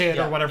 can rent it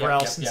or whatever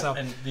else. And so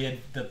and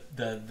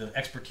the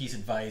expertise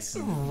advice.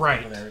 And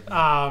right.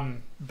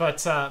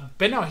 But no,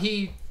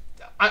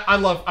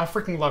 I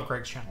freaking love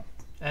Greg's channel.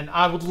 And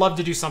I would love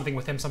to do something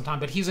with him sometime.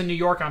 But he's in New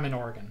York, I'm in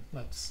Oregon.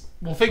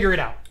 We'll figure it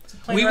out.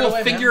 We will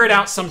figure it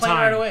out sometime.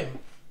 Right away.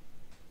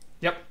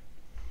 Yep.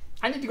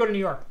 I need to go to New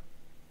York.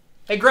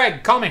 Hey,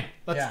 Greg, call me.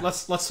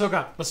 Let's hook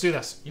up. Let's do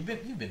this. You've been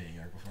to New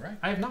York before, right?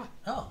 I have not.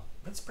 Oh,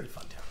 that's a pretty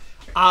fun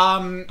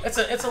town. It's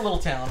a little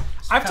town.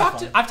 I've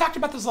talked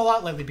about this a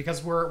lot lately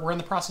because we're in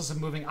the process of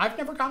moving. I've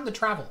never gotten to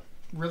travel,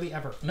 really,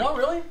 ever. No,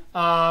 really?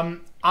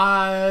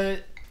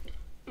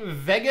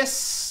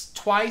 Vegas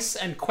twice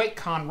and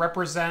QuakeCon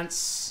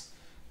represents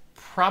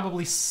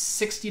probably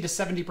 60 to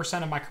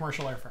 70% of my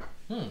commercial airfare.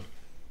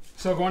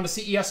 So going to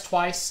CES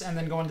twice and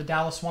then going to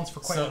Dallas once for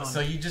QuakeCon. So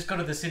you just go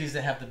to the cities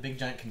that have the big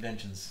giant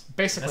conventions.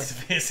 Basically.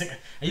 That's basic. And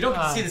you don't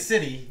get to see the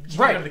city. You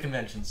go to the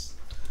conventions.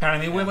 I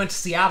mean, we went to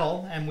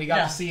Seattle and we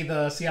got to see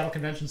the Seattle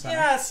Convention Center.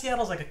 Yeah,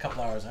 Seattle's like a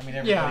couple hours. I mean,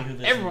 everybody who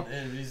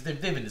lives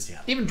they've been to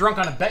Seattle. Even drunk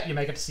on a bet, you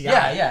make it to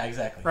Seattle. Yeah,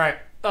 exactly. Right.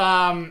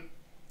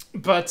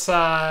 But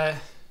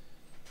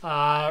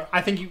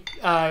I think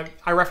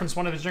I referenced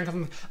one of his drinks.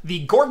 The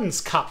Gordon's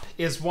Cup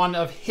is one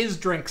of his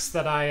drinks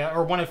that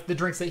or one of the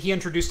drinks that he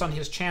introduced on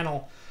his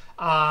channel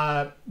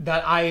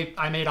that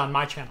I made on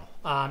my channel,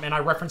 and I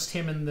referenced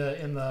him in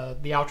the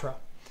outro,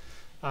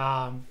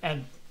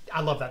 and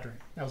I love that drink.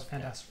 That was a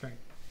fantastic drink.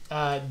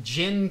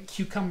 Gin,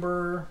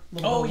 cucumber,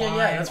 wine.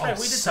 That's right.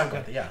 We did talk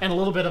about that. Yeah, and a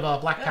little bit of a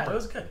black pepper. It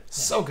was good.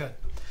 So good.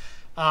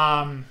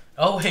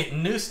 Wait,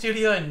 new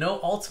studio and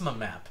no Ultima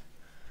map.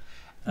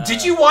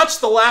 Did you watch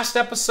the last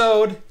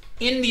episode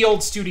in the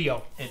old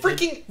studio?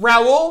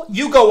 Raul,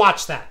 you go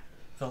watch that.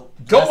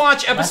 Go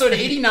watch episode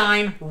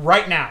 89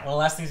 right now. One of the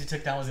last things you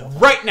took down was the Ultima.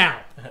 Right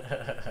now.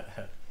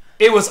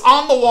 It was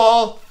on the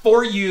wall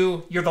for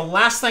you. You're the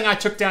last thing I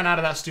took down out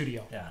of that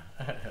studio. Yeah.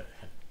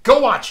 Go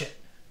watch it.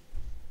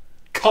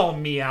 Call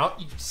me out,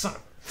 you son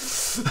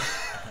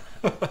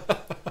of...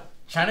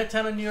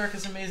 Chinatown in New York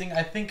is amazing.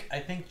 I think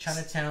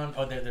Chinatown...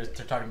 Oh, they're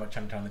talking about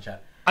Chinatown in the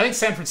chat. I think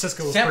San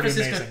Francisco was pretty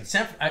amazing.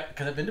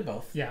 Because I've been to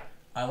both. Yeah.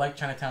 I like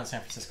Chinatown and San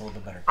Francisco a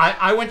little bit better.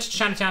 I went to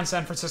Chinatown,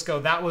 San Francisco.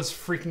 That was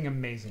freaking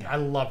amazing. I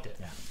loved it.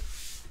 Yeah.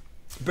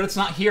 But it's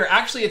not here.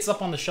 Actually, it's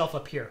up on the shelf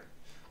up here.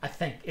 I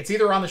think. It's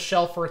either on the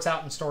shelf or it's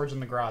out in storage in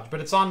the garage.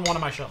 But it's on one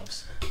of my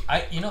shelves.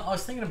 I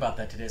was thinking about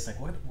that today. It's like,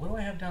 what do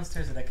I have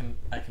downstairs that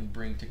I can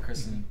bring to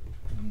Chris and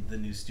the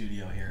new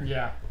studio here?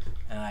 Yeah.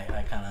 And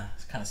I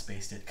kind of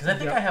spaced it. Because I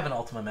think I have an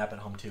Ultima map at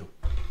home, too.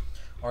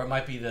 Or it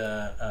might be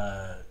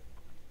a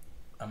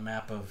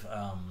map of...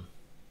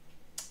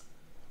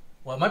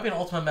 well, it might be an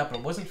Ultima map, but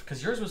it wasn't...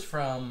 Because yours was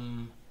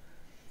from...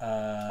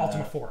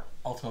 Ultima 4.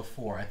 Ultima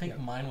 4. I think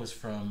mine was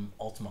from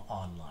Ultima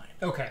Online.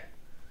 Okay.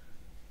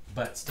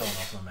 But still an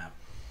Ultima map.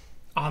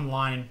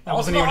 Online. That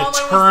wasn't even a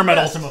term at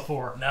Ultima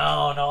 4.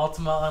 No,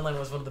 Ultima Online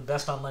was one of the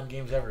best online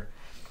games ever.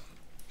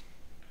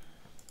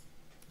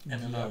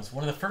 And it was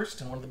one of the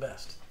first and one of the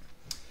best.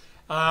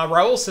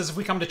 Raul says, if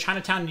we come to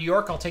Chinatown, New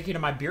York, I'll take you to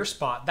my beer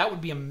spot. That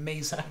would be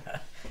amazing.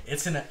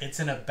 It's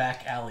in a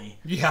back alley.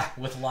 Yeah.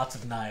 With lots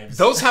of knives.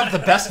 Those have the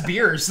best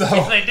beers, though.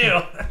 Yes, they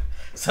do.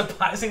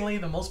 Surprisingly,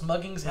 the most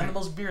muggings and the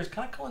most beers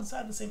kind of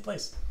coincide in the same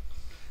place.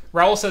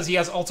 Raul says he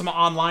has Ultima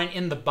Online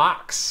in the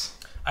box.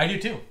 I do,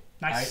 too.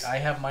 Nice. I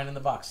have mine in the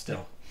box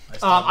still.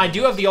 I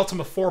do have the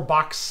Ultima 4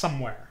 box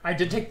somewhere. I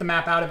did take the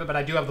map out of it, but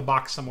I do have the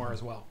box somewhere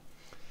as well.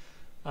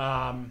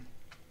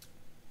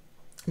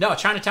 No,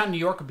 Chinatown, New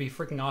York would be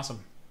freaking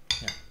awesome.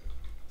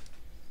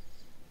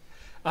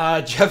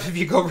 Yeah. Jeff, if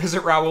you go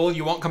visit Raul,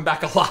 you won't come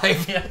back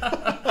alive.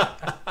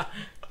 Yeah.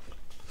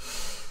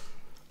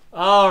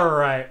 All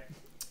right.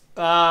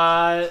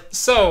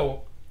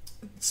 So,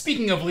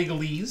 speaking of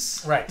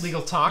legalese,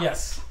 legal talk.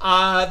 Yes.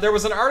 There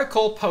was an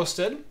article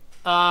posted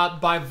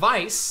by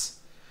Vice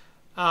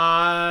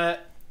that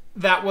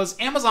was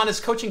Amazon is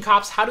coaching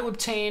cops how to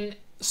obtain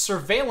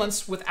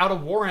surveillance without a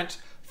warrant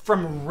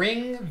from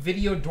Ring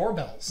video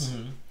doorbells.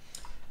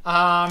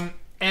 Mm-hmm.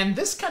 And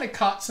this kind of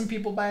caught some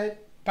people by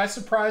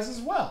surprise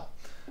as well.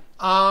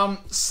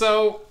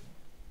 So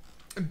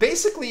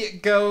basically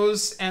it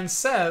goes and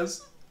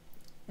says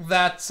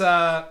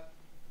that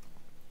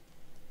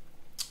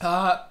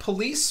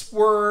police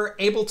were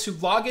able to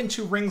log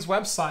into Ring's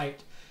website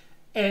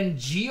and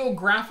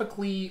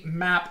geographically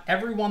map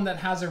everyone that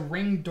has a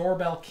Ring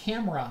doorbell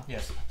camera.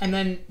 Yes. And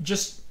then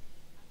just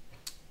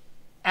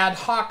ad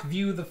hoc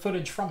view the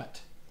footage from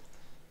it.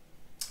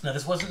 No,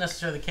 this wasn't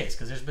necessarily the case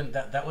because there's been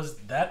that was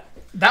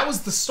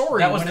the story.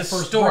 That was the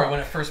story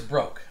when it first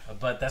broke,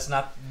 but that's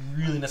not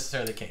really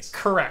necessarily the case.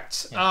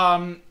 Correct.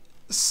 Yeah.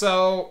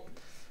 So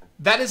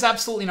that is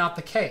absolutely not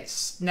the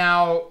case.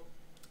 Now,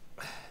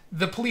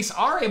 the police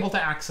are able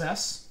to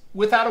access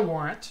without a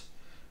warrant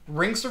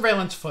Ring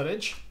surveillance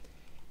footage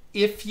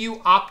if you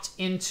opt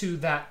into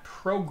that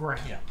program.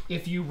 Yeah.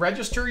 If you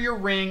register your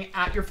Ring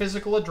at your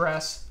physical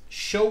address,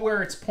 show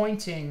where it's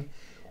pointing,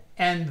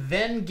 and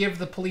then give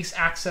the police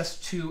access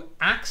to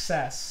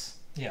access.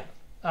 Yeah.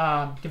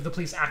 Give the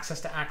police access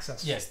to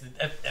access. Yes,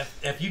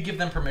 if you give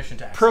them permission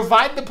to access.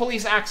 Provide the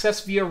police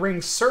access via Ring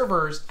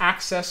servers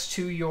access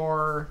to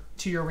your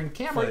Ring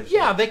camera. Footage,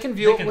 yeah, they can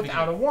view it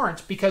without a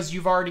warrant because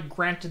you've already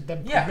granted them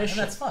permission. Yeah, and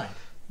that's fine.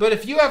 But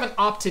if you haven't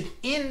opted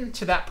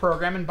into that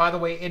program, and by the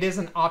way, it is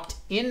an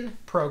opt-in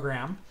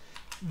program,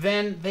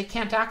 then they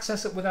can't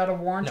access it without a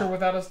warrant or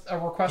without a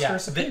request or a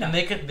subpoena. And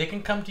they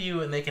can come to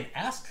you and they can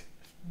ask,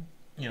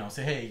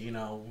 say, hey,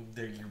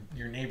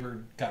 your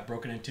neighbor got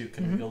broken into.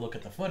 Can we go look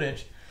at the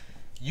footage?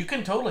 You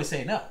can totally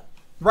say no.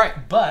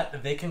 Right.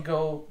 But they can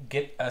go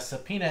get a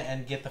subpoena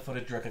and get the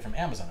footage directly from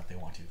Amazon if they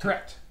want to.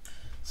 Correct.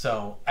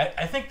 So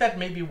I think that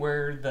may be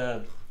where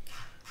the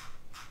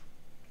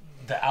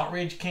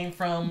outrage came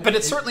from. But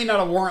it's certainly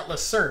not a warrantless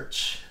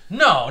search.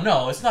 No,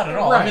 it's not at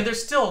all. Right. I mean,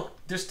 there's still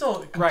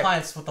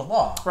compliance with the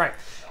law. Right.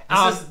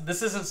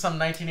 This isn't some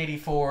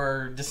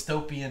 1984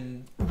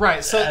 dystopian, right?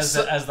 As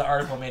the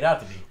article made out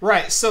to be.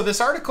 Right. So this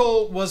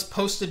article was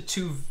posted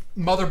to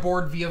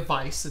Motherboard via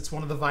Vice. It's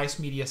one of the Vice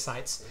media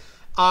sites,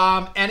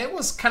 and it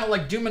was kind of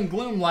like doom and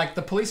gloom. Like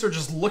the police are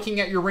just looking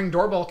at your Ring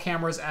doorbell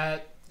cameras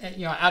at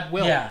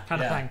will,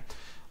 kind of thing.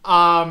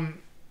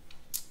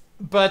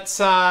 But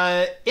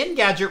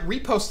Engadget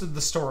reposted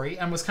the story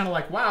and was kind of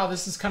like, "Wow,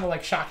 this is kind of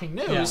like shocking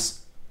news,"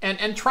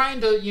 and trying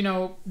to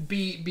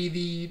be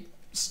the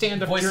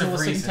stand up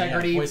journalistic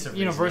integrity, voice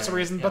of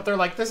reason. But they're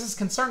like, this is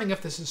concerning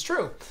if this is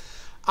true.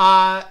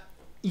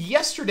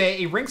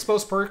 Yesterday, a Ring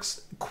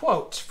spokesperson,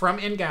 quote from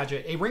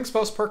Engadget, a Ring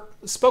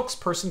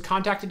spokesperson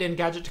contacted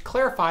Engadget to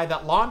clarify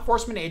that law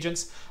enforcement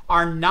agents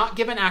are not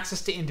given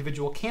access to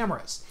individual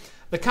cameras.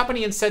 The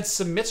company instead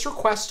submits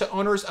requests to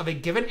owners of a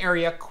given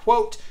area,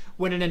 quote,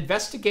 when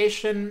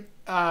investigating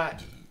an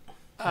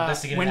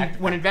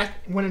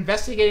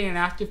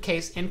active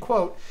case, end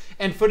quote,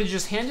 and footage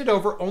is handed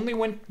over only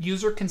when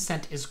user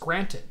consent is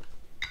granted.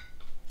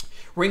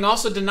 Ring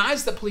also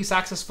denies that police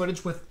access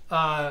footage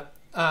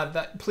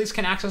that police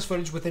can access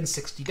footage within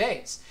 60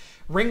 days.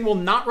 Ring will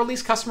not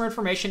release customer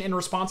information in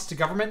response to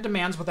government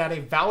demands without a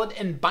valid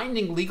and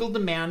binding legal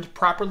demand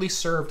properly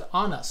served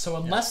on us. So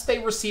unless they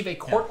receive a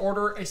court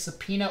order, a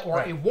subpoena,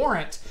 or a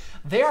warrant,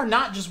 they are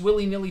not just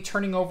willy-nilly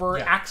turning over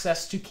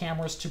access to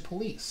cameras to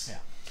police. Yeah.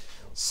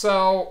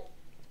 So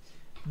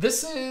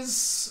this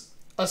is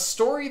a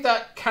story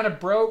that kind of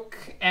broke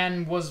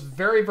and was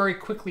very, very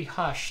quickly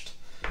hushed.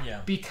 Yeah.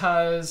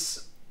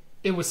 Because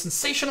it was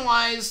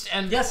sensationalized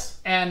and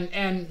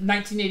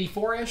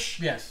 1984-ish.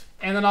 Yes.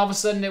 And then all of a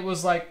sudden it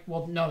was like,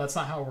 well, no, that's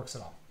not how it works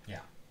at all.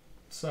 Yeah.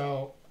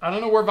 So I don't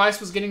know where Vice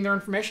was getting their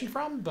information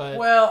from, but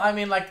I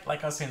mean, like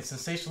I was saying,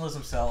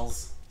 sensationalism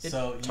sells.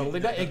 So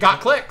it got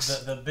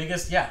clicks. The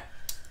biggest,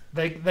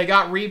 They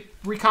got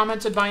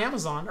recommented by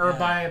Amazon or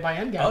by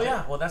Engadget. Oh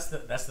yeah, well that's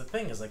the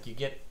thing is like you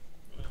get,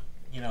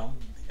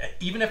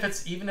 even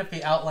if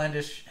the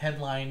outlandish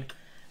headline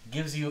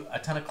gives you a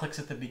ton of clicks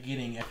at the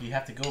beginning, if you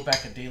have to go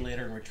back a day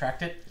later and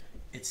retract it,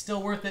 it's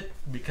still worth it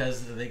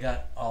because they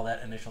got all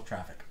that initial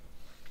traffic.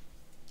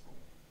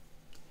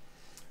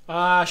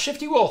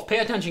 Shifty Wolf, pay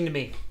attention to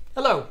me.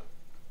 Hello.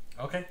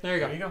 Okay. There you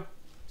go. There you go.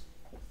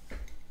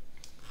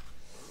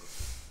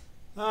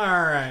 All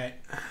right.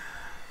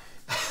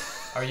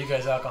 Are you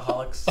guys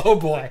alcoholics? Oh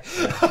boy.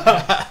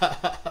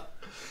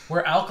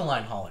 We're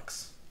alkaline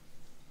holics.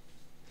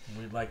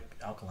 We like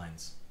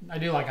alkalines. I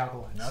do like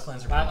alkalines.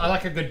 Alkalines are I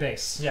like a good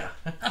base. Yeah.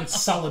 It's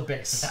solid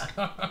base.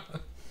 Yeah.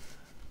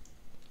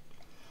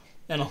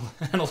 and a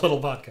little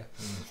vodka.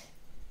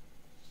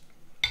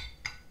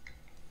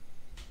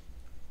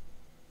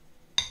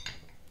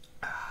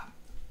 I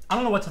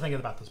don't know what to think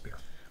about this beer.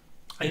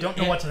 I don't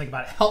know what to think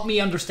about it. Help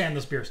me understand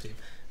this beer, Steve.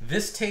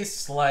 This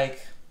tastes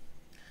like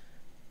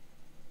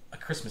a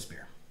Christmas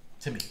beer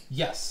to me.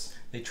 Yes.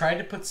 They tried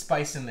to put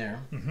spice in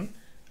there. Mm-hmm.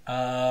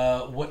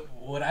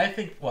 What I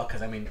think,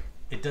 because I mean,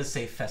 it does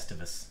say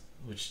Festivus,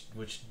 which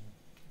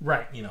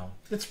right,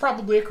 it's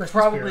probably a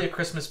Christmas beer. A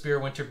Christmas beer,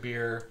 winter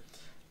beer.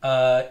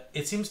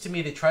 It seems to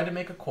me they tried to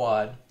make a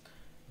quad,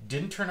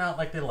 didn't turn out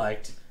like they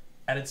liked,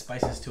 added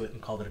spices to it,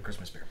 and called it a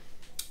Christmas beer.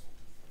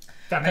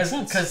 That makes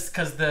sense.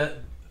 Because the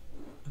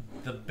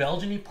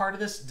Belgian-y part of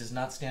this does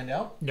not stand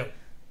out. No.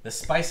 The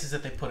spices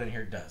that they put in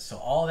here does. So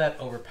all that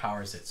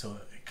overpowers it. So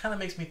it kind of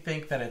makes me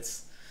think that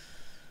it's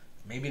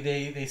maybe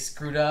they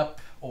screwed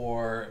up,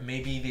 or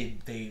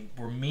maybe they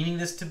were meaning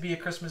this to be a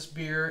Christmas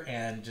beer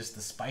and just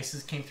the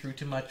spices came through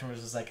too much and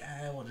was just like,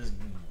 we'll just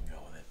go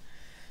with it.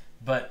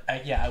 But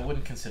I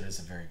wouldn't consider this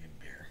a very good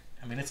beer.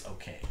 I mean, it's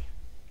okay.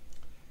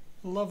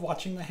 I love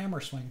watching the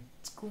hammer swing.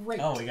 It's great.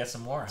 Oh, we got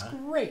some more, huh?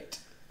 It's great.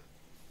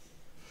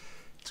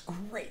 It's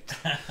great.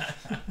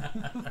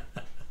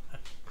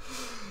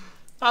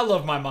 I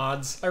love my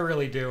mods. I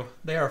really do.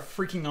 They are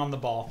freaking on the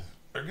ball.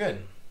 They're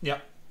good.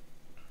 Yep.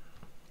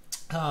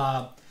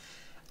 I'm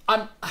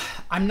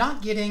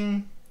not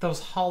getting those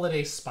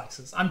holiday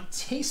spices. I'm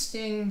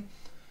tasting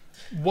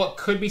what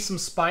could be some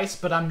spice,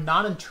 but I'm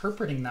not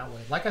interpreting that way.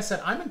 Like I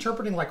said, I'm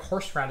interpreting like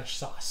horseradish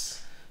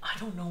sauce. I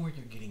don't know where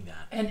you're getting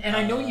that. And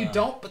I know you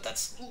don't, but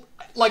that's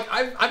like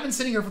I've been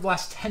sitting here for the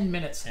last 10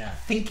 minutes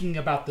thinking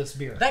about this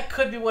beer. That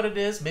could be what it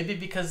is. Maybe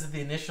because of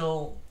the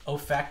initial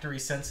olfactory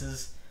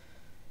senses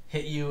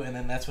hit you, and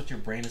then that's what your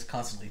brain is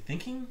constantly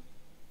thinking.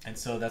 And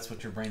so that's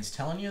what your brain's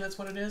telling you that's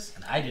what it is.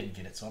 And I didn't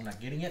get it, so I'm not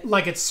getting it.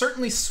 Like, it's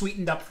certainly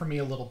sweetened up for me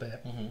a little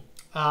bit.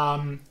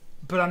 Mm-hmm.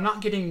 But I'm not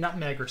getting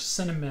nutmeg or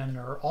cinnamon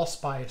or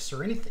allspice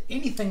or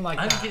anything like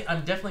that.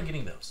 I'm definitely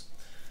getting those.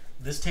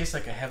 This tastes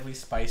like a heavily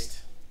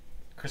spiced,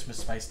 Christmas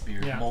spiced beer.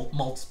 Yeah.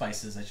 Malt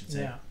spices, I should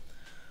say.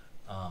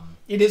 Yeah.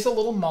 It is a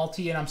little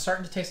malty, and I'm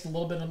starting to taste a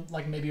little bit of,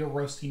 like, maybe a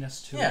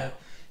roastiness to it.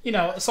 You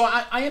know, so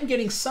I am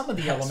getting some of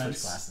the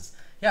elements. Glasses.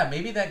 Yeah,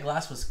 maybe that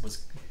glass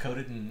was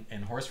coated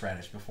in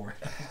horseradish before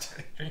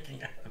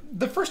drinking it.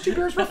 The first two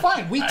beers were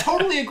fine. We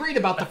totally agreed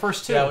about the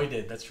first two. Yeah, we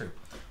did. That's true.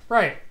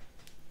 Right.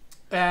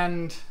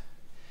 And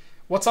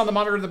what's on the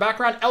monitor in the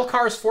background?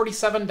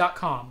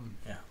 lcars47.com.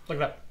 Yeah. Look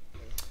it up.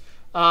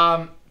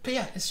 But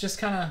yeah, it's just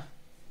kind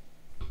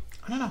of,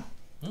 I don't know.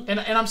 And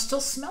I'm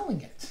still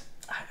smelling it.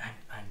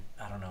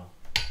 I don't know.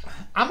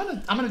 I'm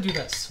gonna do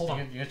this. Hold on.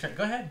 You're gonna try.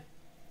 Go ahead.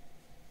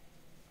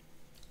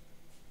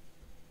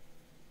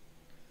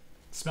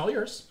 Smell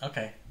yours.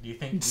 Okay. Do you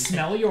think?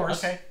 Smell yours.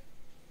 Okay.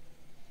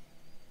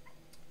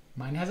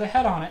 Mine has a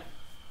head on it.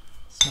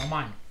 Smell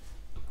mine.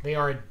 They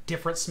are a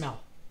different smell.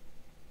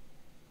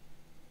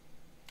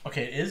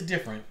 Okay, it is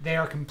different. They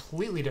are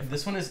completely different.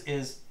 This one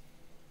is.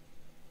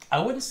 I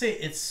wouldn't say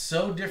it's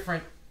so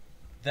different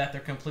that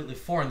they're completely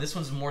foreign. This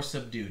one's more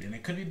subdued, and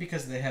it could be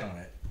because of the head on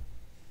it.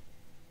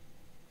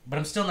 But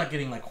I'm still not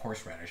getting like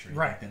horseradish or anything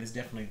like that. It's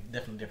definitely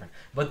different.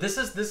 But this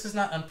is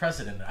not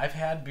unprecedented. I've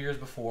had beers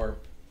before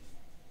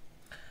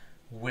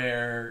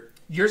where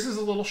yours is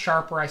a little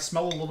sharper. I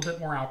smell a little bit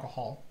more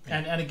alcohol,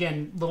 and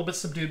again a little bit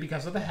subdued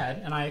because of the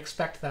head, and I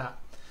expect that.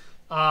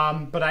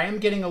 But I am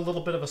getting a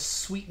little bit of a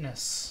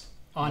sweetness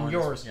on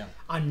yours.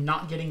 I'm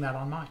not getting that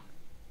on mine.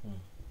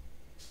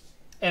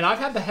 And I've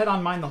had the head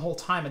on mine the whole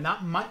time, and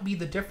that might be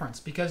the difference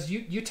because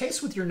you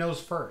taste with your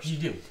nose first. You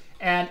do.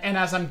 And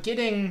as I'm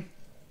getting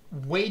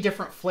way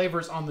different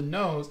flavors on the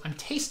nose, I'm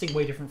tasting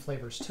way different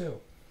flavors too.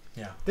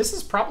 Yeah. This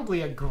is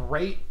probably a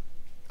great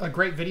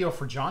video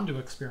for John to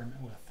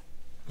experiment with.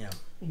 Yeah.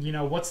 You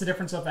know, what's the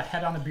difference of a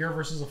head on a beer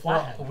versus a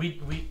flathead? Well,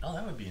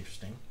 that would be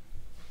interesting.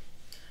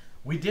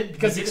 We did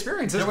because the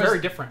experience is very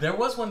different. There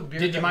was one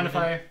beer. Did you mind if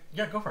I?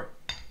 Yeah, go for it.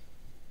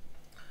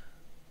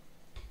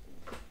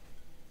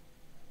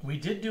 We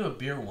did do a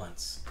beer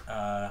once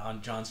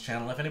on John's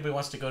channel. If anybody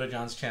wants to go to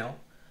John's channel,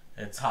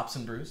 it's Hops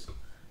and Brews.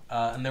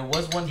 And there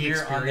was one beer on there.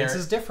 The experience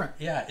is different.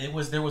 Yeah,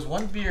 there was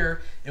one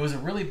beer. It was a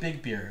really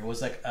big beer. It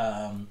was like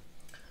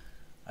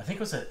I think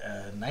it was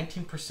a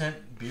 19%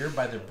 beer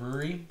by the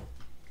brewery.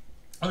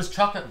 It was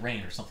Chocolate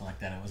Rain or something like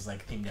that. It was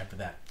like themed after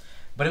that.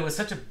 But it was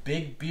such a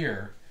big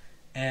beer,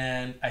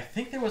 and I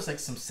think there was like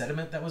some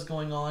sediment that was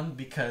going on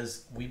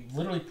because we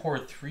literally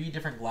poured 3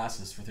 different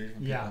glasses for 3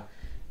 different people,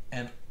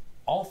 and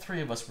all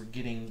 3 of us were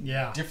getting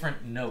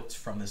different notes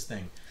from this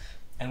thing,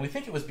 and we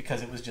think it was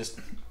because it was just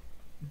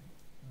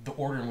the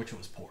order in which it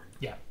was poured.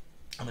 Yeah.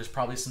 And there's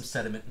probably some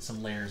sediment and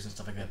some layers and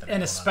stuff like that.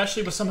 And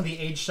especially with some of the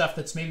aged stuff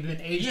that's maybe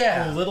been aged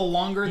a little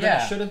longer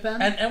than it should have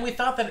been. And we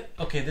thought that,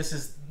 okay, this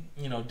is,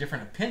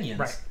 different opinions.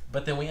 Right.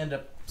 But then we end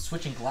up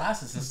switching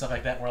glasses and stuff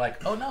like that. And we're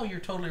like, oh, no, you're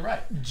totally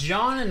right.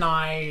 John and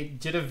I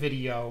did a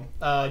video.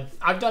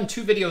 I've done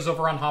 2 videos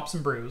over on Hops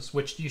and Brews,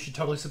 which you should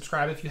totally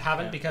subscribe if you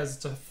haven't because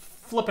it's a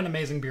flippin'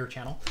 amazing beer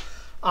channel.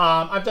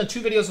 I've done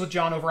 2 videos with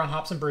John over on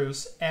Hops and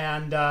Brews.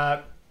 And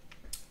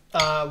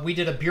we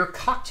did a beer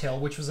cocktail,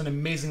 which was an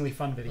amazingly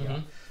fun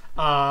video,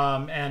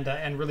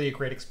 and really a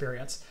great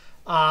experience.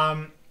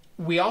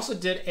 We also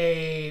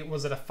did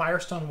was it a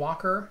Firestone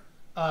Walker?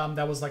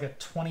 That was like a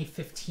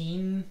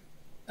 2015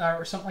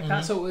 or something like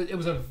that. So it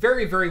was a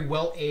very, very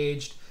well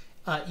aged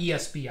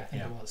ESB, I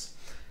think it was,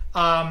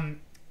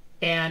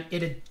 and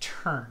it had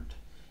turned.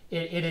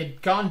 It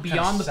had gone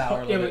beyond the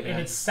point. It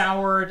had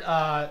soured.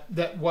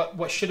 That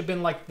what should have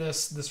been like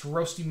this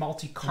roasty,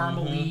 malty,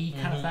 caramely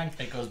kind of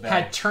thing. It goes bad.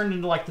 Had turned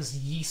into like this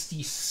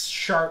yeasty,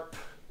 sharp,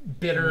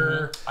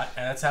 bitter. And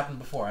that's happened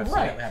before. I've seen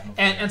that happen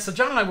before. And so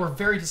John and I were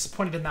very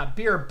disappointed in that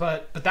beer,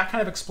 but that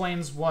kind of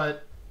explains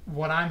what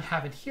I'm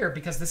having here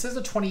because this is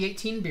a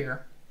 2018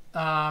 beer.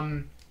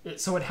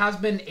 So it has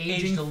been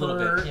aging a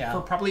little bit, for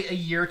probably a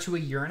year to a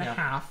year and a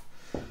half.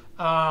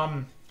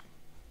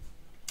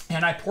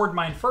 And I poured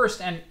mine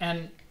first,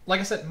 and like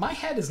I said, my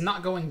head is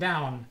not going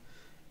down,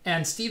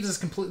 and Steve's is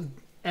completely...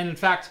 And in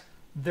fact,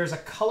 there's a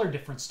color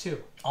difference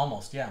too.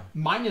 Almost, yeah.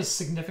 Mine is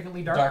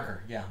significantly darker.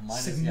 Darker, yeah. Mine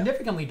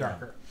significantly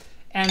darker.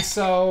 Yeah. And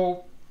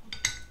so...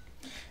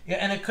 Yeah,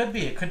 and it could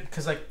be. It could...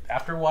 Because like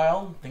after a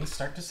while, things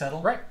start to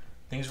settle. Right.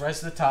 Things rise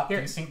to the top,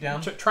 things sink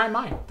down. Try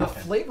mine. The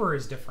flavor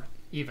is different,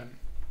 even.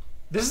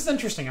 This is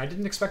interesting. I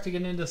didn't expect to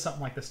get into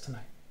something like this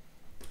tonight.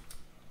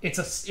 It's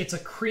a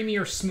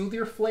creamier,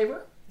 smoother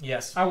flavor.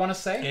 Yes, I want to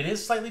say it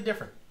is slightly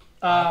different.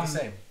 I have to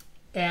say,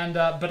 and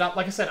but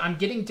like I said, I'm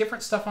getting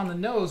different stuff on the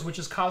nose, which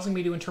is causing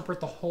me to interpret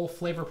the whole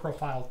flavor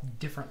profile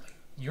differently.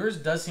 yours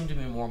does seem to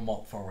be more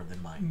malt forward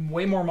than mine.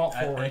 Way more malt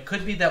forward. And it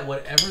could be that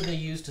whatever they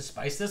use to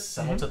spice this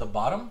settled to the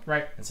bottom.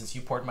 Right. And since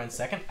you poured mine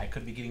second, I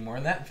could be getting more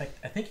in that. In fact,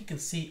 I think you can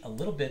see a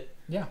little bit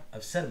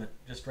of sediment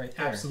just right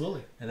there.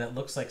 Absolutely. And that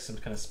looks like some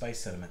kind of spice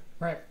sediment.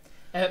 Right.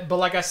 But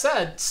like I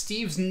said,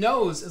 Steve's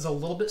nose is a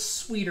little bit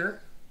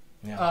sweeter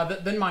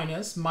than mine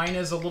is. Mine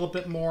is a little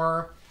bit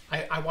more,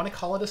 I want to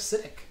call it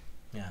acidic.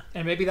 Yeah.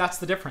 And maybe that's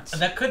the difference.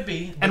 And that could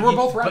be. And we're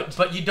both right.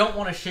 But you don't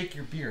want to shake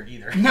your beer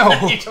either. No.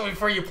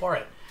 Before you pour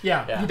it.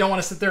 Yeah. You don't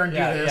want to sit there and do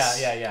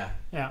this.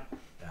 Yeah.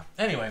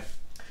 Anyway.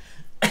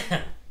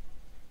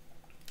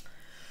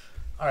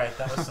 All right,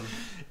 that was some...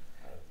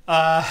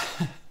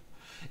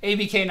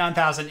 ABK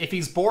 9000. If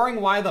he's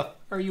boring, why the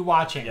are you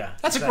watching? Yeah.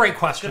 That's a great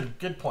question.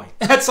 Good point.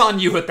 That's on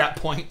you at that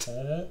point.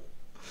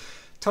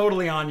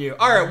 Totally on you.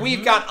 All right,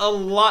 we've got a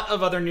lot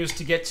of other news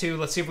to get to.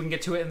 Let's see if we can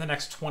get to it in the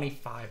next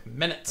 25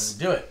 minutes. Let's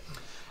do it.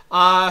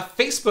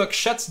 Facebook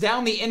shuts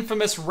down the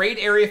infamous Raid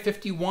Area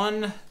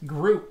 51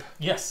 group.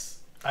 Yes.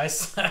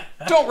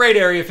 Don't raid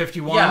Area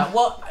 51. Yeah,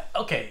 well,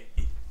 okay.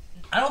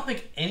 I don't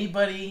think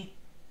anybody...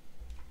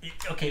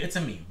 Okay, it's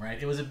a meme,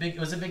 right? It was a big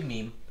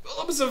meme.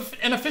 Well, it was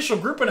an official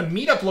group and a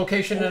meetup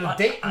location and a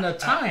date and a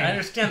time. I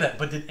understand that,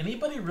 but did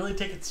anybody really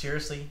take it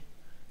seriously?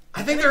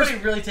 I think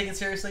really take it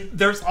seriously?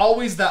 There's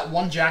always that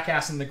one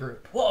jackass in the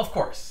group. Well, of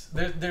course.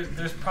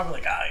 There's probably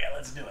like, oh yeah,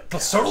 let's do it.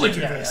 Let's totally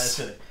do this. Yeah, let's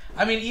do it.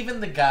 I mean, even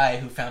the guy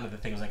who founded the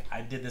thing was like,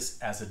 I did this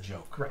as a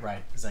joke,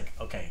 right? It's like,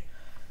 okay.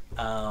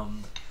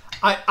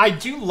 I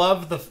do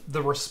love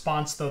the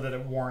response though that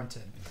it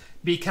warranted.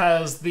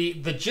 Because the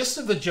gist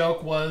of the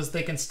joke was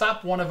they can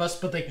stop one of us,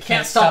 but they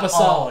can't stop us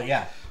all.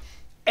 Yeah.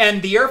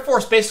 And the Air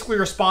Force basically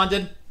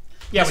responded,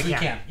 yes, we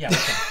can. Yeah, we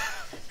can.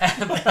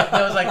 And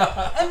I was like,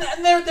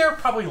 and they're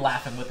probably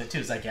laughing with it too.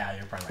 It's like, yeah,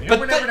 you're probably right. But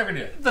we're never gonna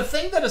do it. The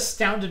thing that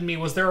astounded me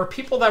was there were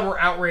people that were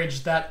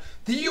outraged that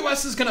the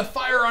U.S. is going to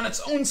fire on its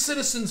own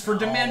citizens for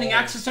demanding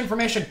access to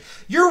information.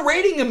 You're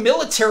raiding a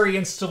military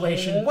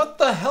installation. What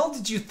the hell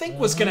did you think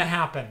was going to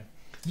happen?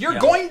 You're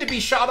going to be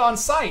shot on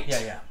sight.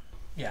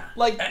 Yeah.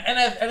 Like, and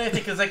I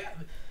think it's like,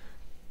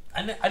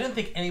 I didn't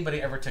think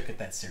anybody ever took it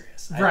that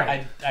serious.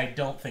 Right. I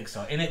don't think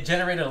so. And it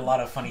generated a lot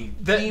of funny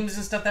memes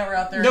and stuff that were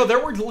out there. No, there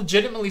were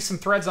legitimately some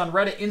threads on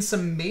Reddit in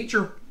some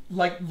major,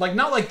 like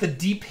not like the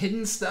deep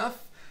hidden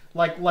stuff,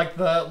 like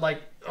the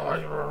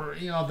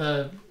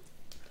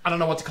I don't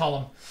know what to call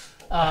them.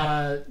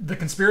 The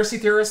conspiracy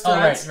theorist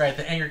threads. Oh, right.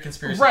 The angry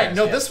conspiracy theorists.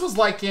 No, this was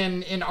like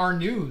in our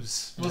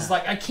news. It was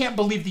like, I can't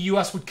believe the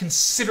U.S. would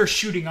consider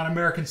shooting on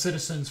American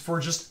citizens for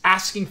just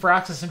asking for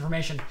access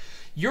information.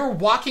 You're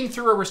walking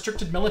through a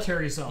restricted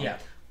military zone. Yeah.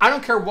 I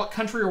don't care what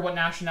country or what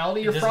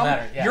nationality you're from.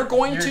 Matter. Yeah. You're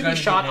going to be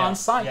shot on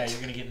sight. Yeah, you're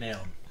going to get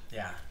nailed.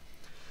 Yeah.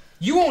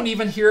 You won't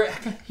even hear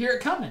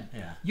it coming.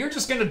 Yeah. You're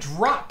just going to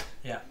drop.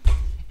 Yeah.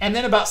 And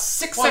then about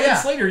 6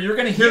 seconds later, you're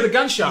going to hear the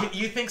gunshot.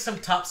 You think some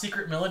top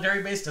secret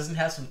military base doesn't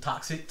have some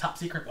top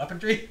secret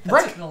weapery? That's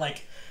right. Kind of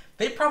like,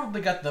 they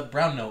probably got the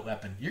brown note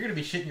weapon. You're going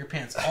to be shitting your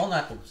pants all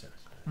night.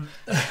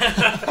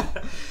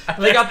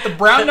 They got the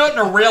brown note and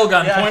a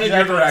railgun pointed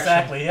your direction.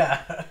 Exactly,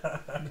 yeah.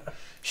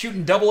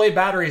 Shooting AA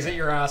batteries at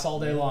your ass all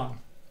day long.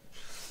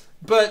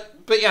 But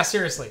yeah,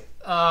 seriously.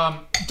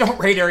 Don't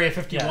raid Area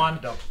 51.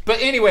 Yeah, don't. But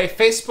anyway,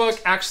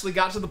 Facebook actually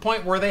got to the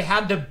point where they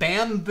had to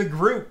ban the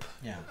group.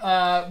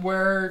 Yeah.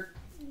 Where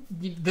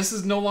this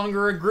is no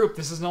longer a group.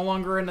 This is no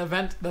longer an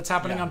event that's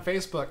happening on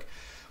Facebook.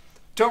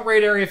 Don't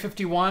raid Area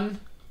 51.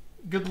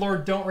 Good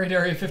Lord, don't raid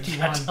Area 51.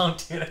 Yeah,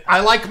 don't do it. I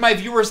like my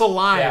viewers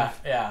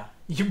alive. Yeah.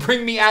 You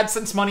bring me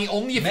AdSense money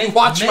only if you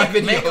watch my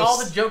videos. Make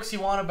all the jokes you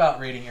want about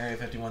raiding Area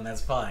 51.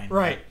 That's fine.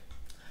 Right.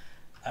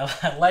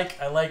 I like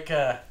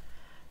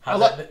how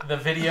the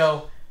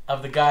video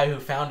of the guy who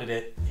founded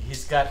it.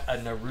 He's got a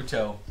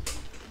Naruto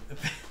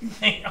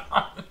thing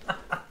on.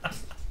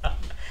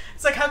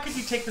 It's like, how could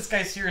you take this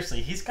guy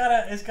seriously? He's got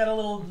a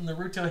little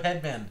Naruto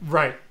headband.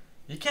 Right.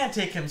 You can't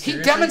take him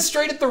seriously. He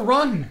demonstrated the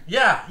run.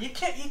 Yeah, you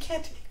can't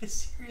take it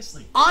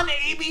seriously. On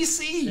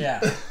ABC.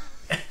 Yeah.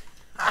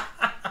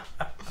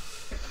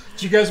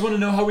 Do you guys want to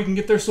know how we can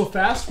get there so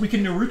fast? We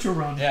can Naruto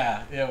run.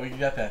 Yeah, we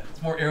got that.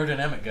 It's more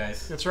aerodynamic,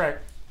 guys. That's right.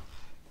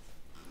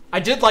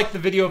 I did like the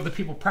video of the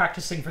people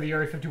practicing for the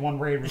Area 51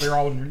 raid where they're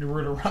all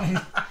Naruto running.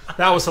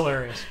 That was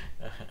hilarious.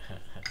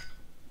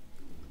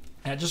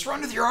 Yeah, just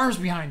run with your arms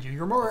behind you.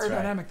 You're more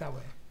aerodynamic that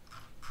way.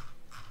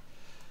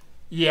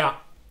 Yeah.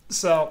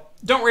 So,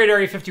 don't raid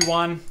Area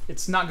 51.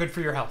 It's not good for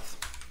your health.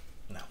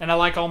 No. And I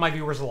like all my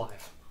viewers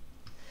alive.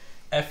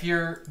 If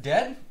you're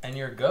dead and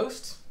you're a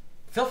ghost,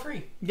 feel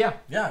free. Yeah.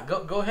 Yeah,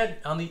 go ahead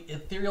on the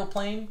ethereal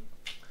plane.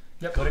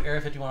 Yep. Go to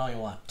Area 51 all you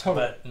want.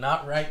 Totally. But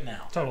not right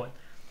now. Totally.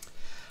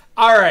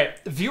 All right.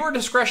 Viewer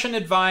discretion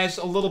advised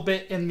a little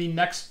bit in the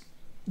next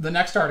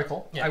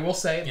article. Yeah. I will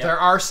say there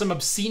are some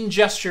obscene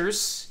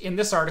gestures in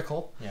this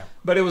article. Yeah.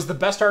 But it was the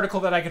best article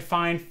that I could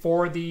find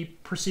for the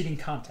preceding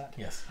content.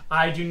 Yes.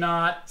 I do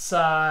not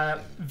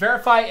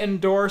verify,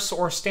 endorse,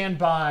 or stand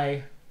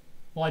by.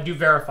 Well, I do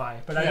verify,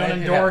 but I don't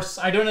endorse.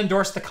 I don't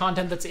endorse the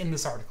content that's in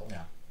this article.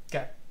 Yeah.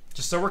 Okay.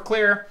 Just so we're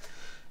clear,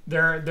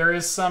 there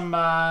is some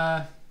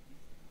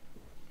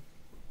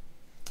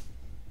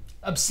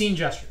Obscene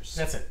gestures.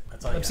 That's it.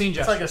 That's all. Obscene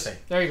gestures. That's all I gotta say.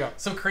 There you go.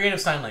 Some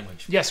creative sign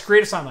language. Yes,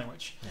 creative sign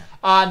language.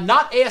 Yeah.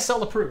 Not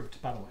ASL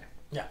approved, by the way.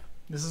 Yeah.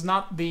 This is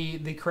not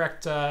the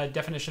correct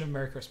definition of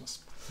Merry Christmas.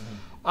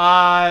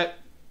 Mm-hmm.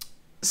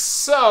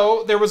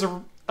 So there was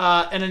an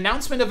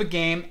announcement of a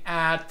game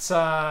at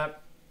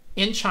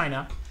in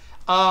China,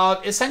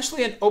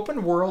 essentially an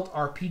open world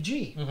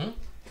RPG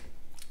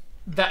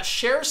that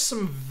shares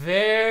some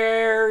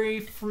very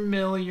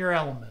familiar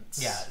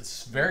elements. Yeah,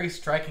 it's very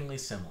strikingly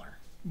similar.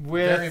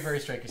 Very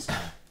strikingly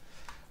similar.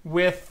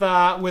 With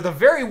a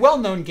very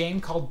well-known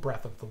game called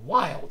Breath of the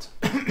Wild.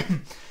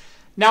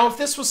 Now, if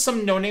this was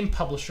some no-name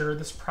publisher,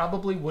 this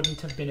probably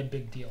wouldn't have been a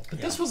big deal.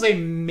 But this was a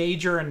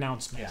major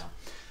announcement.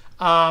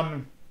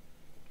 Yeah.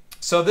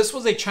 So this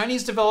was a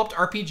Chinese-developed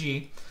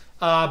RPG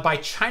by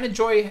China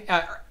Joy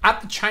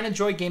at the China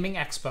Joy Gaming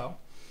Expo.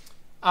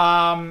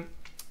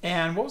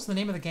 And what was the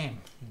name of the game?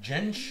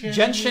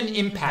 Genshin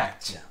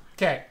Impact. Yeah.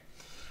 Okay.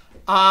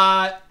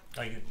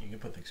 You can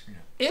put the screen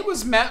up. It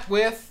was met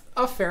with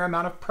a fair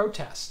amount of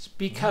protest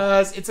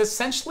because it's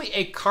essentially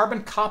a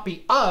carbon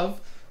copy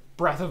of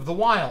Breath of the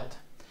Wild.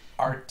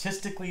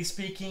 Artistically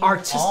speaking,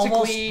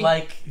 almost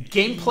like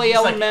gameplay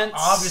elements.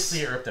 Like,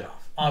 obviously, it ripped it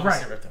off.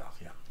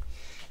 Yeah.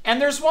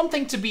 And there's one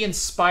thing to be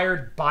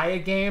inspired by a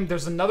game.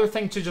 There's another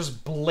thing to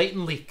just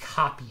blatantly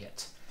copy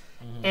it.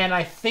 And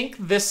I think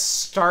this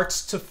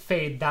starts to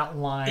fade that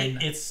line.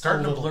 It's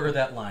starting to blur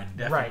that line,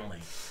 definitely.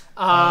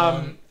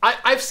 Right.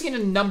 I've seen a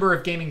number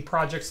of gaming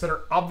projects that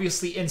are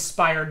obviously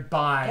inspired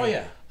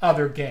by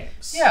other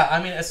games. Yeah,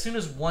 I mean, as soon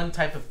as one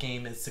type of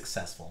game is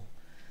successful,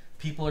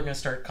 people are going to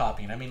start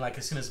copying. I mean, like,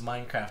 as soon as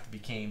Minecraft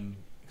became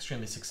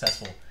extremely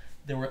successful,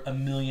 there were a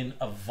million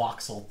of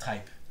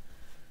voxel-type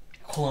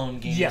clone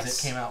games that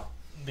came out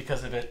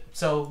because of it.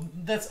 So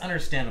that's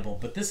understandable.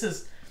 But this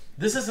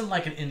isn't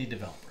like an indie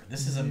developer.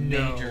 This is a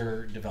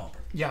major developer.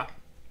 Yeah.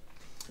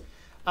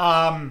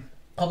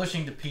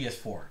 Publishing to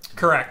PS4.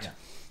 Correct. Yeah.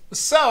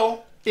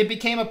 So it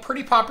became a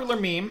pretty popular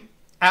meme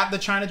at the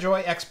China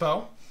Joy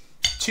Expo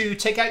to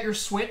take out your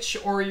Switch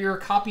or your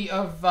copy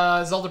of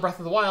Zelda Breath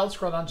of the Wild,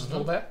 scroll down just a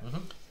little bit,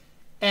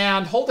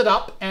 and hold it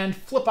up and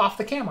flip off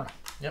the camera.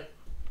 Yep.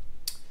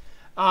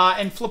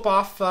 And flip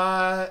off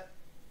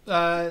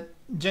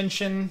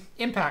Genshin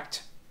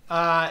Impact.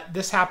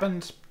 This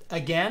happened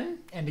again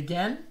and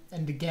again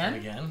and again.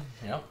 And again,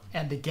 yep.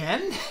 And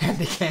again and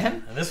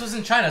again. And this was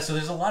in China, so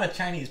there's a lot of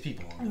Chinese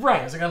people. Right.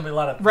 There's going to be a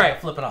lot of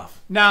flipping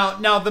off.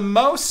 Now the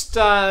most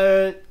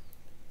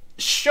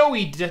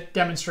showy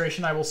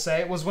demonstration, I will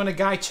say, was when a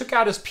guy took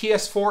out his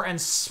PS4 and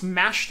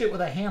smashed it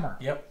with a hammer.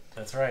 Yep,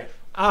 that's right.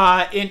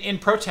 In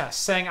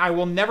protest, saying, "I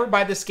will never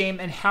buy this game,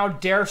 and how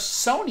dare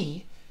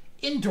Sony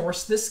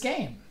endorse this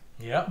game?"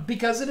 Yep.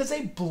 Because it is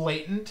a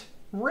blatant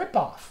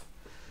ripoff.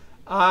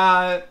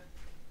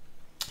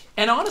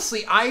 And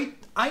honestly, I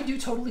do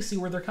totally see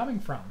where they're coming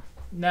from.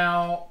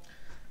 Now,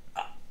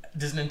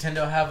 does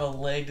Nintendo have a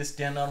leg to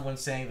stand on when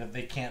saying that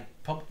they can't?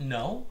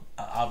 No,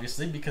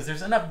 obviously, because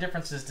there's enough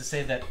differences to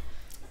say that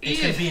it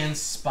could be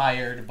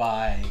inspired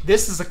by.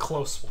 This is a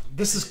close one.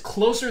 This is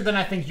closer than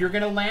I think you're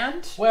gonna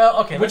land.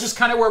 Well, okay, which is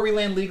kind of where we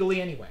land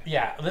legally anyway.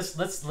 Yeah, let's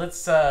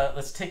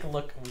take a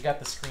look. We got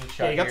the screenshot.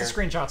 Yeah, you got the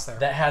screenshots there.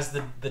 That has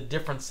the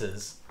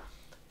differences,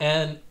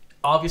 and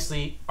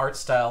obviously art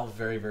style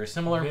very, very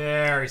similar.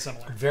 Very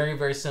similar. Very,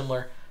 very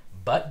similar,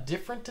 but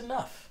different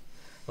enough.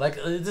 Like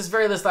this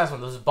last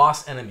one, this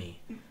boss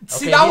enemy.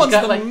 See, that one's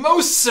the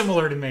most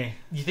similar to me.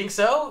 You think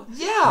so?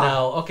 Yeah.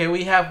 No. Okay,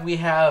 we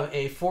have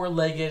a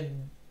four-legged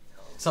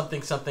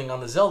something on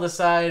the Zelda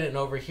side, and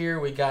over here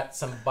we got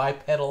some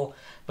bipedal,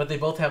 but they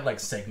both have like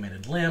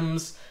segmented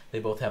limbs. They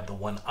both have the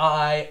one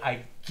eye.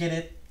 I get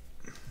it.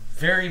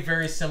 Very,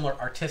 very similar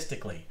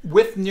artistically.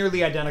 With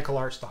nearly identical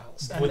art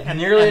styles.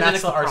 Nearly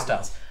identical art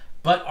styles.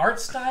 But art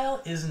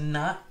style is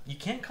not... You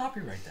can't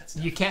copyright that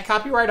stuff. You can't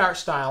copyright art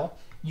style.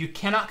 You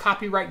cannot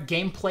copyright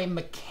gameplay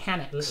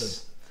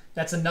mechanics.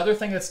 That's another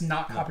thing that's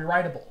not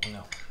copyrightable.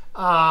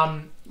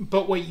 No.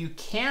 But what you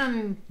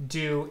can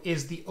do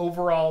is the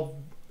overall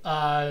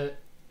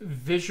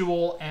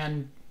visual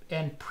and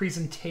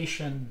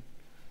presentation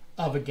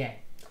of a game.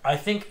 I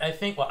think.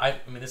 Well, I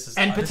mean, this is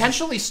and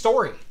potentially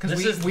story,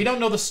 because we don't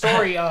know the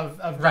story of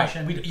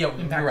Genshin. You're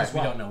right.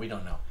 Well. We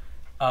don't know.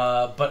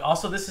 But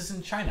also, this is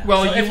in China.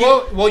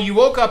 Well, you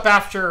woke up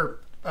after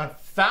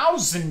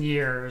 1,000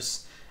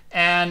 years,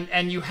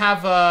 and you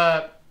have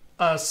a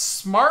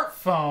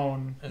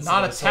smartphone,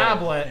 not a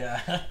tablet,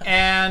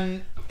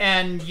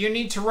 and you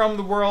need to roam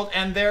the world.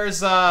 And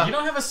there's you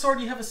don't have a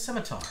sword. You have a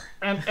scimitar.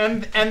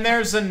 And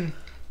there's an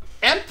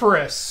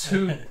empress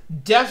who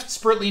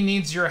desperately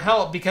needs your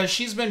help because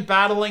she's been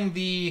battling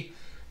the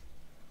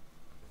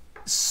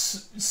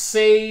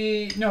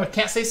it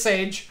can't say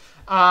sage.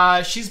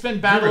 She's been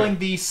battling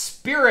the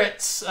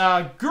spirits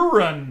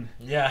Gurun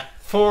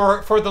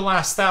for the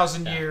last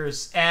 1,000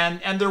 years,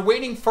 and they're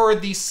waiting for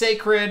the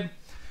sacred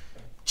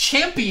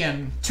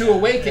champion to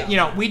awaken.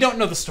 We don't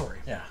know the story.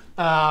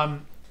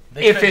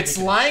 If it's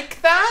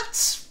like that,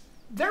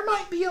 there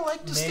might be a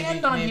leg to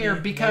stand on here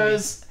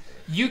because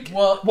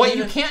What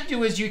you can't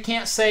do is you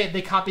can't say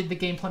they copied the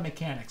gameplay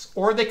mechanics,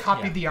 or they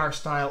copied the art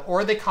style,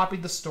 or they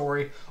copied the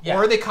story,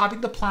 or they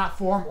copied the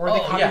platform, or they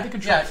copied the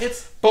control.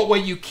 But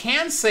what you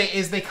can say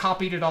is they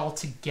copied it all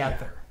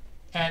together.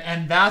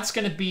 And that's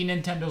going to be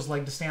Nintendo's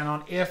leg to stand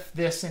on if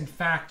this, in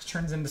fact,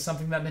 turns into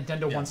something that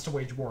Nintendo wants to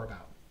wage war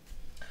about.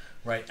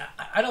 Right.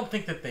 I don't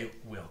think that they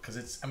will, because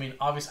it's, I mean,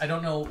 obviously, I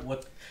don't know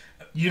what...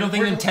 You don't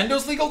think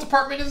Nintendo's legal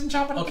department isn't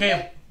chomping at the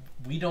bit?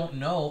 We don't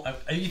know.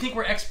 You think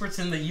we're experts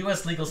in the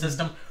U.S. legal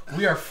system?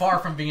 We are far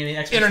from being any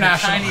experts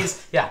International. in the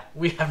Chinese. Yeah,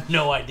 we have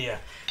no idea.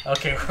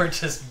 Okay, we're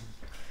just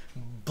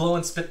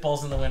blowing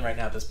spitballs in the wind right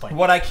now at this point.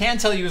 What I can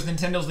tell you is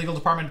Nintendo's legal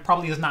department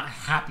probably is not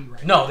happy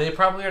right No, now. they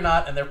probably are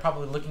not, and they're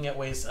probably looking at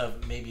ways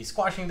of maybe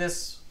squashing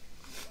this.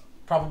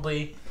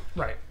 Probably.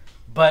 Right.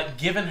 But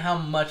given how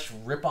much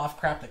rip-off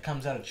crap that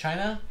comes out of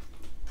China,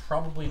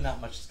 probably not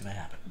much is going to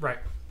happen. Right.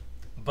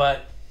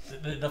 But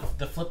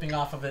the flipping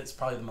off of it is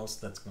probably the most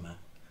that's going to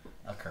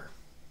occur.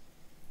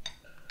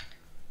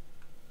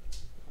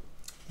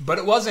 But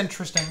it was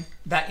interesting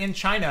that in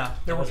China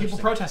there were people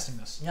protesting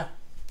this. Yeah.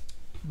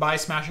 By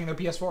smashing their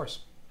PS4s.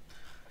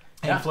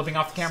 And flipping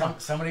off the camera.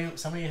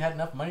 Somebody had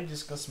enough money to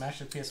just go smash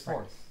their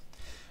PS4.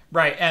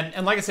 Right.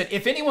 And like I said,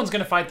 if anyone's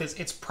going to fight this,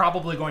 it's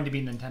probably going to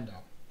be Nintendo.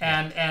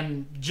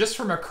 And just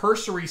from a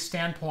cursory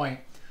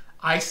standpoint,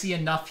 I see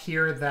enough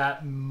here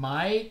that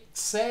might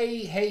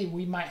say, hey,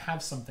 we might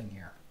have something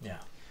here. Yeah.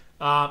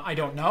 I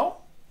don't know,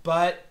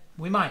 but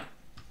we might.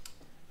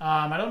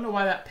 I don't know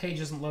why that page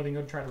isn't loading.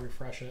 Go try to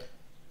refresh it.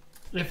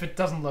 If it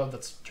doesn't load,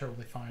 that's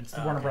totally fine. It's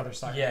the Warner Brothers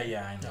side.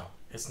 Yeah, I know.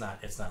 It's not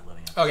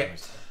loading up. Okay.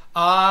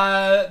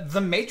 The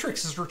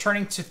Matrix is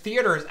returning to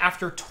theaters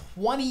after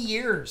 20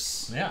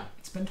 years. Yeah.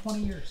 It's been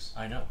 20 years.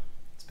 I know.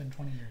 It's been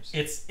 20 years.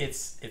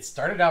 It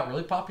started out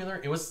really popular.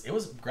 It was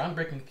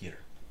groundbreaking theater.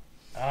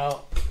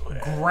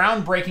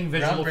 Groundbreaking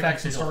visual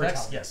effects and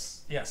storytelling.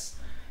 Yes.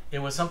 It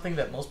was something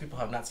that most people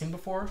have not seen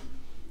before.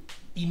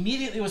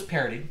 Immediately was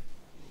parodied,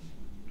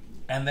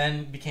 and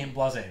then became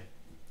blasé.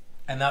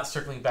 And that's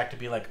circling back to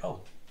be like,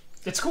 oh,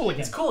 it's cool again.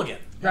 It's cool again.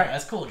 Right. Yeah,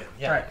 that's cool again.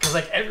 Yeah. Right. Because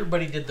like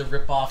everybody did the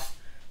rip-off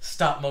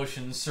stop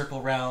motion circle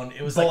round.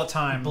 It was bullet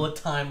like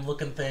time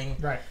looking thing.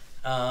 Right.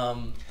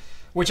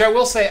 Which I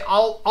will say,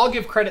 I'll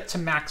give credit to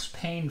Max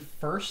Payne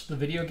first, the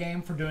video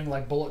game, for doing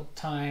like bullet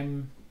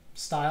time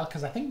style,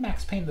 because I think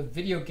Max Payne the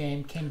video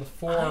game came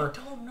before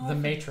the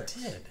Matrix.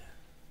 It did.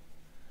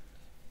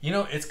 You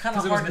know, it's kind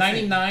of hard to think.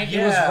 It was 99.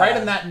 Yeah. It was right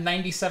in that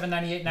 97,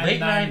 98,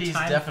 99 late 90s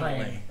time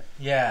definitely. frame.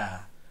 Yeah.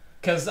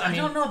 Because I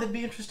don't know. That'd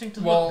be interesting to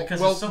look because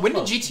it's so when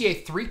close. did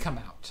GTA 3 come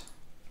out?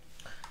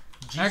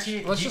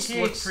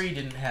 GTA 3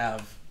 didn't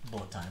have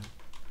bullet time.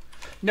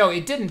 No,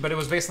 it didn't, but it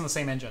was based on the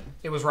same engine.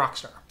 It was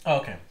Rockstar. Oh,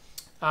 okay.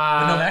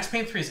 No, Max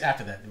Payne 3 is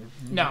after that.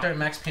 No.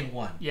 Max Payne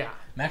 1. Yeah.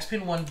 Max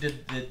Payne 1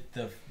 did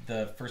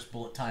the first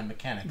bullet time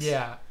mechanics.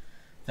 Yeah.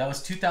 That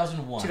was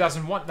 2001.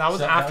 2001. That was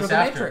after the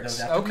Matrix. That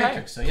was after the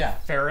Matrix, so yeah.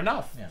 Fair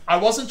enough. Yeah. I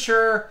wasn't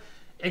sure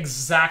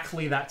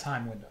exactly that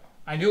time window.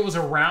 I knew it was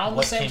around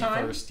the same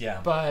time. First, yeah.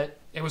 But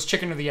it was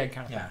chicken or the egg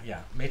kind of thing.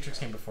 Yeah. Matrix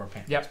came before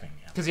Max Payne.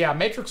 Because,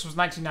 Matrix was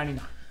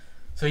 1999.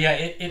 So, yeah,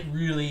 it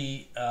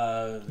really...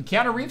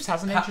 Keanu Reeves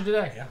hasn't aged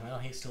today. Yeah, well,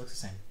 he still looks the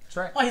same. That's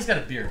right. Well, he's got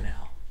a beard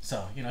now.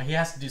 So, he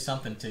has to do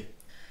something to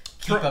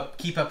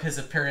keep up his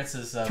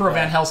appearances. Throw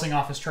Van Helsing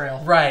off his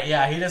trail. Right,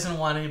 yeah. He doesn't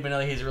want anybody to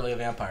know he's really a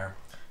vampire.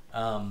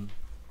 So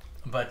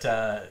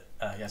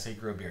he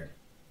grew a beard.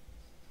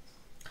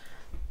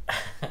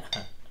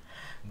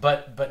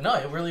 But no,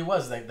 it really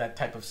was that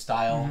type of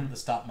style, the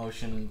stop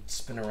motion,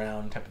 spin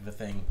around type of a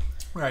thing.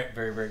 Right.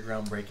 Very, very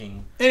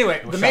groundbreaking.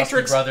 Anyway, the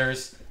Matrix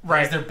Brothers.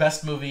 Right. It's their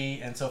best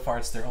movie, and so far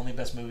it's their only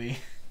best movie.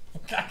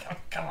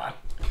 Come on.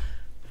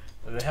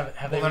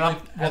 Have they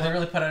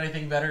really put out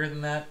anything better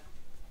than that?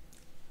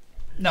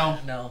 No.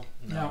 No,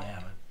 they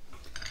haven't.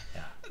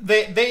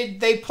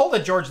 They pulled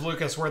a George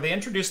Lucas where they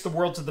introduced the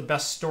world to the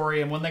best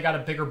story, and when they got a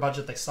bigger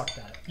budget, they sucked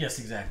at it. Yes,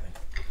 exactly.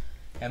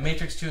 And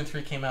Matrix 2 and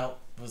 3 came out,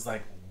 was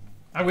like...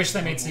 I wish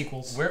they made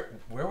sequels.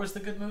 Where was the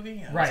good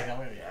movie? Right.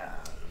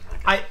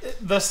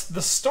 The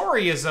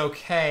story is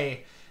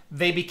okay.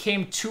 They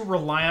became too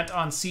reliant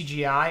on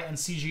CGI, and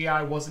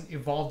CGI wasn't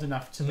evolved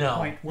enough to the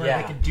point where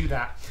they could do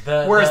that.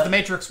 Whereas the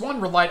Matrix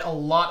 1 relied a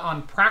lot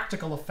on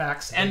practical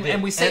effects,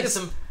 and we say this...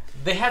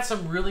 They had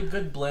some really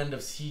good blend of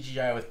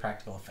CGI with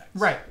practical effects.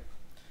 Right.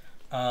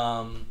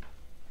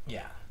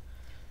 Yeah.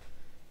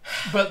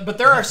 But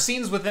there are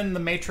scenes within the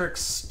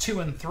Matrix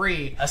 2 and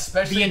 3.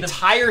 Especially the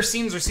entire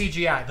scenes are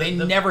CGI. They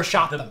never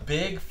shot them. The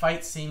big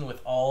fight scene with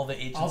all the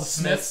Agent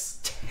Smiths.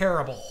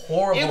 Terrible.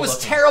 Horrible. It was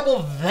terrible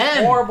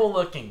then. Horrible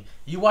looking.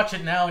 You watch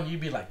it now and you'd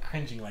be like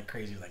cringing like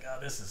crazy. Like, oh,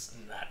 this is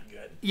not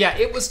good. Yeah,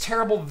 it was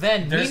terrible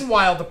then.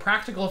 Meanwhile, the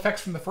practical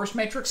effects from the first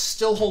Matrix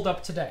still hold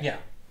up today. Yeah.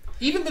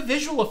 Even the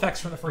visual effects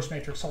from the first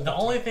Matrix hold up.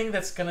 The only thing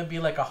that's going to be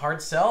like a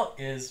hard sell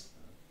is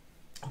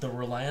the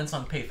reliance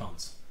on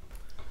payphones.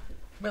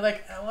 Be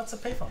like, what's a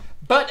payphone?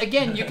 But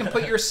again, you can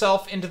put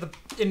yourself into the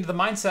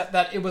mindset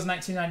that it was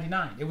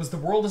 1999. It was the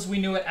world as we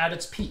knew it at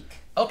its peak.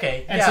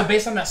 Okay, And so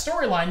based on that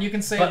storyline, you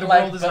can say the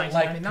world is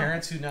 1999. Like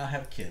parents who now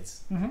have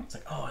kids, it's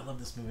like, oh, I love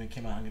this movie. It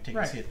came out. I'm gonna take it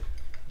and see it.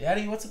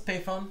 Daddy, what's a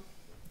payphone?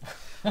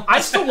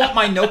 I still want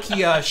my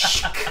Nokia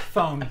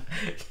phone.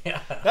 Yeah.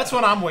 That's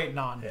what I'm waiting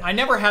on. Yeah. I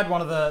never had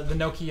one of the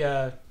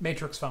Nokia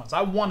Matrix phones.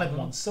 I wanted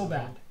one so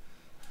bad.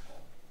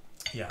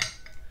 Yeah.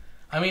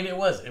 I mean, it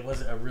was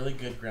a really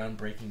good,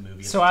 groundbreaking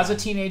movie. So as a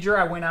teenager,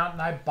 I went out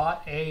and I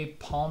bought a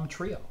Palm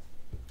Trio.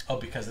 Oh,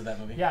 because of that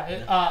movie?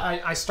 Yeah.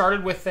 I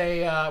started with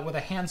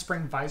a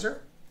handspring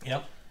visor.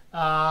 Yep.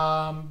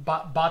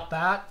 Bought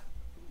that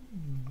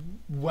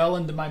well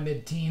into my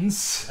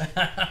mid-teens.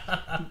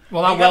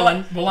 Well, not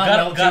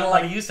got a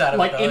lot of use out of it.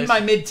 Like in my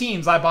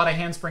mid-teens, I bought a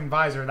handspring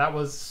visor. That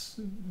was,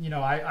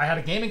 I had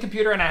a gaming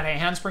computer and I had a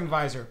handspring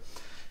visor.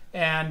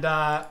 And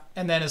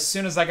then as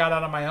soon as I got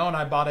out on my own,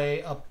 I bought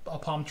a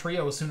Palm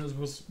Trio as soon as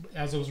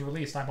it was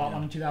released. I bought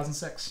one in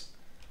 2006.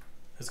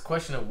 It's a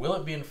question of will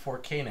it be in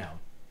 4K now?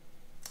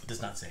 It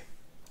does not say.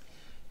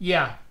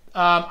 Yeah.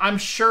 I'm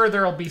sure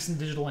there'll be some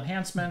digital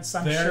enhancements.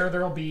 I'm sure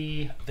there'll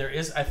be... There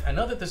is. I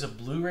know that there's a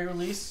Blu-ray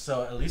release,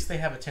 so at least they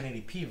have a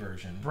 1080p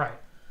version. Right.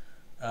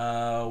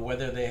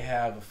 Whether they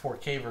have a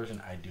 4K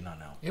version, I do not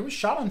know. It was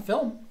shot on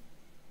film.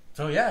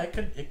 So yeah,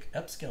 it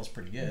upscales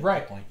pretty good.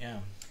 Right. At that point,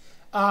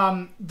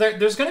 yeah.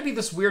 There's going to be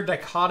this weird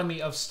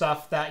dichotomy of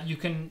stuff that you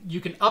can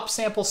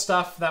upsample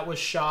stuff that was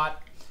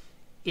shot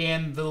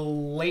in the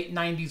late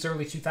 90s,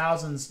 early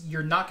 2000s.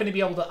 You're not going to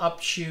be able to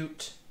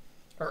upshoot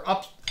or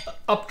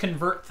up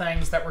convert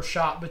things that were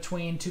shot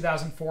between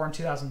 2004 and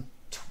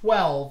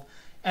 2012,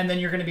 and then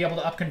you're going to be able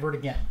to up convert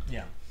again.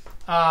 Yeah.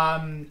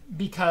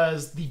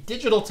 Because the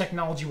digital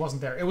technology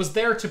wasn't there. It was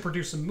there to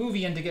produce a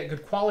movie and to get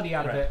good quality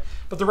out of it,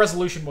 but the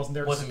resolution wasn't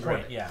there. Wasn't to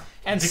support great. it. Yeah.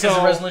 And because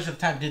so, the resolution at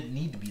the time didn't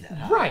need to be that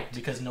high. Right.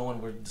 Because no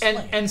one would display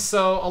it. And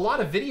so a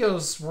lot of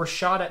videos were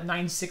shot at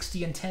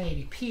 960 and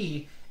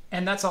 1080p,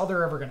 and that's all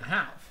they're ever going to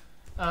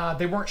have.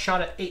 They weren't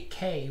shot at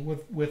 8K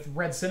with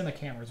red cinema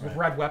cameras, with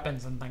red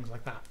weapons and things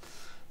like that.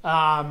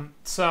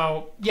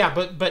 So yeah,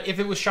 but if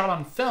it was shot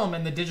on film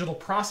and the digital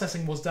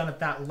processing was done at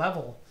that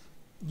level,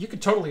 you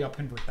could totally up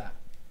convert that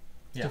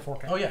to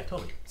 4K. Oh yeah,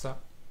 totally. So,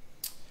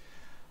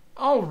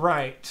 all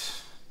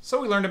right. So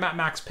we learned about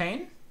Max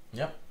Payne.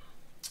 Yep.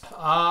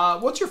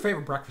 What's your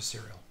favorite breakfast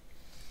cereal?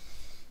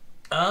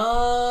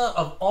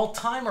 Of all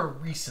time or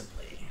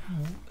recently?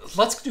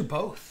 Let's do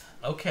both.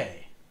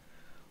 Okay.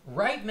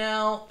 Right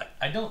now,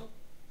 I don't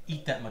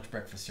eat that much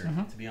breakfast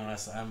cereal. To be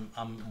honest,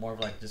 I'm more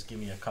of like just give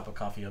me a cup of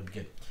coffee, I'll be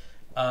good.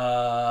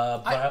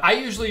 But I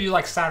usually do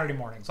like Saturday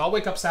mornings. I'll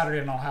wake up Saturday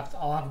and I'll have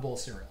a bowl of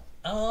cereal.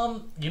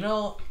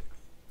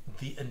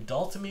 The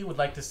adult in me would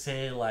like to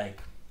say like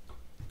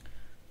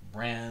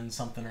brand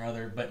something or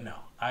other, but no.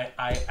 I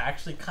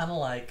actually kind of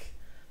like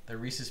the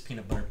Reese's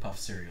Peanut Butter Puff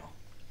cereal.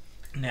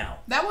 Now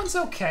that one's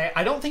okay.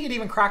 I don't think it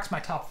even cracks my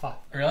top 5.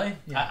 Really?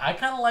 Yeah. I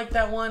kind of like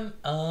that one.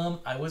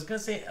 I was gonna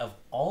say of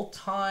all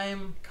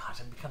time.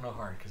 Gosh, it'd be kind of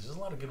hard because there's a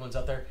lot of good ones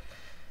out there.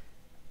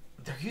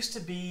 There used to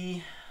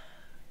be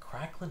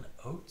Cracklin'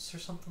 Oats or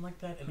something like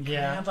that, and it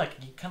had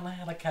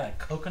a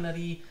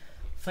coconutty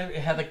flavor.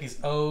 It had like these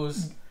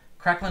O's.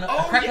 Cracklin'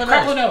 Oats.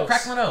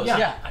 Cracklin' Oats.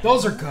 Yeah.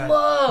 Those are good.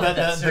 Love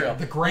that cereal.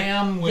 The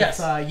graham with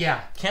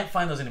Can't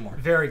find those anymore.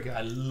 Very good.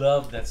 I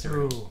love that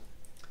cereal. Ooh.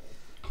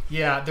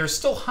 Yeah, there's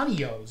still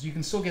Honey O's. You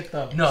can still get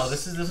those. No,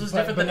 this was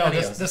different than Honey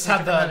O's. This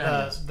had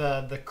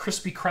the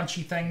crispy,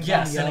 crunchy things.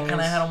 Yes, and it kind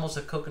of had almost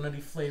a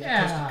coconutty flavor,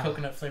 toasted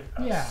coconut flavor.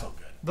 Oh, yeah, so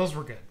good. Those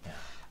were good.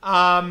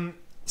 Yeah.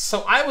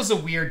 So I was a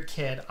weird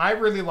kid. I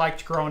really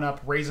liked growing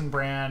up Raisin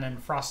Bran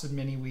and Frosted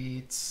Mini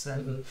Wheats.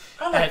 And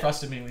I like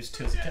Frosted Mini Wheats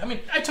too as a kid. I mean,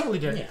 I totally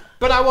did. Yeah.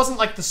 But I wasn't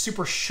like the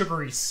super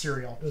sugary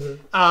cereal.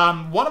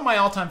 One of my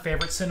all-time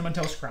favorites, Cinnamon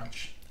Toast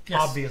Crunch. Yes.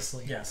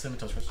 Obviously. Yeah, Cinnamon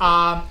Toast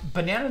Crunch.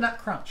 Banana Nut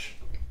Crunch.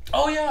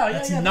 Oh yeah,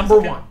 that's number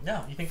one.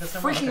 Yeah, you think that's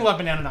number one? Freaking love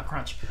Banana Nut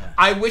Crunch. Yeah.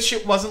 I wish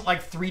it wasn't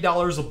like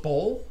 $3 a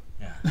bowl.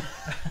 Yeah.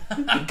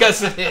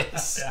 Because it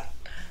is. Yeah.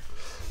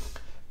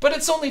 But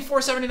it's only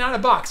 $4.79 a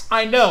box.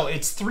 I know,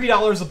 it's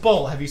 $3 a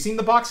bowl. Have you seen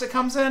the box it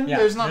comes in? Yeah,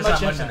 there's not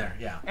much in there.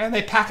 Yeah. And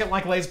they pack it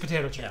like Lay's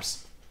potato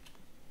chips. Yeah.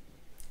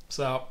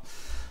 So,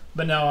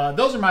 but no,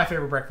 those are my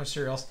favorite breakfast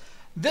cereals.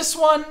 This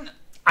one,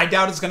 I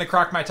doubt it's going to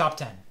crack my top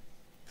 10.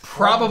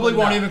 Probably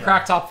won't even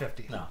crack top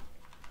 50. No.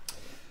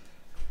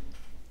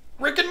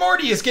 Rick and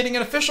Morty is getting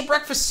an official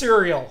breakfast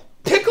cereal.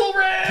 Pickle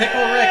Rick!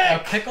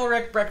 A Pickle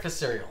Rick breakfast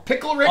cereal.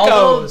 Pickle Rick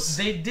Although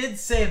they did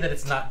say that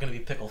it's not going to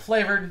be pickle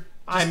flavored.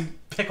 I'm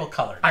pickle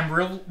colored.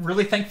 I'm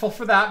really thankful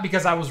for that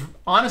because I was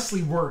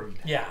honestly worried.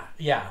 Yeah.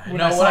 When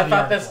I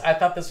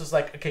thought this was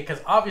like okay, because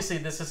obviously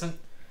this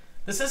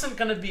isn't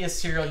going to be a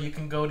cereal you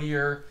can go to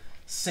your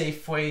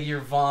Safeway, your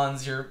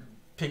Vons, your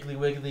Piggly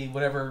Wiggly,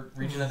 whatever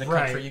region of the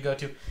country you go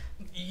to.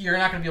 You're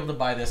not going to be able to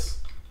buy this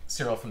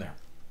cereal from there.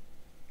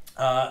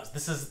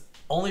 This is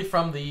only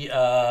from the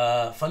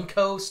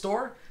Funko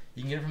store.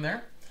 You can get it from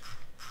there,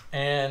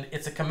 and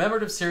it's a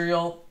commemorative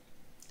cereal.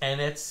 And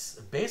it's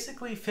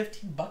basically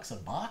 $15 a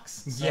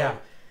box. So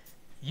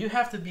you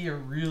have to be a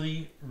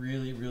really,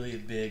 really, really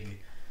big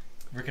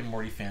Rick and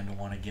Morty fan to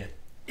want to get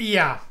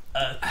Yeah.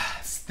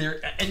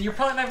 And you're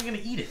probably not even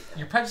going to eat it.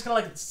 You're probably just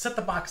going to like set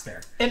the box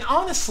there. And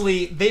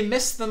honestly, they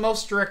missed the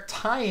most direct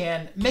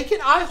tie-in. Make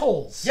it eye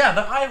holes. Yeah,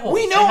 the eye holes.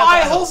 We know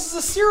eye holes is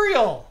a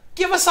cereal.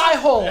 Give us eye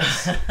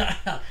holes.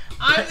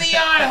 I'm the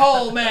eye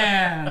hole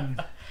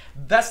man.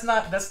 That's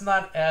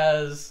not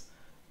as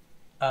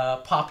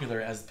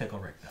popular as Pickle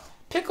Rick, though.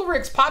 Pickle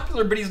Rick's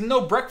popular, but he's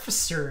no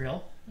breakfast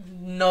cereal.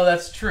 No,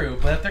 that's true.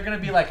 But if they're going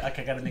to be like,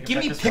 okay, I got to make a give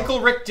me Pickle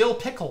Rick dill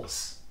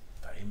pickles.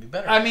 That'd be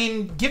better. I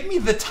mean, give me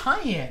the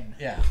tie-in.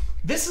 Yeah.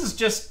 This is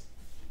just,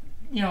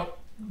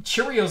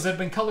 Cheerios that have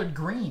been colored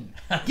green.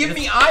 Give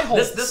me eye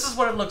holes. This is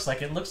what it looks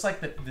like. It looks like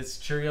this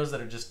Cheerios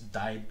that are just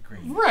dyed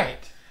green.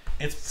 Right.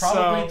 It's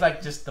probably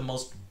like just the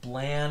most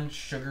bland,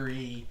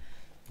 sugary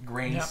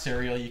grain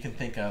cereal you can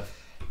think of.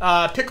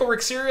 Pickle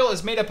Rick cereal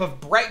is made up of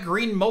bright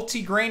green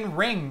multi-grain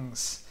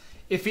rings.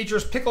 It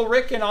features Pickle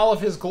Rick in all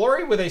of his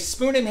glory with a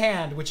spoon in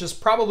hand, which is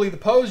probably the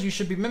pose you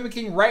should be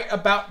mimicking right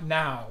about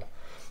now.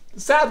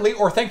 Sadly,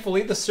 or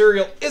thankfully, the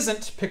cereal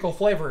isn't pickle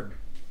flavored.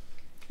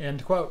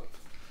 End quote.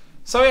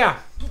 So yeah,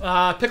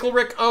 Pickle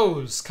Rick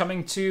O's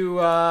coming to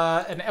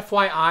an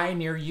FYI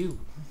near you.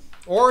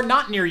 Or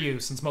not near you,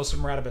 since most of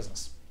them are out of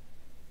business.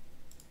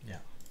 Yeah.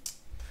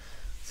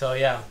 So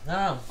yeah, I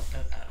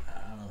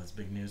don't know if it's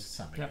big news. It's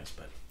not big news,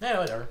 but yeah,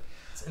 whatever.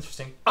 It's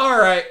interesting. All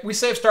right, we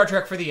saved Star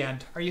Trek for the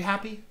end. Are you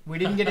happy? We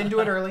didn't get into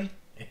it early.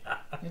 Yeah.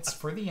 It's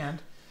for the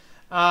end.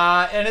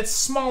 And it's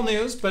small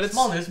news, but it's...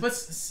 Small news, but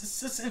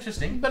it's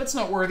interesting. But it's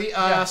noteworthy.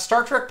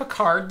 Star Trek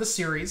Picard, the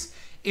series,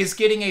 is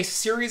getting a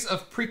series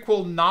of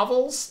prequel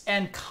novels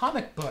and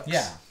comic books.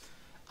 Yeah.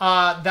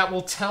 That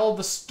will tell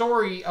the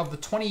story of the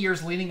 20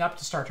 years leading up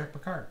to Star Trek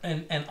Picard.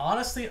 And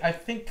honestly, I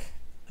think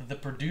the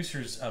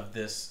producers of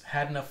this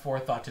had enough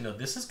forethought to know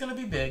this is going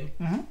to be big,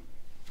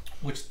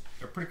 which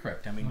are pretty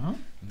correct. I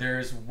mean,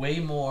 there's way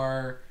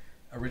more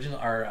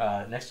original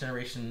or Next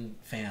Generation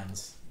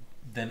fans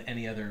than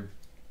any other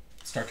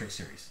Star Trek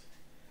series.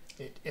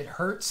 It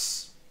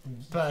hurts.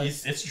 But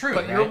it's true.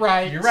 But right? you're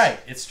right. You're right.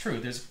 It's true.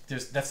 There's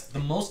that's the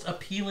most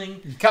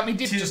appealing. You cut me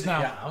deep just now.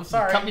 Yeah, I'm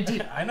sorry. You cut me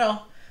deep. I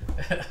know.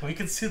 We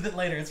can soothe it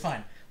later. It's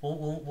fine.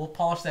 We'll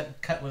polish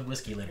that cut with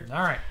whiskey later.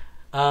 All right.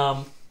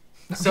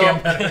 So,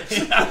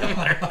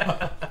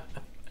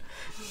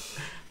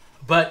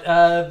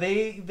 but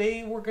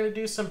they were gonna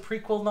do some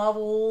prequel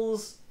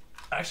novels.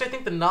 Actually, I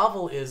think the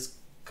novel is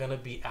gonna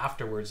be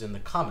afterwards in the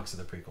comics of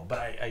the prequel. But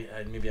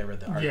I maybe I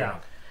read the article. Yeah.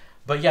 Wrong.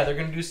 But yeah, they're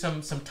going to do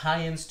some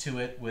tie-ins to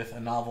it with a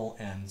novel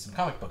and some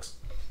comic books,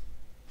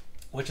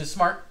 which is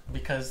smart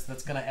because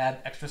that's going to add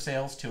extra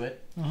sales to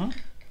it.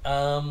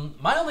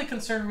 My only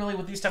concern really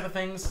with these type of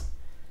things,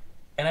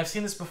 and I've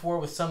seen this before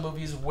with some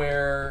movies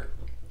where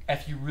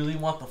if you really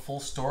want the full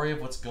story of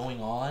what's going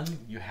on,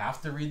 you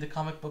have to read the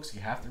comic books,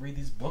 you have to read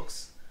these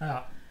books.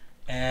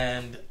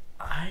 And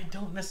I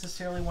don't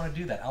necessarily want to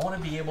do that. I want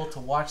to be able to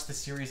watch the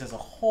series as a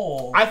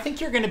whole. I think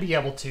you're going to be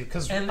able to,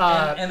 because and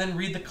then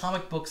read the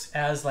comic books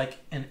as like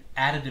an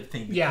additive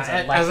thing. Yeah,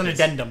 as an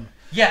addendum.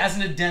 Yeah, as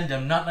an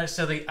addendum, not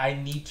necessarily I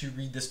need to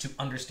read this to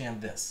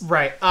understand this.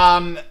 Right.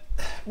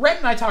 Rhett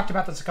and I talked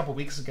about this a couple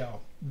weeks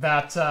ago.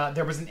 That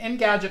there was an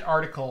Engadget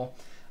article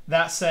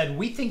that said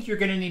we think you're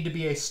going to need to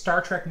be a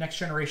Star Trek Next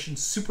Generation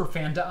super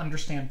fan to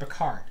understand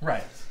Picard.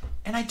 Right.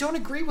 And I don't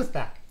agree with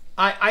that.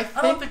 I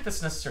don't think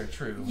that's necessarily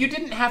true. You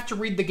didn't have to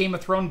read the Game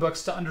of Thrones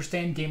books to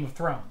understand Game of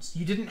Thrones.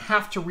 You didn't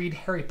have to read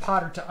Harry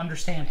Potter to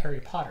understand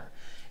Harry Potter.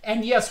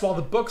 And yes, while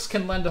the books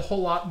can lend a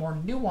whole lot more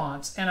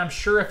nuance, and I'm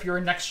sure if you're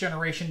a Next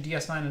Generation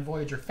DS9 and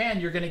Voyager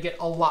fan, you're going to get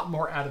a lot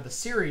more out of the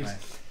series. Right.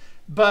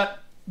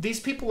 But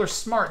these people are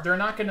smart. They're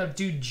not going to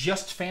do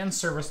just fan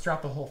service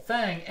throughout the whole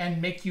thing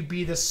and make you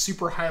be this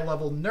super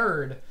high-level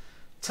nerd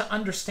to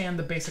understand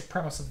the basic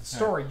premise of the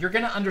story. Right. You're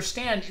going to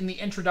understand in the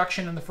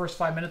introduction in the first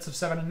 5 minutes of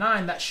 7 and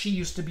 9 that she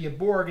used to be a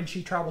Borg and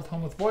she traveled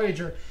home with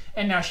Voyager,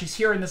 and now she's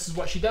here and this is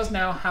what she does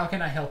now. How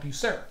can I help you,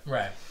 sir?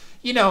 Right.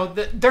 You know,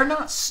 they're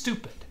not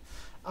stupid.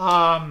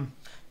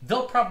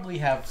 They'll probably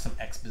have some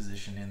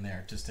exposition in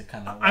there just to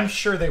kind of... I'm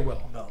sure they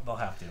will. They'll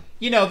have to.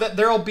 You know, that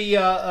there'll be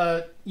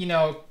a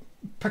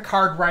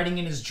Picard writing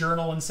in his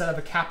journal instead of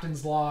a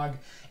captain's log,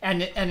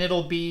 and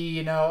it'll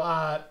be, we're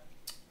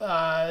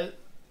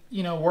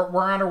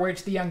on our way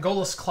to the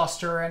Angolas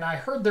cluster, and I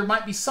heard there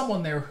might be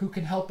someone there who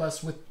can help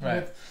us with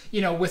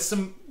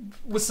some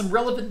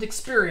relevant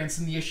experience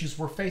in the issues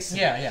we're facing.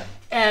 Yeah.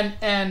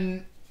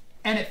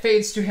 And it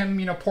fades to him,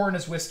 pouring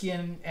his whiskey,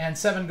 and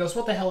Seven goes,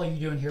 "What the hell are you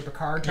doing here,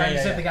 Picard? Trying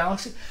to save the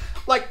galaxy?"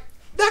 Like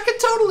that could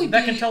totally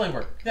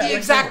work. Yeah, the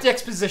exact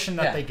exposition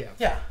that they give.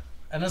 Yeah.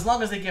 And as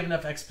long as they give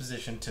enough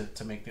exposition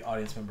to make the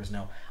audience members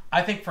know,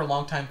 I think for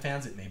longtime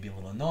fans it may be a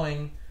little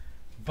annoying,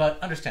 but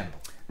understandable.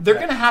 They're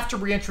going to have to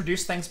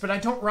reintroduce things, but I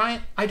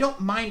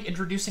don't mind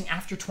introducing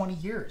after 20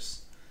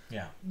 years.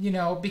 Yeah.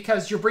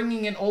 Because you're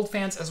bringing in old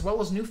fans as well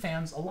as new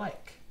fans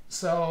alike.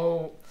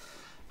 So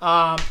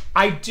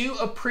I do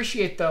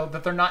appreciate, though,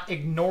 that they're not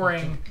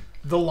ignoring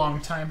the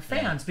longtime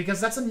fans, because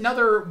that's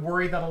another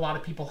worry that a lot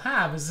of people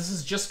have, is this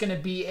is just going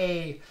to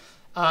be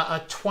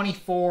a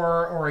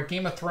 24 or a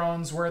Game of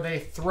Thrones where they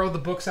throw the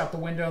books out the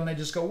window and they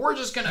just go, we're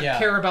just going to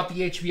care about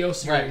the HBO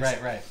series.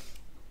 Right.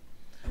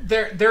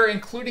 They're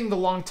including the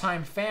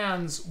longtime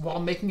fans while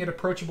making it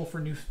approachable for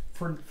new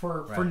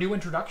new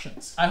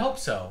introductions. I hope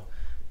so,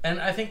 and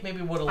I think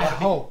maybe what a lot of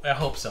people. I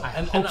hope so.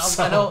 I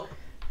know.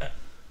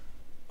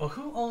 Well,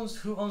 who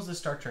owns the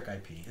Star Trek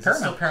IP? Is Paramount. it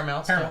still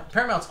Paramount?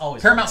 Paramount's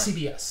always Paramount owned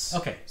it, right? CBS.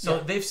 Okay, so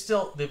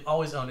they've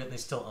always owned it. And they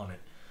still own it,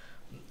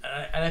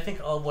 and I think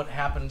what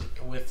happened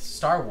with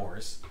Star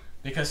Wars,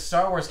 because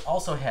Star Wars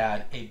also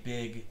had a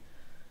big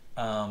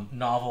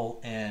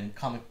novel and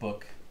comic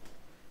book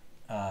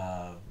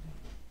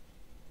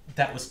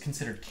that was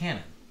considered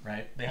canon,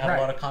 right? They had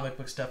a lot of comic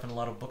book stuff and a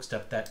lot of book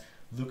stuff that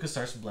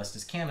LucasArts blessed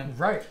as canon.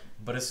 Right.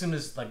 But as soon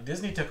as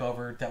Disney took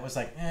over, that was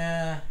like, we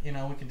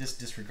can just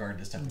disregard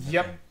this type of thing.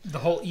 Yep. The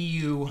whole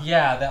EU.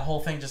 Yeah, that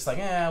whole thing just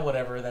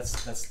whatever.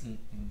 That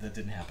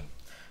didn't happen.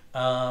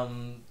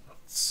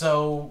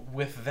 So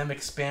with them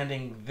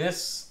expanding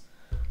this,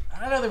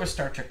 I know there were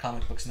Star Trek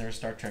comic books and there were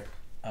Star Trek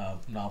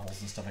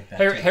novels and stuff like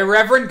that. Hey,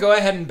 Reverend, go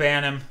ahead and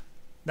ban him.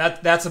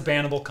 That's a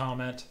bannable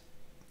comment.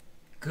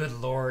 Good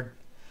Lord.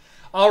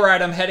 All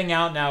right, I'm heading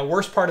out now.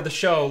 Worst part of the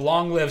show,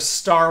 long live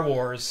Star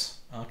Wars.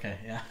 Okay,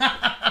 yeah.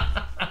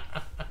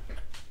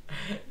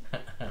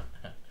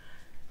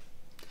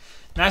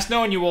 Nice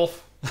knowing you,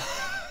 Wolf.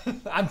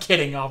 I'm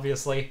kidding,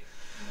 obviously.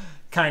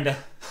 Kinda.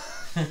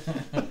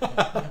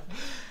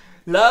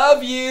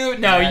 Love you.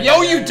 No,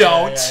 you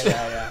don't.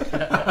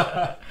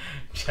 Yeah.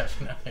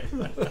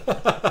 Definitely.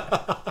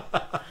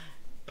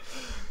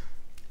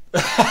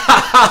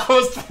 I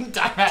was putting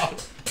time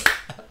out.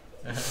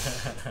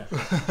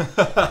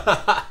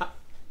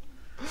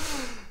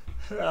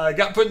 I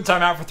got put in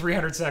time out for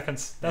 300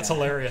 seconds. That's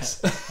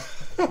hilarious.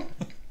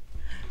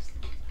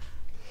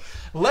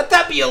 Let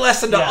that be a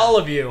lesson to all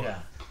of you.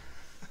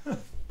 Yeah.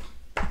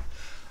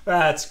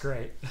 That's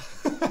great.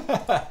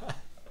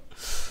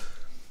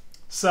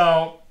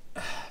 So,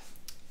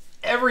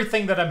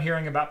 everything that I'm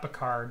hearing about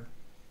Picard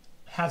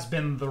has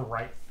been the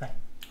right thing.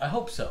 I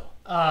hope so.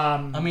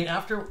 I mean,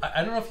 I don't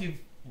know if you've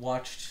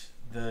watched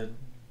the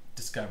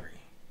Star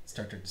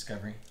Trek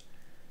Discovery.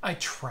 I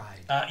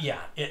tried.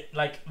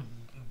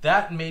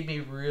 That made me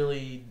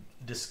really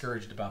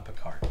discouraged about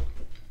Picard.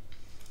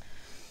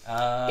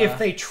 If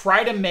they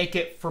try to make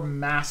it for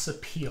mass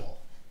appeal,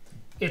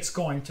 it's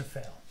going to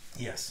fail.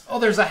 Yes. Oh,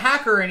 there's a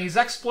hacker and he's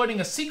exploiting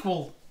a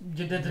sequel.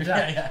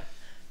 Yeah.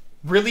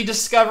 Really,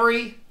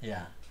 Discovery?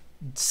 Yeah.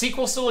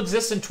 Sequel still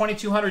exists in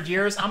 2,200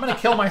 years? I'm going to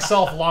kill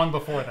myself long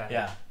before that.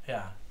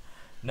 Yeah.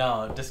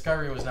 No,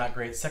 Discovery was not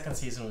great. Second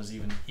season was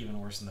even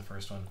worse than the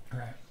first one.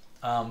 Right.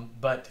 And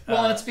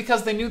it's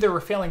because they knew they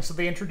were failing, so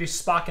they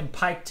introduced Spock and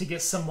Pike to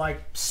get some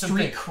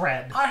street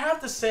cred. I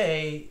have to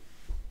say,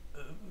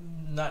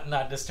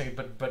 not this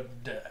but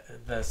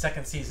the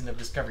second season of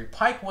Discovery,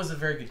 Pike was a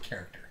very good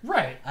character.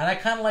 Right. And I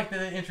kind of like that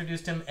they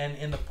introduced him, and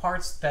in the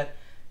parts that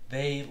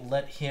they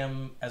let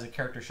him as a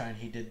character shine,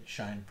 he did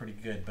shine pretty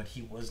good, but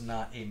he was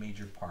not a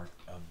major part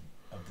of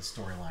the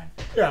storyline.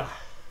 Yeah.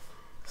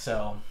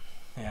 So,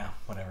 yeah,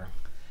 whatever.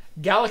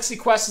 Galaxy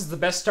Quest is the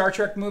best Star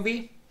Trek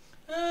movie.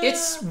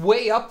 It's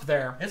way up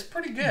there. It's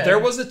pretty good. There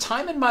was a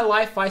time in my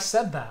life I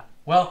said that.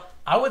 Well,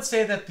 I would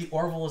say that The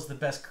Orville is the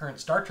best current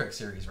Star Trek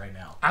series right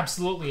now.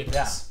 Absolutely it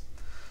is.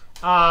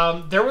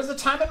 There was a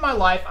time in my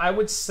life I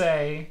would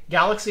say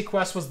Galaxy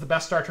Quest was the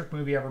best Star Trek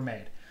movie ever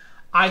made.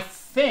 I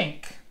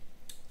think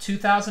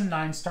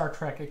 2009 Star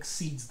Trek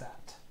exceeds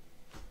that.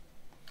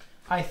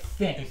 I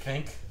think. You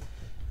think?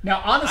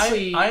 Now,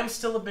 honestly... I am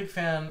still a big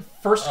fan.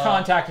 First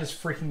Contact is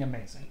freaking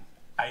amazing.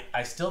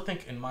 I still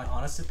think, in my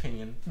honest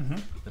opinion,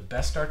 the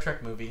best Star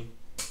Trek movie,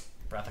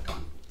 Wrath of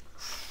Khan.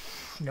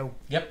 No.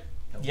 Yep.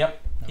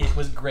 It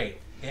was great.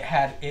 It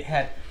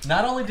had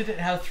not only did it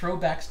have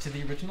throwbacks to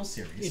the original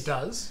series. It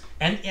does.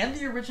 And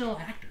the original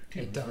actor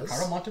too. It does.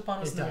 Ricardo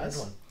Montalban is the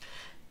original one.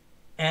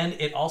 And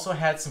it also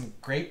had some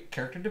great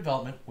character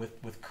development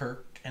with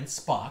Kirk and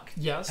Spock.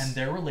 Yes. And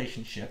their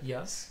relationship.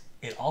 Yes.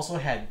 It also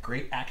had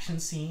great action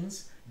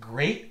scenes,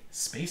 great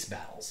space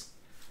battles.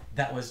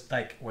 That was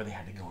like where they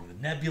had to go to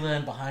the nebula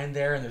and behind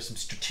there, and there's some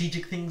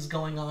strategic things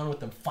going on with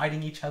them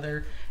fighting each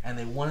other, and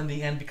they won in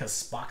the end because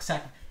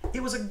Spock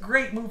It was a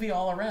great movie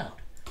all around.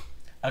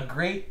 A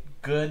great,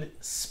 good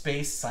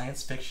space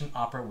science fiction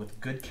opera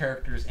with good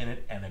characters in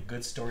it and a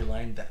good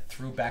storyline that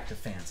threw back to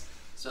fans.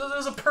 So it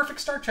was a perfect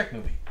Star Trek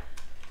movie.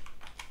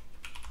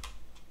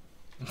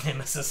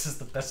 Nemesis is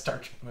the best Star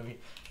Trek movie.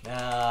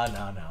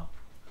 No.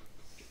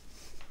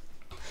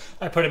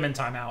 I put him in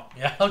timeout.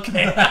 Yeah,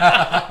 okay.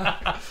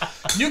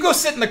 You go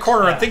sit in the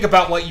corner and think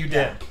about what you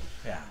did.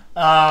 Yeah.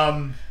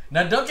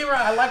 Now, don't get me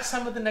wrong. I like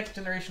some of the Next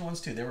Generation ones,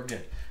 too. They were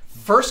good.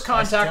 First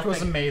Contact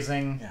was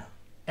amazing. Yeah.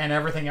 And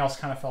everything else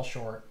kind of fell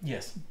short.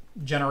 Yes.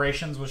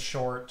 Generations was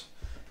short.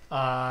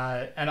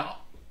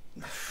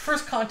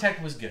 First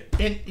Contact was good.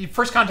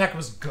 First Contact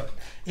was good.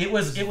 It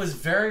was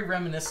very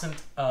reminiscent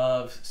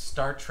of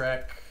Star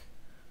Trek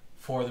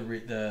for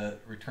the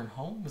Return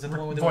Home. Was that the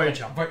one with Voyage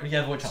Home?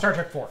 Yeah, Voyage Home. Star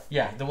Trek 4.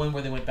 Yeah, the one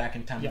where they went back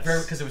in time. Yes.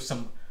 Because there was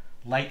some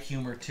light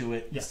humor to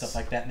it and stuff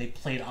like that, and they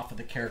played off of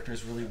the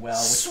characters really well.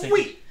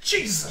 Sweet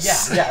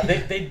Jesus! Yeah,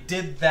 they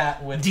did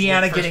that with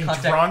Deanna getting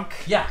drunk.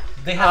 Yeah,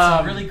 they had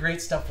some really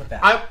great stuff with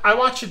that. I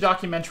watched a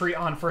documentary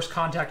on First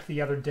Contact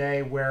the other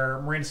day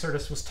where Marina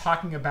Sirtis was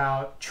talking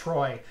about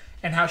Troy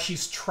and how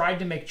she's tried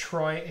to make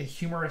Troy a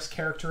humorous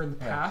character in the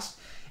past.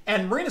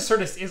 And Marina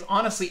Sirtis is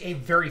honestly a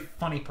very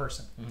funny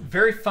person.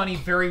 Very funny,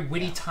 very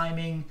witty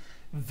timing,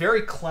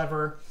 very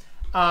clever.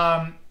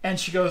 And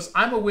she goes,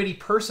 I'm a witty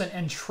person,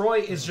 and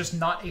Troy is just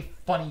not a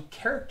funny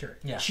character.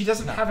 Yeah. She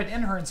doesn't have it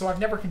in her, and so I've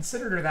never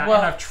considered her that. Well,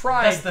 and I've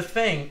tried. That's the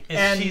thing.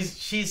 Is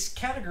she's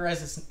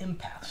categorized as an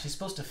empath. She's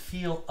supposed to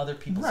feel other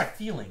people's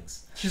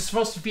feelings. She's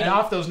supposed to feed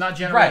off those, not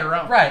generate her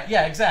own. Right.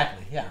 Yeah.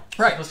 Exactly. Yeah.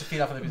 She's supposed to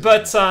feed off other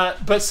people's.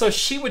 But so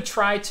she would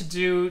try to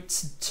do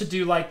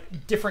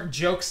like different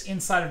jokes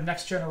inside of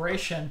Next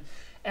Generation,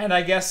 and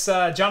I guess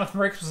Jonathan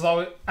Frakes was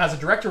always, as a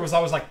director, was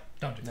always like,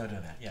 don't do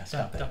that. Yeah,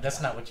 stop that.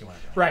 That's not what you want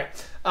to do. Right.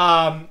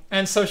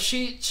 And so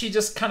she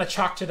just kind of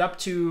chalked it up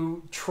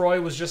to Troy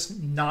was just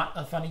not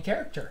a funny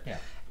character. Yeah.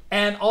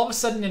 And all of a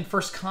sudden in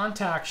First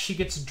Contact, she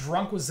gets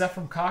drunk with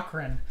Zephram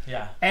Cochrane.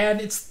 Yeah.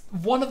 And it's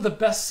one of the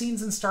best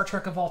scenes in Star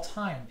Trek of all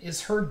time,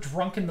 is her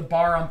drunk in the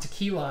bar on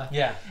tequila.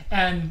 Yeah.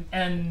 And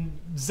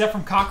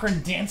Zephram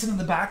Cochrane dancing in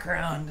the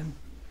background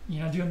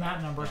and, doing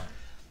that number. Yeah.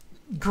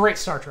 Great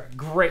Star Trek.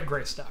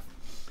 Great stuff.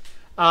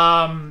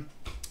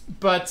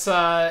 But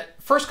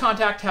First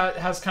Contact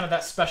has kind of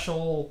that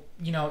special,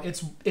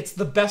 it's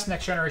the best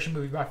Next Generation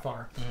movie by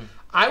far.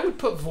 I would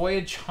put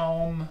Voyage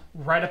Home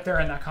right up there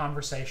in that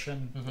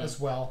conversation as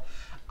well.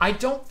 I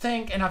don't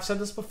think, and I've said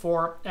this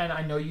before, and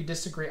I know you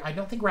disagree, I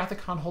don't think Wrath of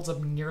Khan holds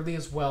up nearly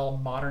as well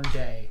modern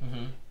day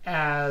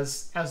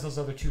as those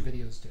other two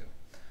videos do.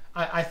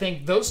 I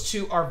think those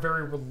two are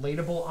very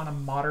relatable on a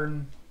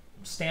modern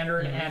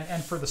standard,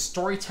 and for the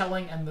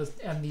storytelling and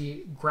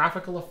the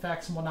graphical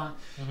effects and whatnot,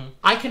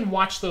 I can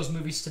watch those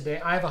movies today.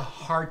 I have a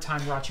hard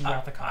time watching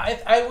Wrath of Khan.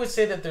 I would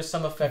say that there's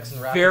some effects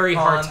in Wrath of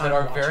Khan that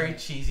are very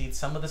cheesy.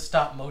 Some of the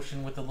stop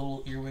motion with the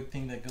little earwig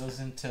thing that goes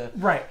into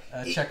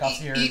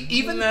Chekhov's ear,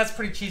 even that's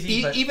pretty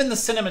cheesy. Even the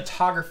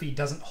cinematography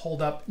doesn't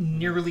hold up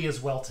nearly as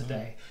well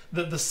today.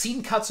 The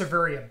scene cuts are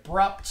very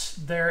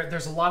abrupt.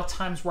 There's a lot of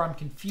times where I'm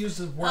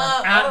confused of where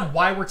I'm at and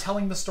why we're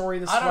telling the story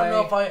this way. I don't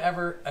know if I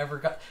ever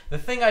got the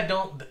thing.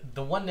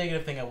 The one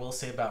negative thing I will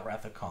say about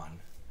Wrath of Khan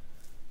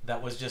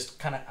that was just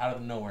kind of out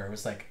of nowhere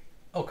was like,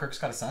 oh, Kirk's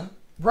got a son?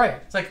 Right.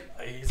 It's like,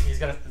 he's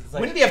got a...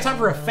 Like, when did he have time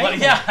for a family?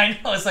 Yeah, I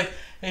know. It's like,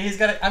 he's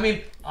got a... I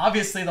mean,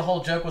 obviously the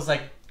whole joke was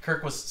like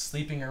Kirk was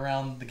sleeping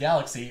around the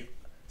galaxy,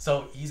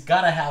 so he's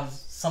got to have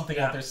something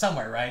out there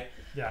somewhere, right?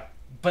 Yeah.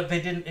 But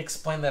they didn't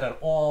explain that at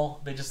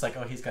all. They just like,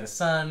 oh, he's got a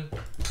son.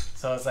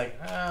 So it's like,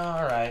 oh,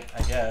 all right,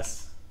 I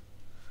guess.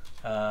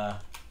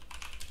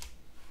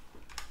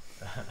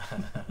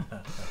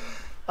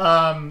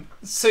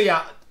 So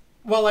yeah,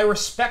 well, I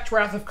respect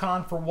Wrath of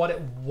Khan for what it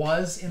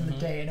was in the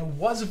day, and it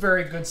was a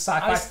very good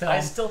sci-fi film. I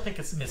still think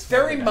it's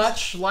very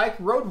much like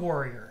Road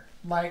Warrior,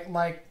 like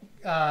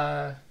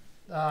oh,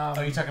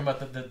 you're talking about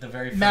the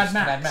very first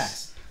Mad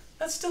Max.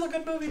 That's still a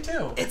good movie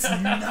too. It's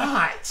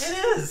not.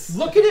 It is.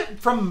 Look at it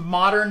from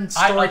modern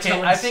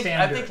storytelling standards.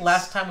 I think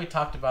last time we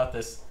talked about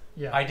this,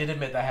 I did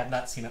admit I had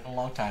not seen it in a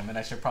long time, and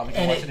I should probably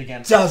go watch it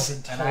again.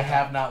 And I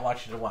have not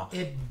watched it in a while.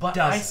 But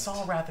I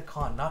saw Wrath of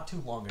Khan not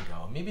too long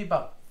ago, maybe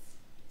about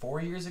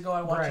 4 years ago.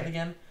 I watched it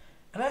again,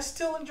 and I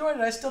still enjoyed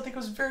it. I still think it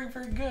was very,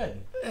 very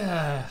good.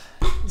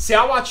 See,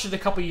 I watched it a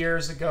couple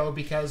years ago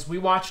because we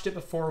watched it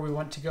before we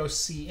went to go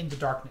see Into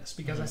Darkness,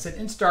 because I said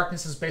Into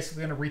Darkness is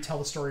basically going to retell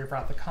the story of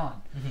Wrath of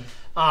Khan.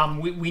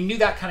 We knew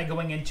that kind of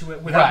going into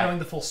it without knowing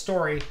the full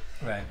story.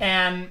 Right.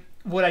 And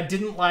what I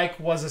didn't like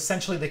was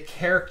essentially the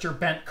character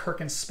bent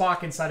Kirk and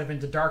Spock inside of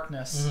Into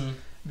Darkness.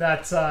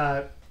 That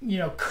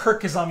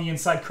Kirk is on the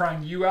inside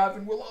crying, "You have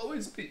and will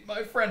always be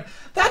my friend."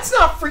 That's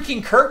not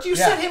freaking Kirk. You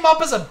set him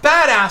up as a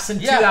badass in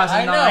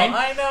 2009.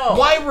 I know.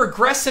 Why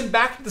regress him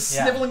back to the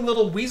sniveling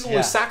little weasel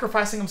who's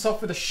sacrificing himself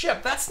for the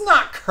ship? That's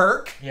not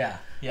Kirk. Yeah.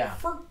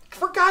 For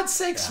God's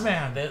sakes,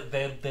 man.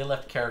 They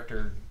left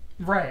character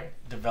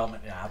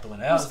development out the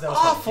window. That was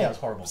awful. Yeah, it was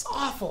horrible. It was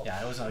awful.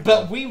 Yeah, it was not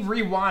But we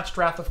rewatched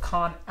Wrath of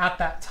Khan at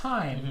that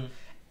time,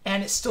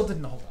 and it still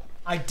didn't hold up.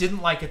 I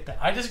didn't like it then.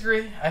 I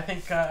disagree. I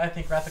think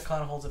Wrath of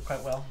Khan holds up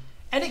quite well.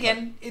 And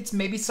again, it's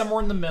maybe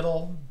somewhere in the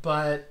middle,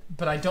 but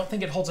I don't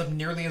think it holds up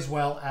nearly as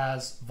well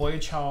as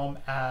Voyage Home,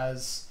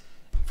 as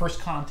First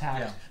Contact.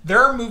 Yeah.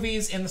 There are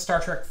movies in the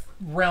Star Trek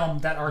realm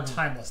that are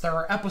timeless. There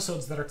are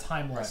episodes that are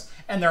timeless,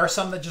 and there are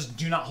some that just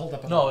do not hold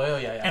up at all.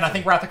 And I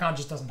think Wrath of Khan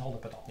just doesn't hold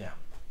up at all. Yeah.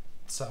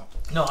 So.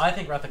 No, I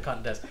think Wrath of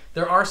Khan does.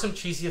 There are some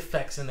cheesy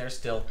effects in there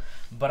still,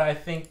 but I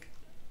think,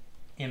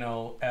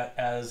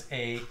 as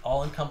a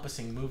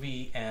all-encompassing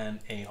movie and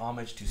a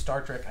homage to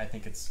Star Trek, I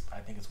think it's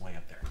way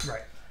up there.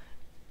 Right.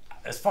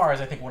 As far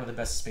as I think one of the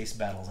best space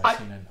battles I've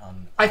seen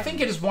on I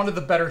think it is one of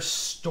the better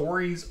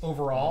stories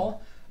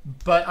overall,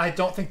 but I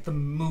don't think the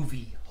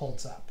movie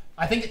holds up.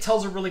 I think it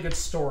tells a really good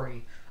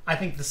story. I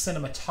think the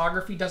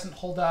cinematography doesn't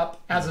hold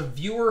up. As a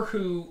viewer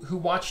who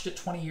watched it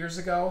 20 years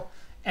ago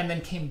and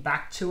then came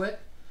back to it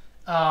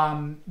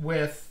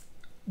with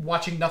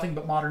watching nothing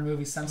but modern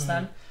movies since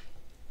then,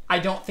 I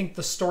don't think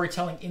the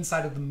storytelling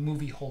inside of the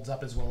movie holds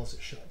up as well as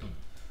it should.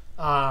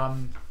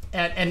 And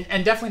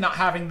definitely not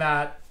having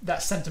that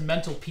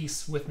sentimental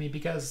piece with me,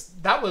 because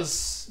that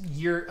was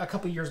a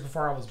couple years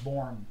before I was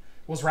born,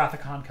 was Wrath of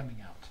Khan coming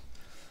out.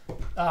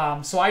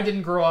 So I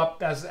didn't grow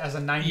up as a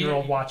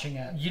 9-year-old watching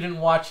it. You didn't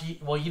watch.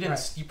 Well, you didn't.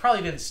 Right. You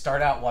probably didn't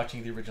start out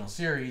watching the original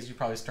series. You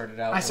probably started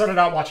out. I started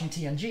out watching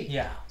TNG.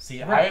 Yeah.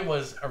 See, Right. I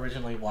was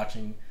originally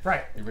watching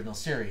the original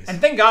series. And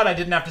thank God I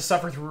didn't have to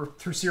suffer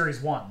through series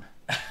 1.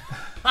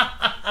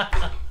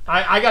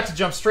 I got to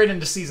jump straight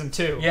into season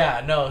 2.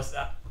 Yeah. No.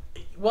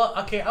 Well,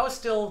 okay. I was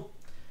still,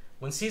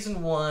 when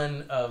season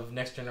 1 of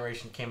Next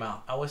Generation came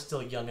out, I was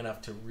still young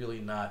enough to really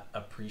not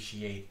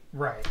appreciate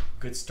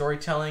good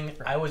storytelling.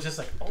 Right. I was just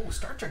like, oh,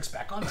 Star Trek's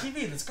back on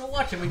TV. Let's go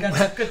watch it. We got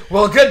some good.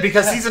 Well, good,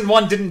 because season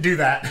 1 didn't do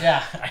that.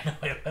 Yeah, I know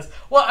it was.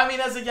 Well, I mean,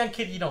 as a young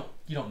kid, you don't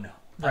know.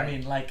 Right. I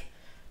mean, like,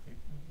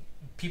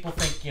 people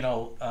think,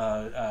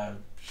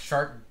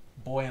 Shark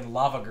Boy and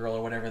Lava Girl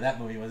or whatever that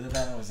movie was.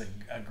 That was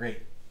a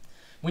great.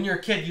 When you're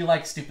a kid, you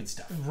like stupid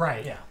stuff.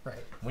 Right. Yeah.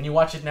 Right. When you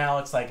watch it now,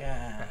 it's like,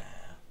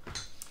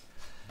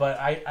 But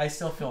I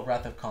still feel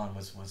Wrath of Khan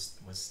was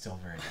still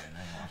very good. And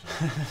I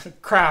watched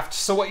it. Kraft,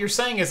 so what you're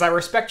saying is I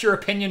respect your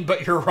opinion,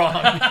 but you're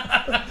wrong.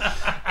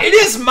 It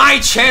is my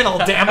channel,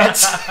 damn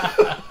it.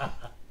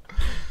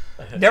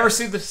 Never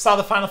saw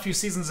the final few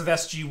seasons of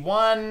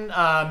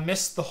SG-1.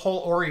 Missed the whole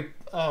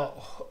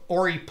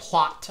Ori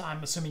plot,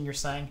 I'm assuming you're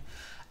saying.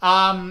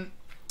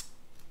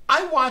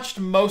 I watched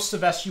most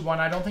of SG-1.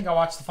 I don't think I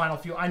watched the final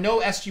few. I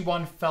know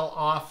SG-1 fell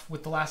off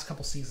with the last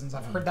couple seasons.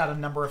 I've heard that a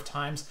number of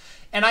times.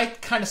 And I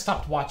kind of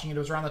stopped watching it. It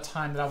was around the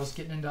time that I was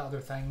getting into other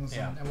things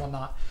and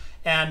whatnot.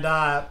 And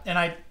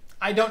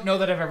I don't know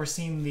that I've ever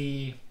seen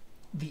the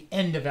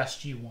end of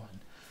SG-1.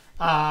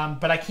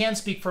 But I can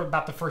speak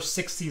about the first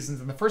 6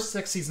 seasons. And the first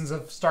 6 seasons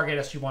of Stargate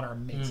SG-1 are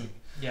amazing.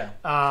 Yeah.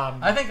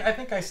 I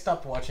think I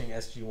stopped watching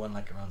SG-1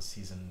 like around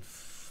season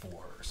 4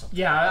 or something.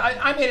 Yeah,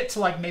 I made it to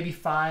like maybe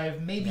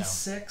 5, maybe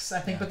 6, I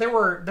think. But there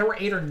were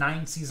 8 or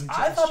 9 seasons of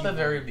I thought SG-1. the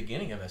very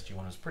beginning of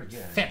SG-1 was pretty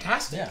good.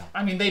 Fantastic. Yeah.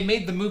 I mean, they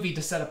made the movie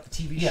to set up the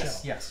TV show.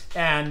 Yes.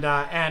 And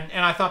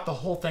I thought the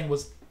whole thing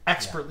was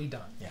expertly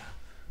done. Yeah.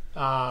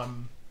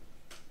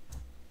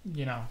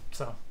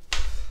 So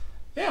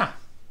yeah.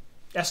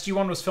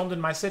 SG-1 was filmed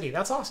in my city.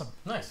 That's awesome.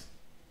 Nice.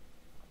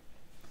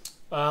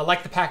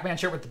 Like the Pac-Man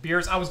shirt with the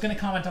beers. I was going to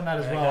comment on that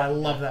as well. I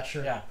love that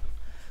shirt. Yeah.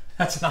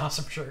 That's an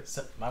awesome shirt.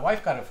 So, my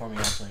wife got it for me,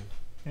 actually.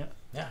 Yeah.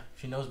 Yeah,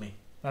 she knows me.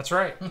 That's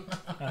right.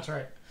 That's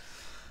right.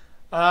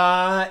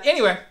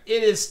 Anyway,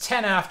 it is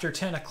 10 after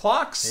 10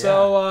 o'clock,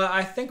 so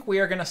I think we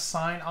are going to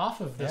sign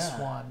off of this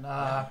one.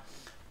 I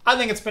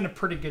think it's been a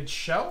pretty good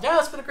show. Yeah,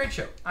 it's been a great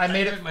show. I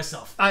made it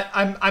myself.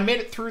 I made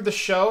it through the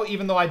show,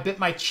 even though I bit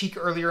my cheek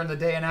earlier in the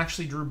day and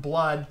actually drew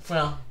blood.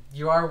 Well,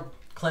 you are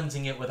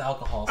cleansing it with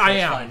alcohol, so I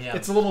it's am. fine. Yeah.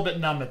 It's a little bit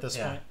numb at this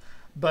point.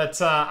 But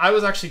I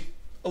was actually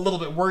a little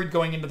bit worried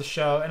going into the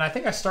show, and I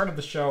think I started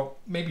the show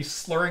maybe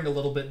slurring a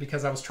little bit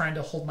because I was trying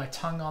to hold my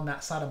tongue on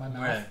that side of my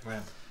mouth. Right.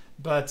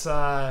 But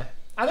I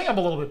think I'm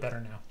a little bit better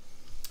now.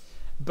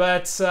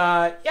 But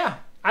yeah,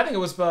 I think it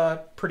was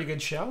a pretty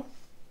good show.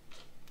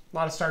 A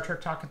lot of Star Trek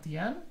talk at the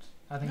end.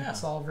 I think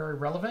it's all very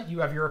relevant.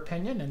 You have your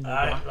opinion,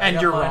 and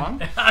you're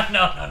wrong.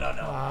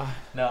 No.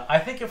 No, I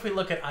think if we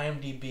look at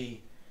IMDb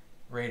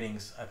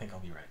ratings, I think I'll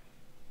be right.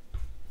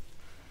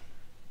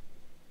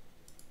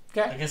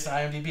 Okay. I guess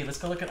IMDb. Let's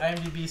go look at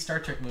IMDb Star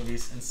Trek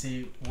movies and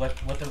see what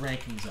the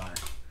rankings are.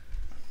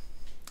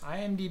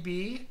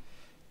 IMDb.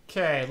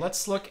 Okay,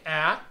 let's look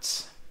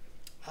at.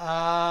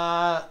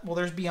 Well,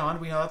 there's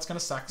Beyond. We know that's gonna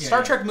suck.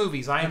 Star Trek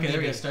movies. IMDb. Okay, there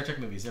we go. Star Trek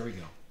movies. There we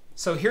go.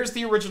 So here's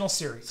the original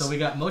series. So we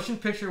got Motion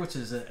Picture, which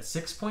is a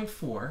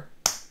 6.4.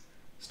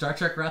 Star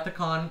Trek Wrath of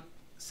Khan,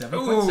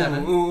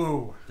 7.7.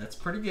 Ooh. That's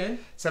pretty good.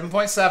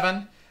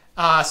 7.7.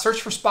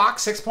 Search for Spock,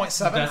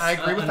 6.7. I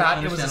agree with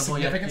that. It was a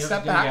significant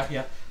step back.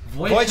 Yeah.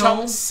 Voyage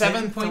Home,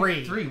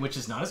 7.3. Which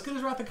is not as good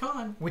as Wrath of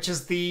Khan. Which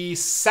is the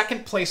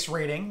second place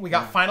rating. We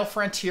got Final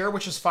Frontier,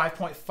 which is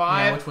 5.5.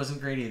 Yeah, which wasn't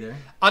great either.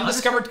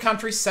 Undiscovered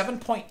Country,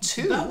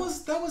 7.2.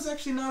 That was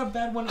actually not a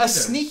bad one either. A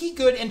sneaky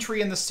good entry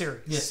in the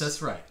series. Yes,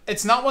 that's right.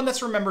 It's not one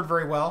that's remembered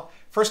very well.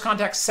 First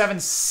Contact,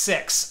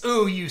 7.6.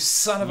 Ooh, you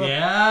son of a...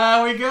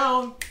 Yeah, we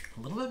go. A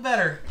little bit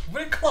better.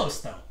 We're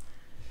close, though.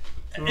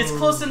 Ooh. It's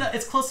close enough.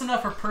 It's close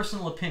enough for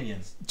personal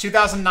opinions.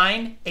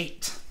 2009,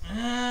 8.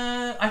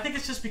 I think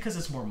it's just because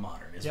it's more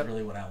modern. Is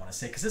really what I want to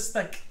say, because it's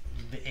like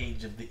the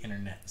age of the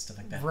internet and stuff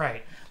like that.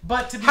 Right.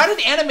 But how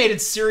did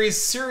animated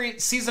series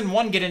season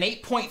 1 get an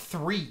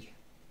 8.3?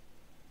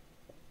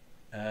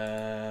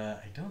 I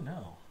don't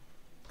know.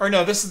 Or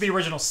no, this is the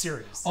original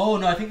series. Oh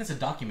no, I think that's a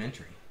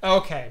documentary.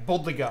 Okay,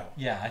 boldly go.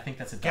 Yeah, I think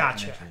that's a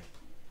documentary. Gotcha.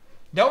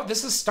 No,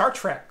 this is Star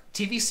Trek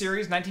TV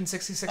series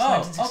 1966,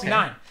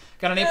 1969. Okay.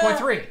 Got an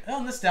 8.3.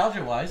 Well,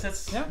 nostalgia-wise,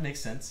 that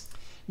makes sense.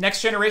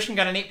 Next Generation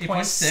got an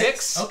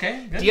 8.6.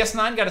 Okay, good.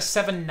 DS9 got a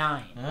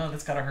 7.9. Oh,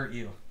 that's gotta hurt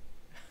you.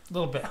 A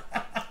little bit.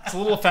 It's a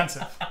little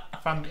offensive,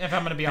 if I'm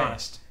going to be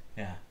honest.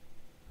 Yeah.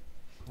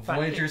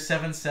 Voyager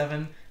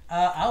 7.7.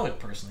 I would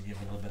personally give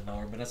it a little bit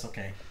lower, but that's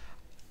okay.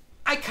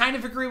 I kind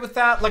of agree with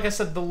that. Like I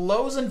said, the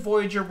lows in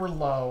Voyager were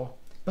low,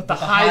 but the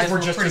highs were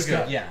just as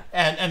good. Yeah.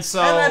 And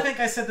so... And I think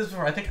I said this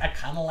before. I think I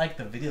kind of like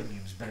the video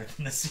games better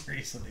than the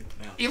series that they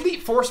put out.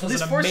 Elite Force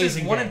was an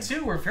amazing game. 1 and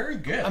 2 were very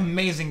good.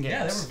 Amazing games.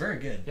 Yeah, they were very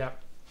good.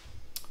 Yep.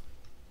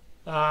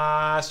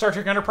 Star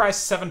Trek Enterprise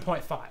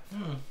 7.5.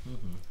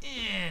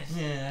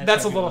 Yeah,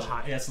 that's a little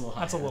high. Yeah, it's a little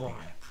high. That's a little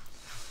high.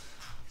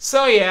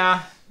 So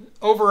yeah,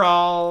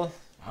 overall,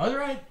 I was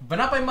right, but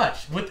not by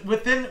much.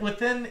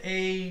 Within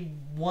a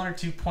 1 or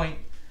 2 point.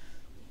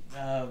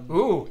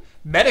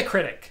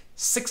 Metacritic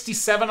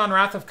 67 on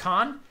Wrath of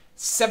Khan,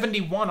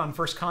 71 on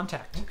First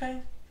Contact.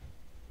 Okay.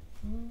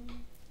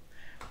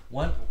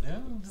 One.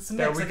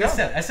 There we like go.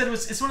 I said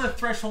it's one of the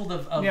threshold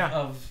of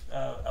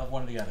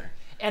one or the other.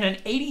 And an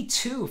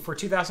 82 for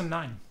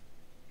 2009.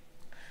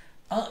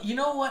 You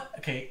know what?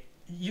 Okay,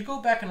 you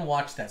go back and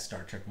watch that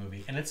Star Trek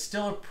movie, and it's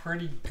still a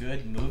pretty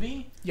good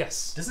movie.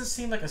 Yes. Doesn't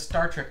seem like a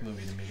Star Trek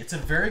movie to me. It's a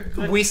very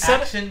good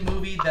action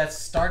movie that's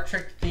Star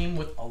Trek themed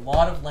with a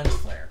lot of lens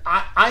flare.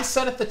 I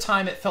said at the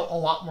time it felt a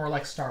lot more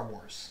like Star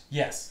Wars.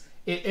 Yes.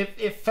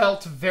 It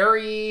felt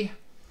very...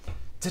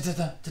 Here's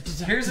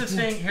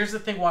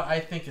the thing why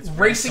I think it's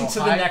racing so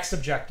to high. The next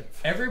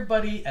objective.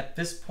 Everybody at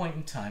this point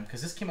in time,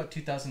 because this came out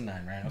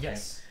 2009, right? Okay.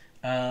 Yes.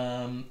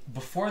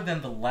 Before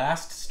then, the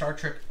last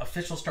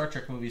official Star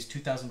Trek movie is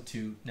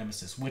 2002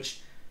 Nemesis,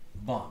 which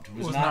bombed.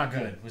 It was not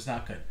good. It was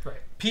not good.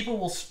 Right. People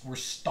were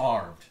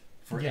starved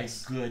for a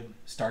good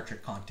Star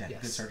Trek content.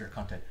 Yes. Good Star Trek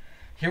content.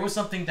 Here was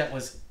something that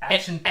was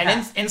action-packed.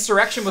 And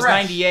Insurrection was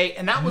 98,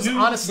 and that was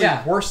honestly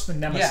worse than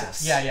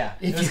Nemesis. Yeah.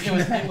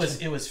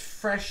 It was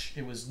fresh.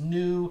 It was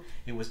new.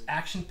 It was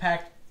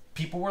action-packed.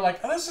 People were like,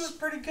 "Oh, this is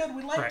pretty good.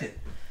 We liked it."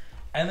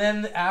 And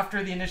then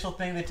after the initial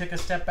thing, they took a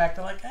step back.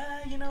 They're like,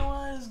 you know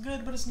what? It's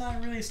good, but it's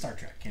not really Star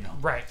Trek, you know?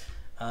 Right.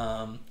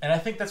 And I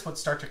think that's what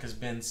Star Trek has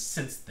been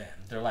since then.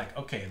 They're like,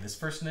 okay, this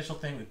first initial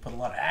thing, we put a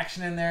lot of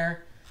action in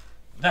there.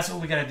 That's what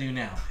we got to do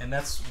now. And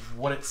that's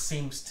what it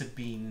seems to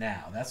be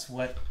now. That's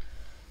what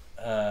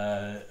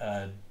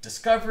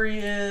Discovery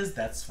is.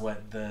 That's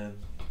what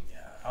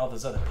all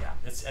those other...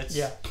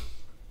 Yeah.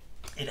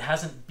 It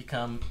hasn't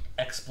become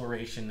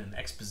exploration and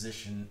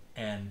exposition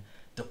and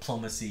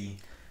diplomacy...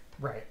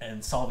 Right.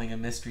 And solving a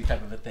mystery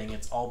type of a thing.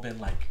 It's all been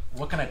like,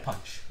 what can I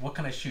punch? What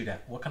can I shoot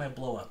at? What can I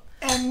blow up?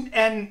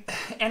 And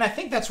I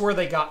think that's where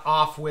they got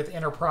off with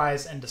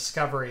Enterprise and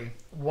Discovery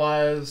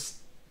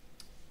was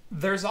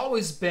there's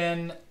always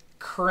been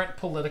current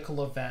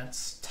political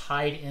events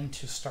tied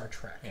into Star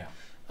Trek.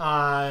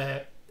 Yeah.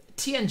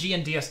 TNG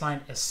and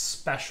DS9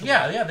 especially.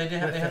 Yeah, they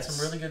had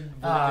some really good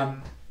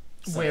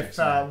with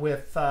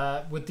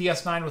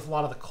DS9 with a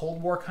lot of the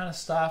Cold War kind of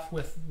stuff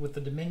with the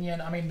Dominion.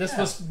 I mean, this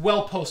was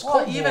well post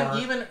Cold War.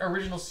 Even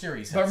original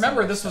series. But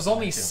remember, this was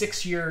only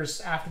 6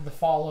 years after the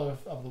fall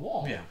of the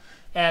wall. Yeah,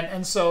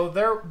 and so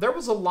there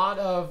was a lot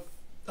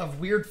of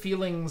weird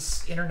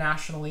feelings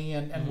internationally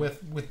and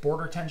with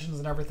border tensions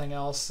and everything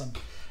else, and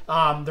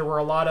there were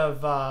a lot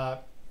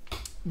of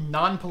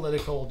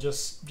non-political,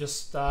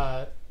 just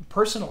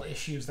personal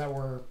issues that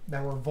were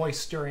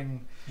voiced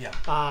during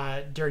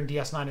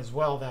DS9 as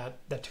well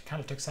that kind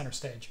of took center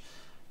stage.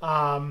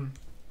 But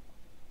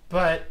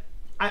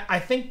I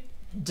think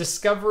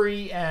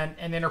Discovery and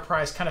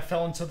Enterprise kind of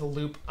fell into the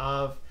loop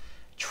of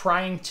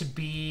trying to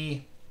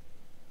be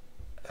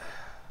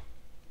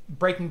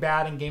Breaking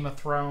Bad and Game of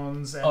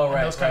Thrones and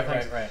those kind of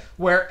things,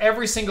 where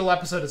every single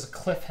episode is a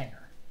cliffhanger.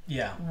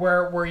 Yeah.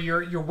 Where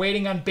you're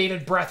waiting on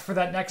bated breath for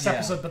that next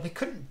episode, but they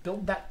couldn't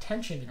build that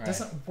tension. It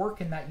doesn't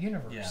work in that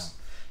universe.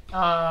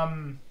 Yeah.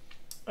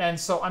 And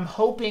so I'm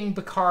hoping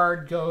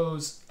Picard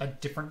goes a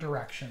different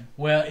direction.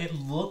 Well, it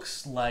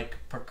looks like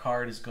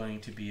Picard is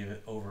going to be an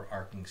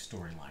overarching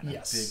storyline.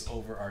 Yes. A big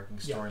overarching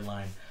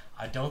storyline.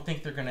 I don't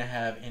think they're going to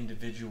have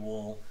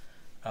individual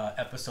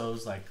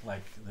episodes like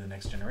the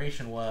Next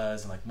Generation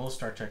was and like most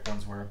Star Trek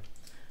ones were.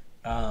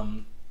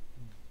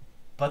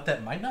 But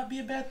that might not be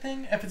a bad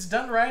thing. If it's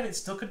done right, it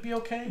still could be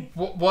okay.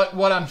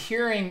 What I'm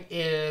hearing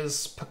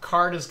is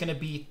Picard is going to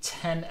be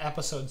 10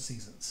 episode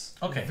seasons.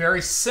 Okay.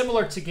 Very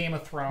similar to Game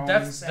of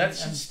Thrones. That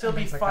should still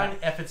be fine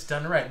if it's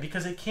done right.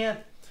 Because it can't...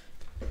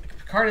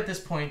 Picard at this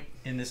point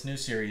in this new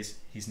series,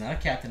 he's not a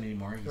captain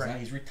anymore.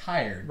 He's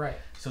retired. Right.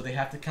 So they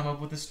have to come up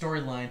with a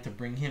storyline to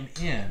bring him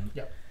in.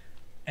 Yep.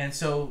 And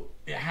so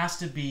it has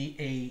to be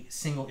a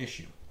single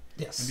issue.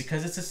 Yes. And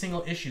because it's a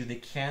single issue, they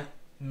can't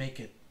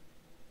make it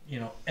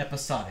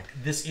episodic.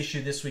 This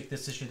issue this week,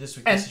 this issue this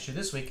week, this issue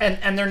this week.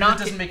 And they're not...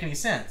 It doesn't make any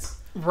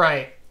sense.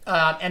 Right.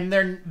 And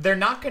they're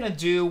not going to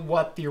do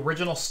what the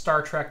original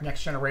Star Trek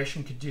Next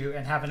Generation could do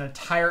and have an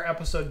entire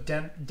episode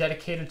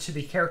dedicated to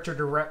the character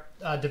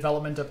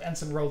development of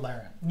Ensign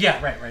Rolaren.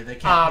 Yeah, right. They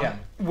can't. Yeah.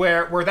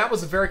 Where that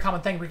was a very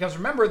common thing, because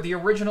remember the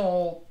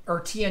original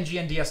TNG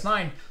and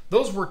DS9,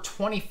 those were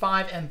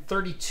 25 and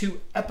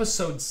 32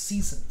 episode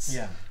seasons.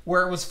 Yeah.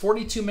 Where it was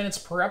 42 minutes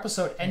per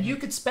episode, and you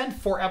could spend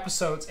 4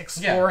 episodes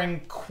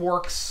exploring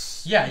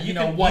quirks.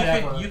 Yeah,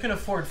 whatever. You can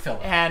afford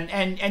filler.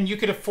 And you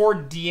could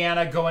afford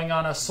Deanna going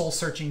on a soul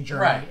searching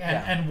journey, right,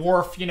 and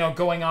Worf,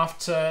 going off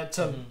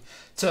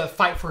to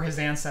fight for his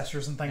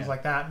ancestors and things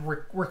like that, and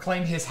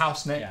reclaim his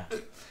house name. Yeah.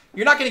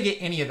 You're not going to get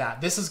any of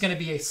that. This is going to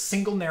be a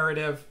single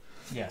narrative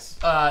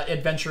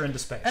adventure into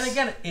space. And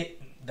again,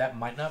 that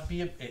might not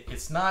be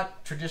it's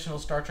not traditional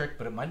Star Trek,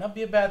 but it might not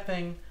be a bad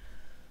thing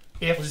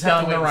if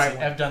done the right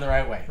way. If done the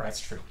right way. Right. That's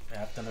true.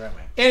 If done the right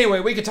way.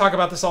 Anyway, we could talk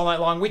about this all night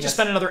long. We just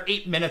spent another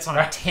 8 minutes on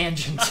a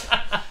tangent.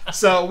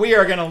 So we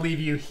are going to leave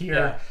you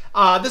here.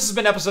 Yeah. This has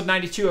been episode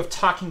 92 of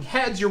Talking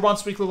Heads, your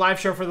once weekly live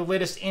show for the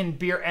latest in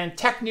beer and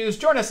tech news.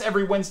 Join us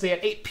every Wednesday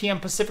at 8 p.m.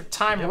 Pacific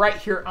time right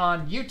here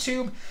on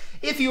YouTube.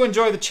 If you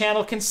enjoy the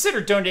channel,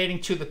 consider donating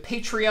to the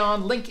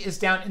Patreon. Link is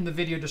down in the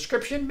video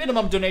description.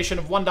 Minimum donation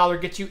of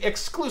 $1 gets you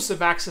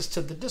exclusive access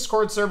to the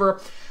Discord server,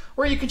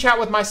 where you can chat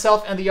with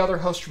myself and the other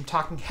hosts from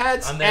Talking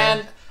Heads.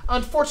 And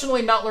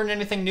unfortunately not learn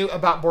anything new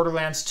about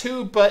Borderlands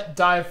 2, but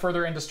dive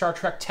further into Star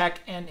Trek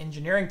tech and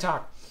engineering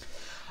talk.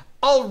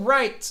 All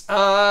right.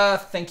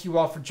 Thank you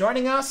all for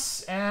joining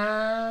us,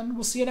 and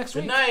we'll see you next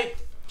week. Good night.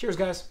 Cheers,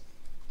 guys.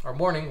 Or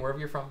morning, wherever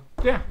you're from.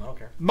 Yeah. I don't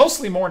care.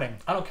 Mostly morning.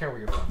 I don't care where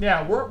you're from.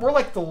 Yeah, we're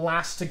like the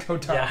last to go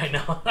dark. Yeah, I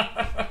know.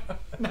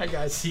 Night,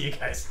 guys. See you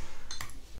guys.